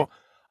 Although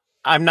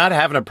I'm not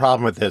having a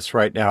problem with this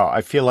right now.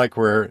 I feel like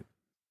we're...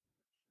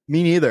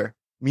 Me neither.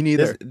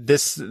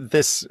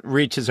 This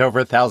reaches over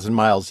 1,000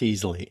 miles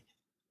easily.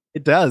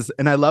 It does.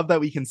 And I love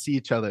that we can see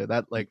each other.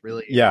 That like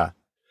really... Yeah.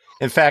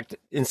 In fact,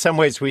 in some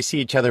ways, we see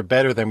each other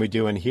better than we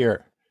do in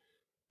here.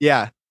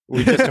 Yeah.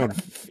 We just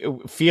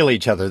don't feel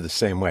each other the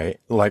same way.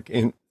 Like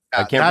I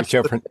can't reach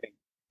over.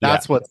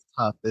 That's what's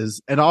tough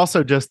is, and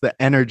also just the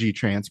energy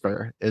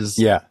transfer is.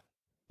 Yeah.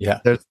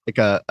 There's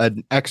like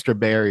an extra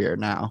barrier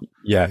now.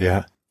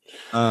 Yeah.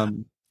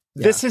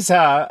 This is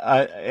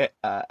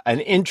an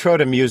intro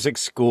to music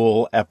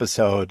school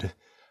episode,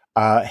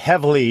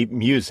 heavily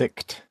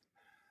musicked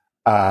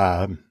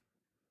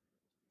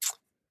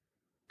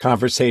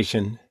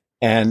conversation,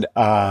 and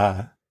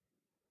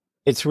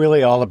it's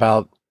really all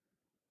about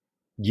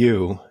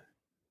you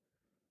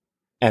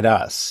and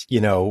us,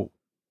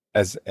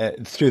 as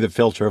through the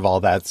filter of all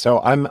that. So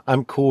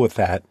I'm cool with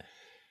that,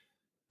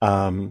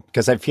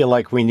 because I feel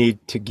like we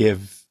need to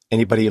give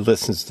anybody who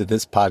listens to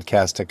this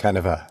podcast a kind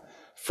of a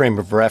frame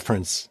of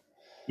reference.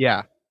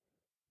 Yeah,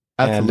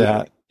 absolutely.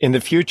 And in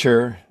the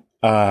future,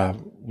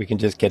 we can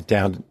just get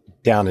down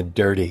and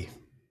dirty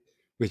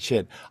with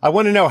shit. I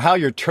want to know how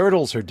your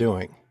turtles are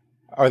doing.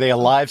 Are they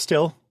alive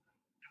still?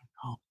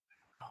 No.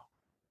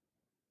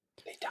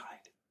 They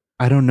died.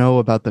 I don't know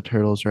about the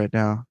turtles right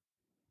now.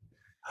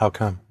 How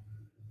come?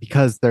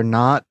 Because they're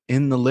not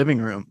in the living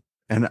room.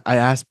 And I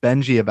asked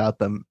Benji about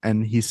them,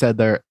 and he said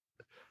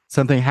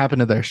something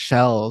happened to their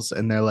shells,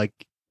 and they're like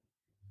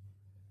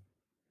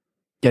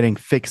getting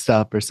fixed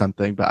up or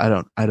something. But I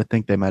don't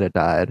think they might have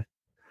died.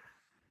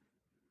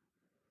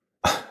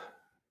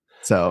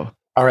 So,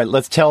 all right,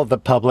 let's tell the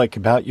public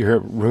about your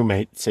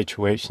roommate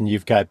situation.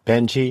 You've got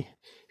Benji,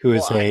 who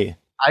is I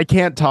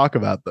can't talk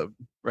about them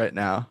right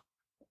now.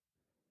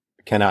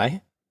 Can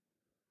I?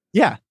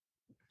 Yeah.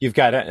 You've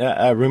got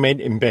a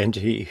roommate in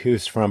Benji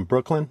who's from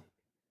Brooklyn?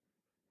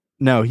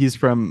 No, he's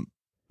from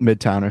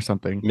Midtown or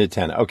something.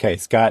 Midtown. Okay.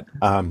 Scott,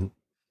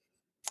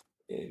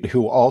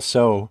 who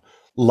also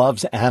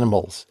loves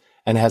animals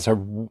and has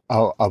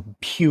a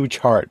huge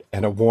heart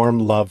and a warm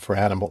love for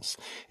animals.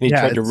 And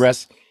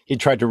he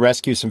tried to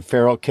rescue some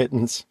feral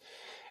kittens,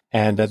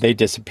 and they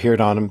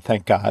disappeared on him,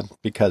 thank God,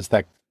 because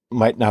that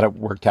might not have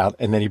worked out.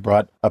 And then he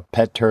brought a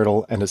pet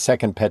turtle and a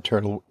second pet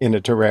turtle in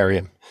a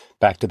terrarium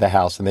back to the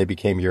house, and they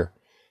became your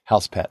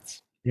house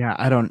pets. Yeah,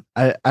 I don't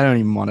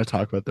even want to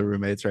talk about the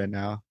roommates right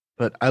now.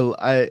 But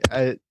I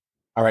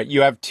all right,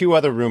 you have 2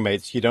 other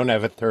roommates. You don't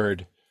have a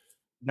third.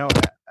 No.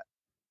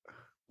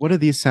 What are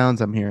these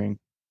sounds I'm hearing?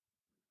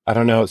 I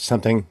don't know.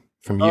 Something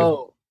from you.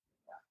 Oh.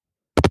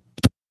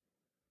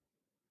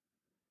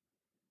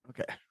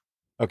 Okay.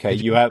 Okay.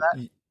 Do you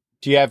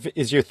have?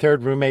 Is your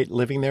third roommate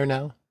living there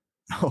now?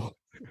 Oh,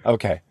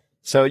 Okay.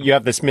 So you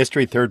have this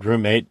mystery third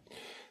roommate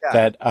yeah.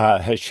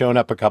 that has shown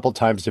up a couple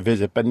times to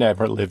visit, but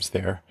never lives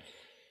there.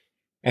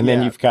 And then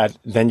Yeah.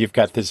 you've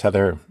got this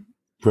other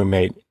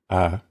roommate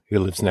who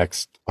lives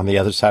next on the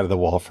other side of the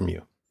wall from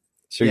you.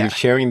 So Yeah. you're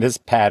sharing this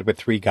pad with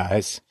three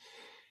guys,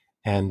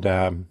 and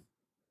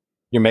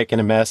you're making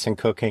a mess and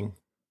cooking,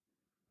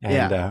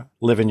 and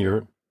living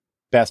your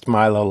best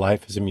Milo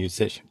life as a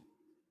musician.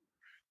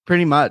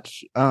 Pretty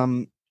much.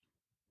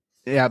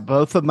 Yeah,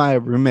 both of my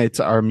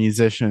roommates are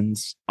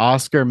musicians.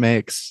 Oscar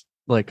makes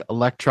like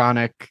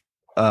electronic.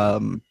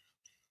 Um,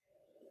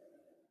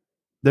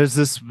 there's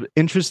this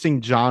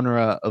interesting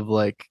genre of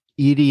like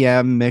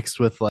EDM mixed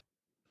with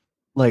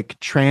like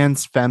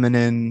trans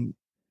feminine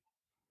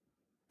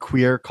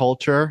queer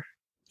culture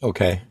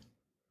Okay.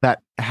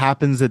 that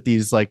happens at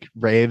these like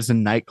raves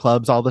and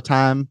nightclubs all the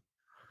time.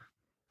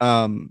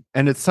 And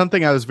it's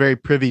something I was very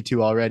privy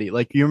to already.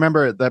 Like you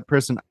remember that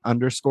person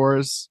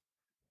underscores?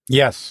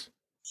 Yes.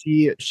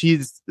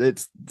 She's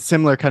it's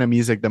similar kind of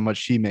music than what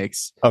she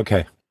makes.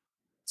 Okay.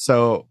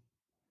 So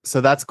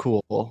that's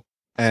cool.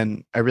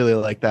 And I really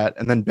like that.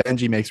 And then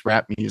Benji makes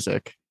rap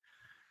music.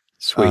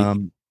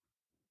 Sweet.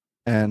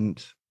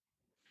 And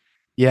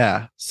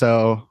yeah,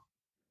 so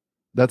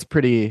that's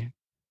pretty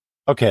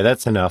Okay,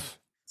 that's enough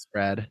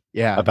spread.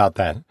 Yeah. about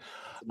that.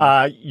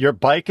 Your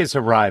bike is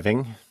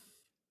arriving.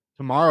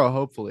 Tomorrow,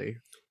 hopefully.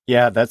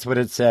 Yeah, that's what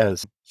it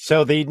says.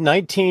 So the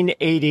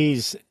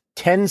 1980s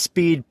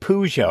 10-speed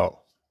Peugeot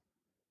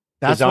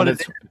That's is on what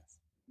its it is.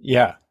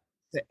 yeah,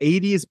 The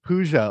 80s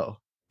Peugeot.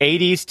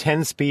 80s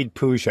 10-speed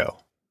Peugeot.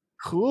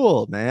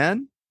 Cool,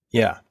 man.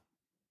 Yeah.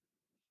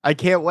 I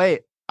can't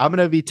wait. I'm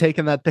gonna be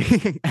taking that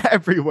thing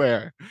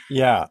everywhere.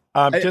 Yeah.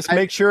 Just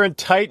make sure and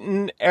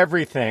tighten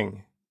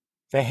everything.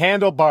 The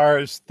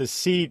handlebars, the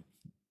seat,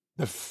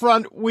 the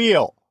front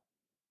wheel.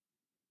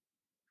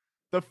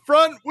 The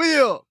front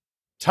wheel.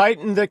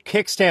 Tighten the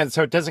kickstand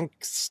so it doesn't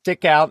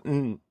stick out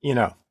and,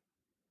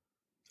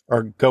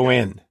 or go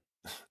in.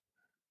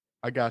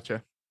 I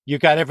gotcha. You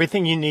got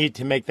everything you need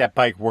to make that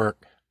bike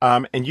work.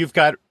 And you've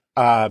got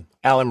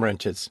Allen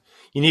wrenches.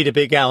 You need a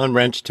big Allen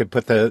wrench to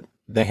put the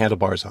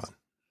handlebars on.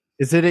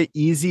 Is it an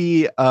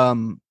easy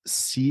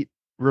seat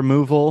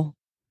removal?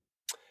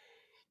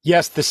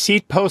 Yes, the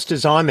seat post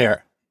is on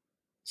there.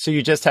 So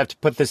you just have to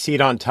put the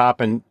seat on top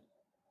and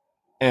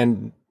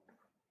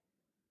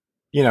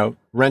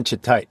wrench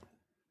it tight.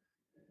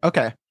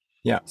 Okay.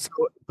 Yeah. So,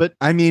 but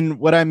I mean,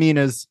 what I mean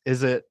is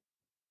it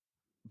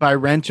by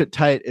wrench it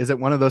tight? Is it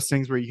one of those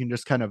things where you can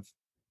just kind of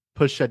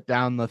push it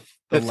down the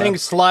thing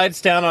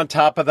slides down on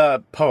top of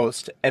the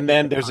post, and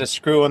then there's a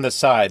screw on the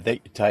side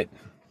that you tighten.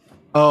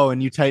 Oh,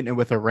 and you tighten it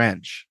with a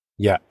wrench.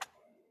 Yeah.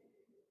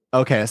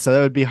 Okay, so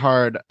that would be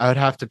hard. I would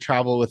have to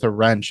travel with a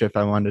wrench if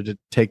I wanted to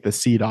take the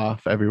seat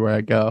off everywhere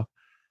I go.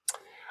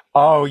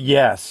 Oh,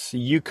 yes.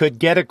 You could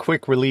get a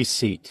quick release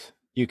seat.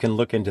 You can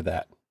look into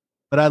that.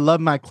 But I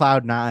love my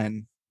Cloud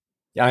 9.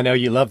 I know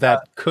you love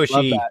that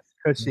cushy,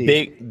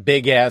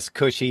 big ass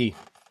cushy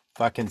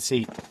fucking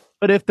seat.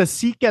 But if the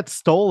seat gets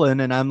stolen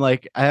and I'm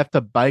like, I have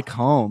to bike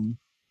home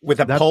with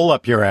a pole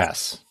up your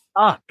ass.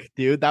 Suck,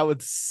 dude. That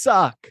would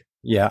suck.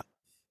 Yeah.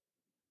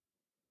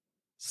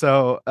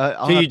 So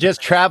you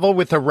just travel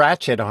with a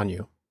ratchet on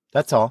you.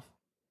 That's all.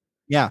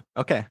 Yeah.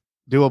 Okay.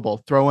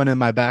 Doable. Throw one in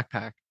my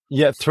backpack.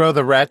 Yeah. Throw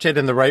the ratchet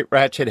in the right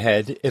ratchet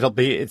head.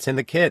 It's in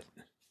the kit.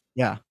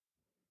 Yeah.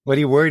 What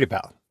are you worried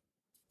about?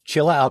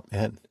 Chill out,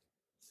 man.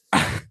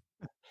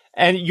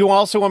 And you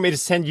also want me to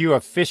send you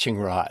a fishing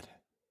rod?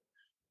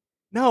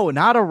 No,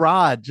 not a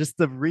rod. Just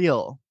the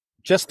reel.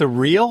 Just the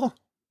reel?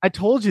 I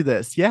told you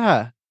this.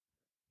 Yeah.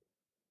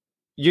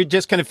 You're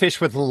just going to fish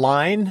with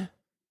line?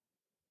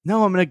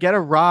 No, I'm going to get a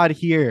rod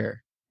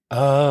here.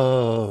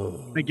 Oh.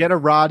 I'm going to get a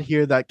rod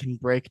here that can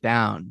break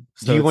down.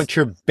 So do you want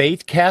your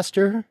bait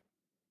caster?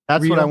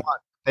 That's reel? What I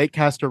want. Bait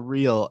caster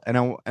reel. And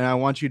I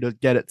want you to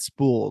get it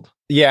spooled.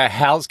 Yeah,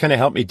 Hal's going to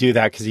help me do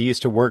that because he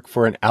used to work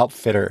for an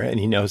outfitter and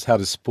he knows how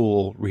to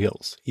spool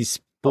reels. He's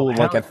spooled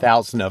like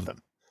 1,000 of them.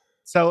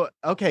 So,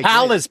 okay.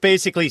 Hal is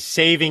basically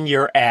saving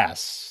your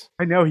ass.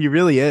 I know he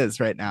really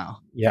is right now.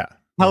 Yeah.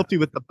 Helped you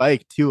with the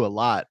bike too a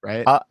lot,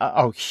 right?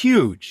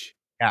 Huge.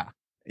 Yeah.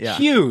 Yeah.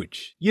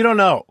 Huge. You don't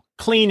know.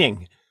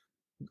 Cleaning,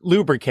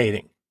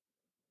 lubricating.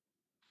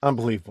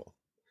 Unbelievable.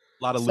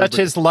 A lot of Such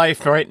is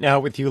life right now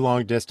with you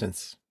long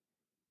distance.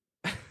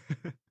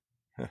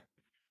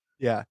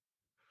 Yeah.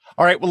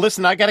 All right. Well,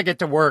 listen, I got to get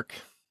to work.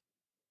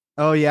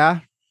 Oh,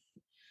 yeah?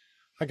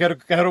 I got to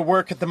go to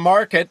work at the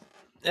market.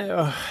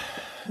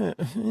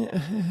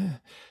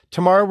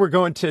 Tomorrow we're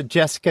going to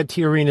Jessica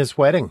Tiarina's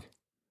wedding.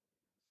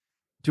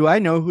 Do I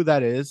know who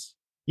that is?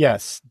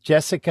 Yes.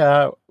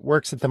 Jessica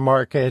works at the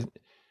market.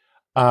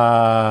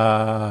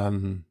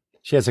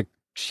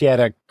 She had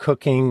a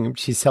cooking.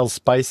 She sells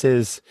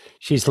spices.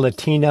 She's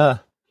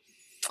Latina.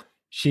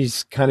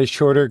 She's kind of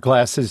shorter,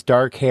 glasses,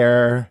 dark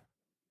hair,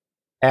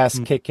 ass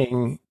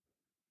kicking.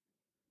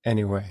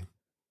 Anyway.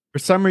 For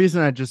some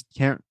reason, I just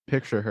can't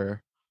picture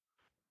her.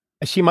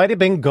 She might have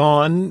been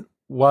gone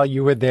while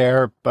you were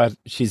there, but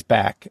she's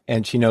back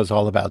and she knows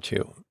all about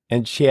you.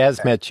 and she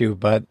has met you,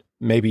 but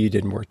maybe you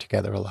didn't work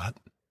together a lot.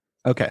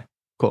 Okay,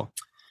 cool.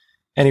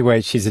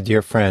 Anyway, she's a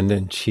dear friend,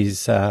 and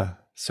she's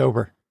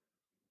sober.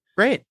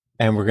 Great.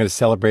 And we're going to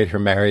celebrate her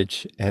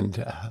marriage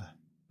and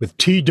with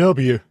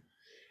TW.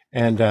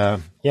 And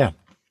yeah.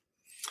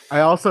 I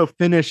also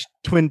finished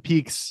Twin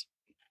Peaks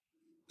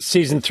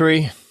season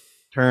 3.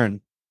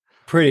 Turn.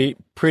 Pretty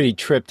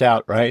tripped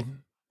out, right?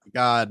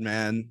 God,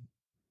 man.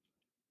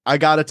 I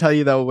got to tell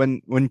you though,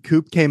 when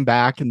Coop came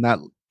back in that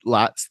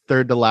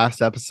third to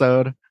last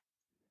episode,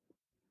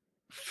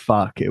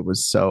 fuck, I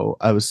was so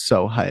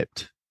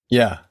hyped.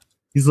 Yeah.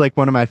 He's like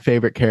one of my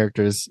favorite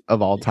characters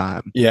of all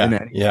time.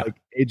 Yeah. Like,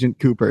 Agent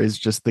Cooper is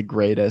just the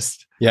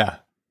greatest. Yeah.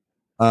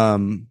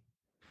 And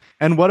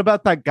what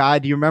about that guy?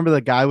 Do you remember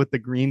the guy with the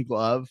green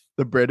glove?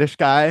 The British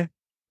guy?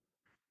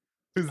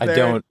 I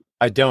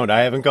don't.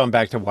 I haven't gone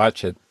back to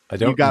watch it. I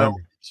don't remember.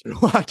 You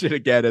gotta watch it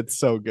again. It's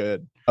so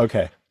good.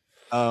 Okay.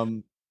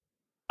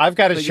 I've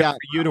got a show for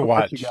you to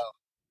watch.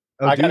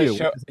 I got a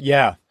show.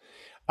 Yeah.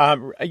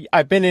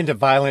 I've been into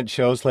violent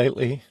shows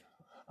lately.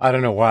 I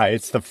don't know why.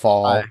 It's the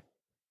fall.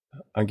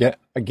 I'm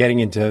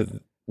getting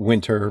into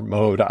winter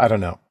mode. I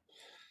don't know.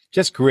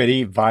 Just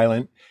gritty,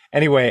 violent.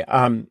 Anyway,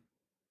 I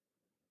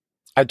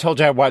told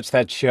you I watched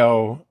that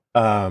show,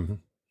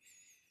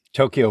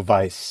 Tokyo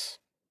Vice.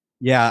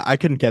 Yeah, I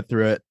couldn't get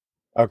through it.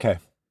 Okay.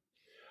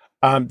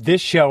 This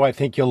show I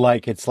think you'll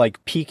like. It's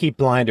like Peaky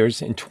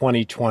Blinders in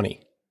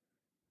 2020.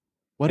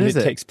 What is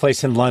it? It takes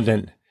place in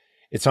London.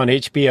 It's on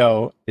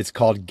HBO. It's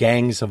called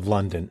Gangs of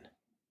London.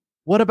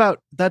 What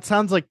about that?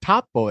 Sounds like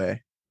Top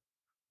Boy.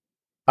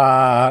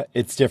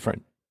 It's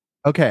different.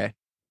 Okay.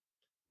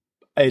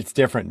 It's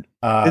different.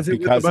 Is it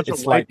because with a bunch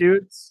of white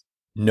dudes?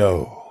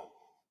 No.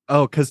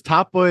 Oh, because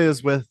Top Boy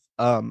is with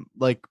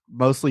like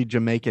mostly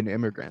Jamaican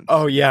immigrants.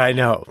 Oh yeah, I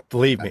know.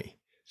 Believe me.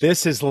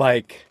 This is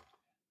like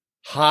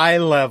high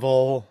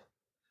level,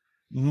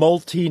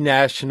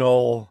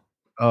 multinational.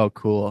 Oh,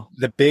 cool.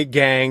 The big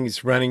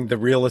gangs running the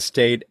real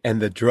estate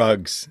and the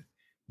drugs.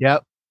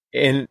 Yep.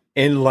 In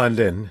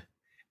London.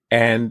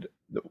 And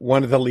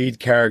one of the lead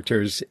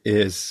characters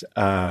is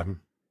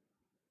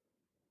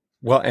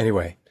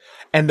anyway.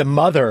 And the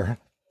mother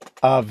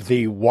of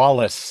the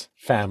Wallace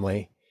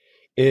family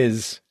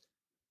is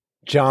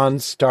John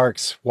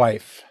Stark's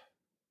wife.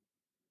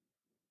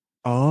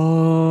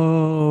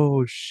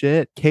 Oh,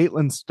 shit.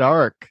 Caitlin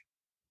Stark.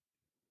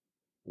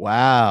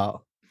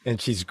 Wow.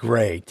 And she's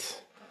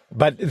great.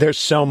 But there's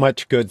so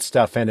much good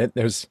stuff in it.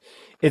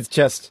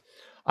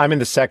 I'm in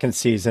the second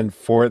season.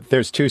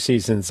 There's 2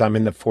 seasons. I'm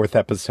in the 4th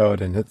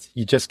episode, and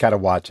you just got to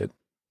watch it.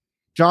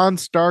 John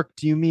Stark,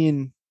 do you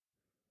mean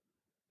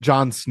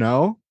Jon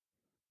Snow?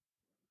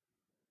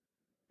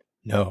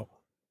 No.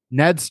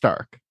 Ned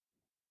Stark.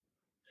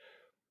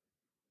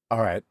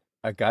 All right.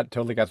 I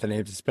totally got the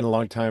names. It's been a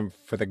long time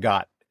for the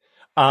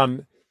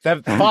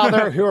the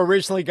father who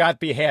originally got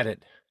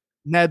beheaded.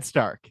 Ned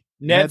Stark.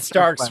 Ned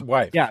Stark's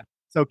wife. Yeah.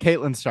 So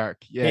Caitlin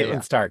Stark. Yeah.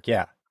 Caitlin Stark.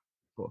 Yeah.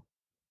 Cool.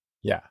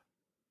 Yeah.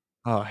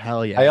 Oh,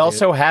 hell yeah. I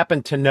also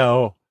happen to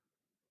know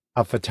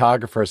a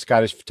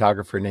Scottish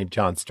photographer named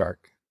John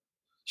Stark.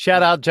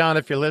 Shout out, John,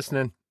 if you're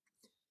listening.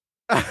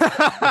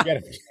 I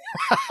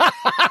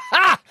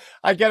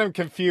get him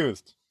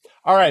confused.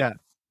 All right. Yeah.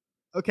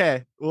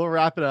 Okay. We'll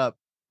wrap it up.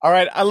 All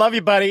right. I love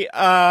you, buddy.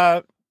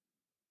 I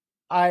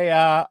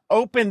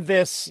opened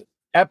this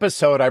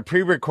episode. I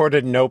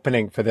pre-recorded an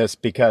opening for this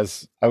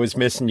because I was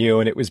missing you,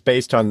 and it was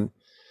based on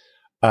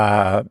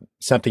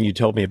something you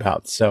told me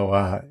about.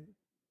 So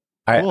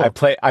cool.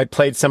 I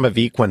played some of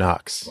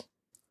Equinox.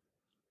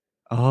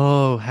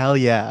 Oh, hell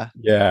yeah.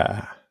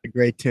 Yeah. A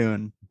great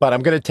tune. But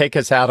I'm going to take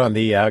us out on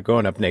the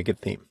Going Up Naked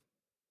theme.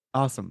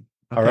 Awesome.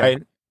 Okay.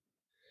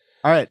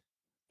 All right.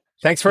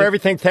 Thanks for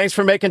everything. Thanks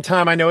for making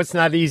time. I know it's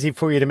not easy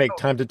for you to make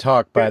time to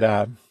talk,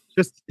 but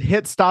just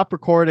hit stop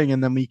recording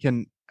and then we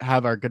can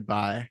have our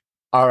goodbye.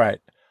 All right.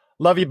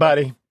 Love you,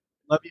 buddy.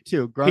 Love you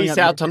too. Peace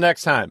out till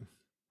next time.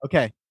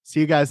 Okay. See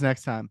you guys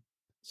next time.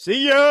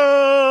 See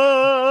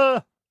ya.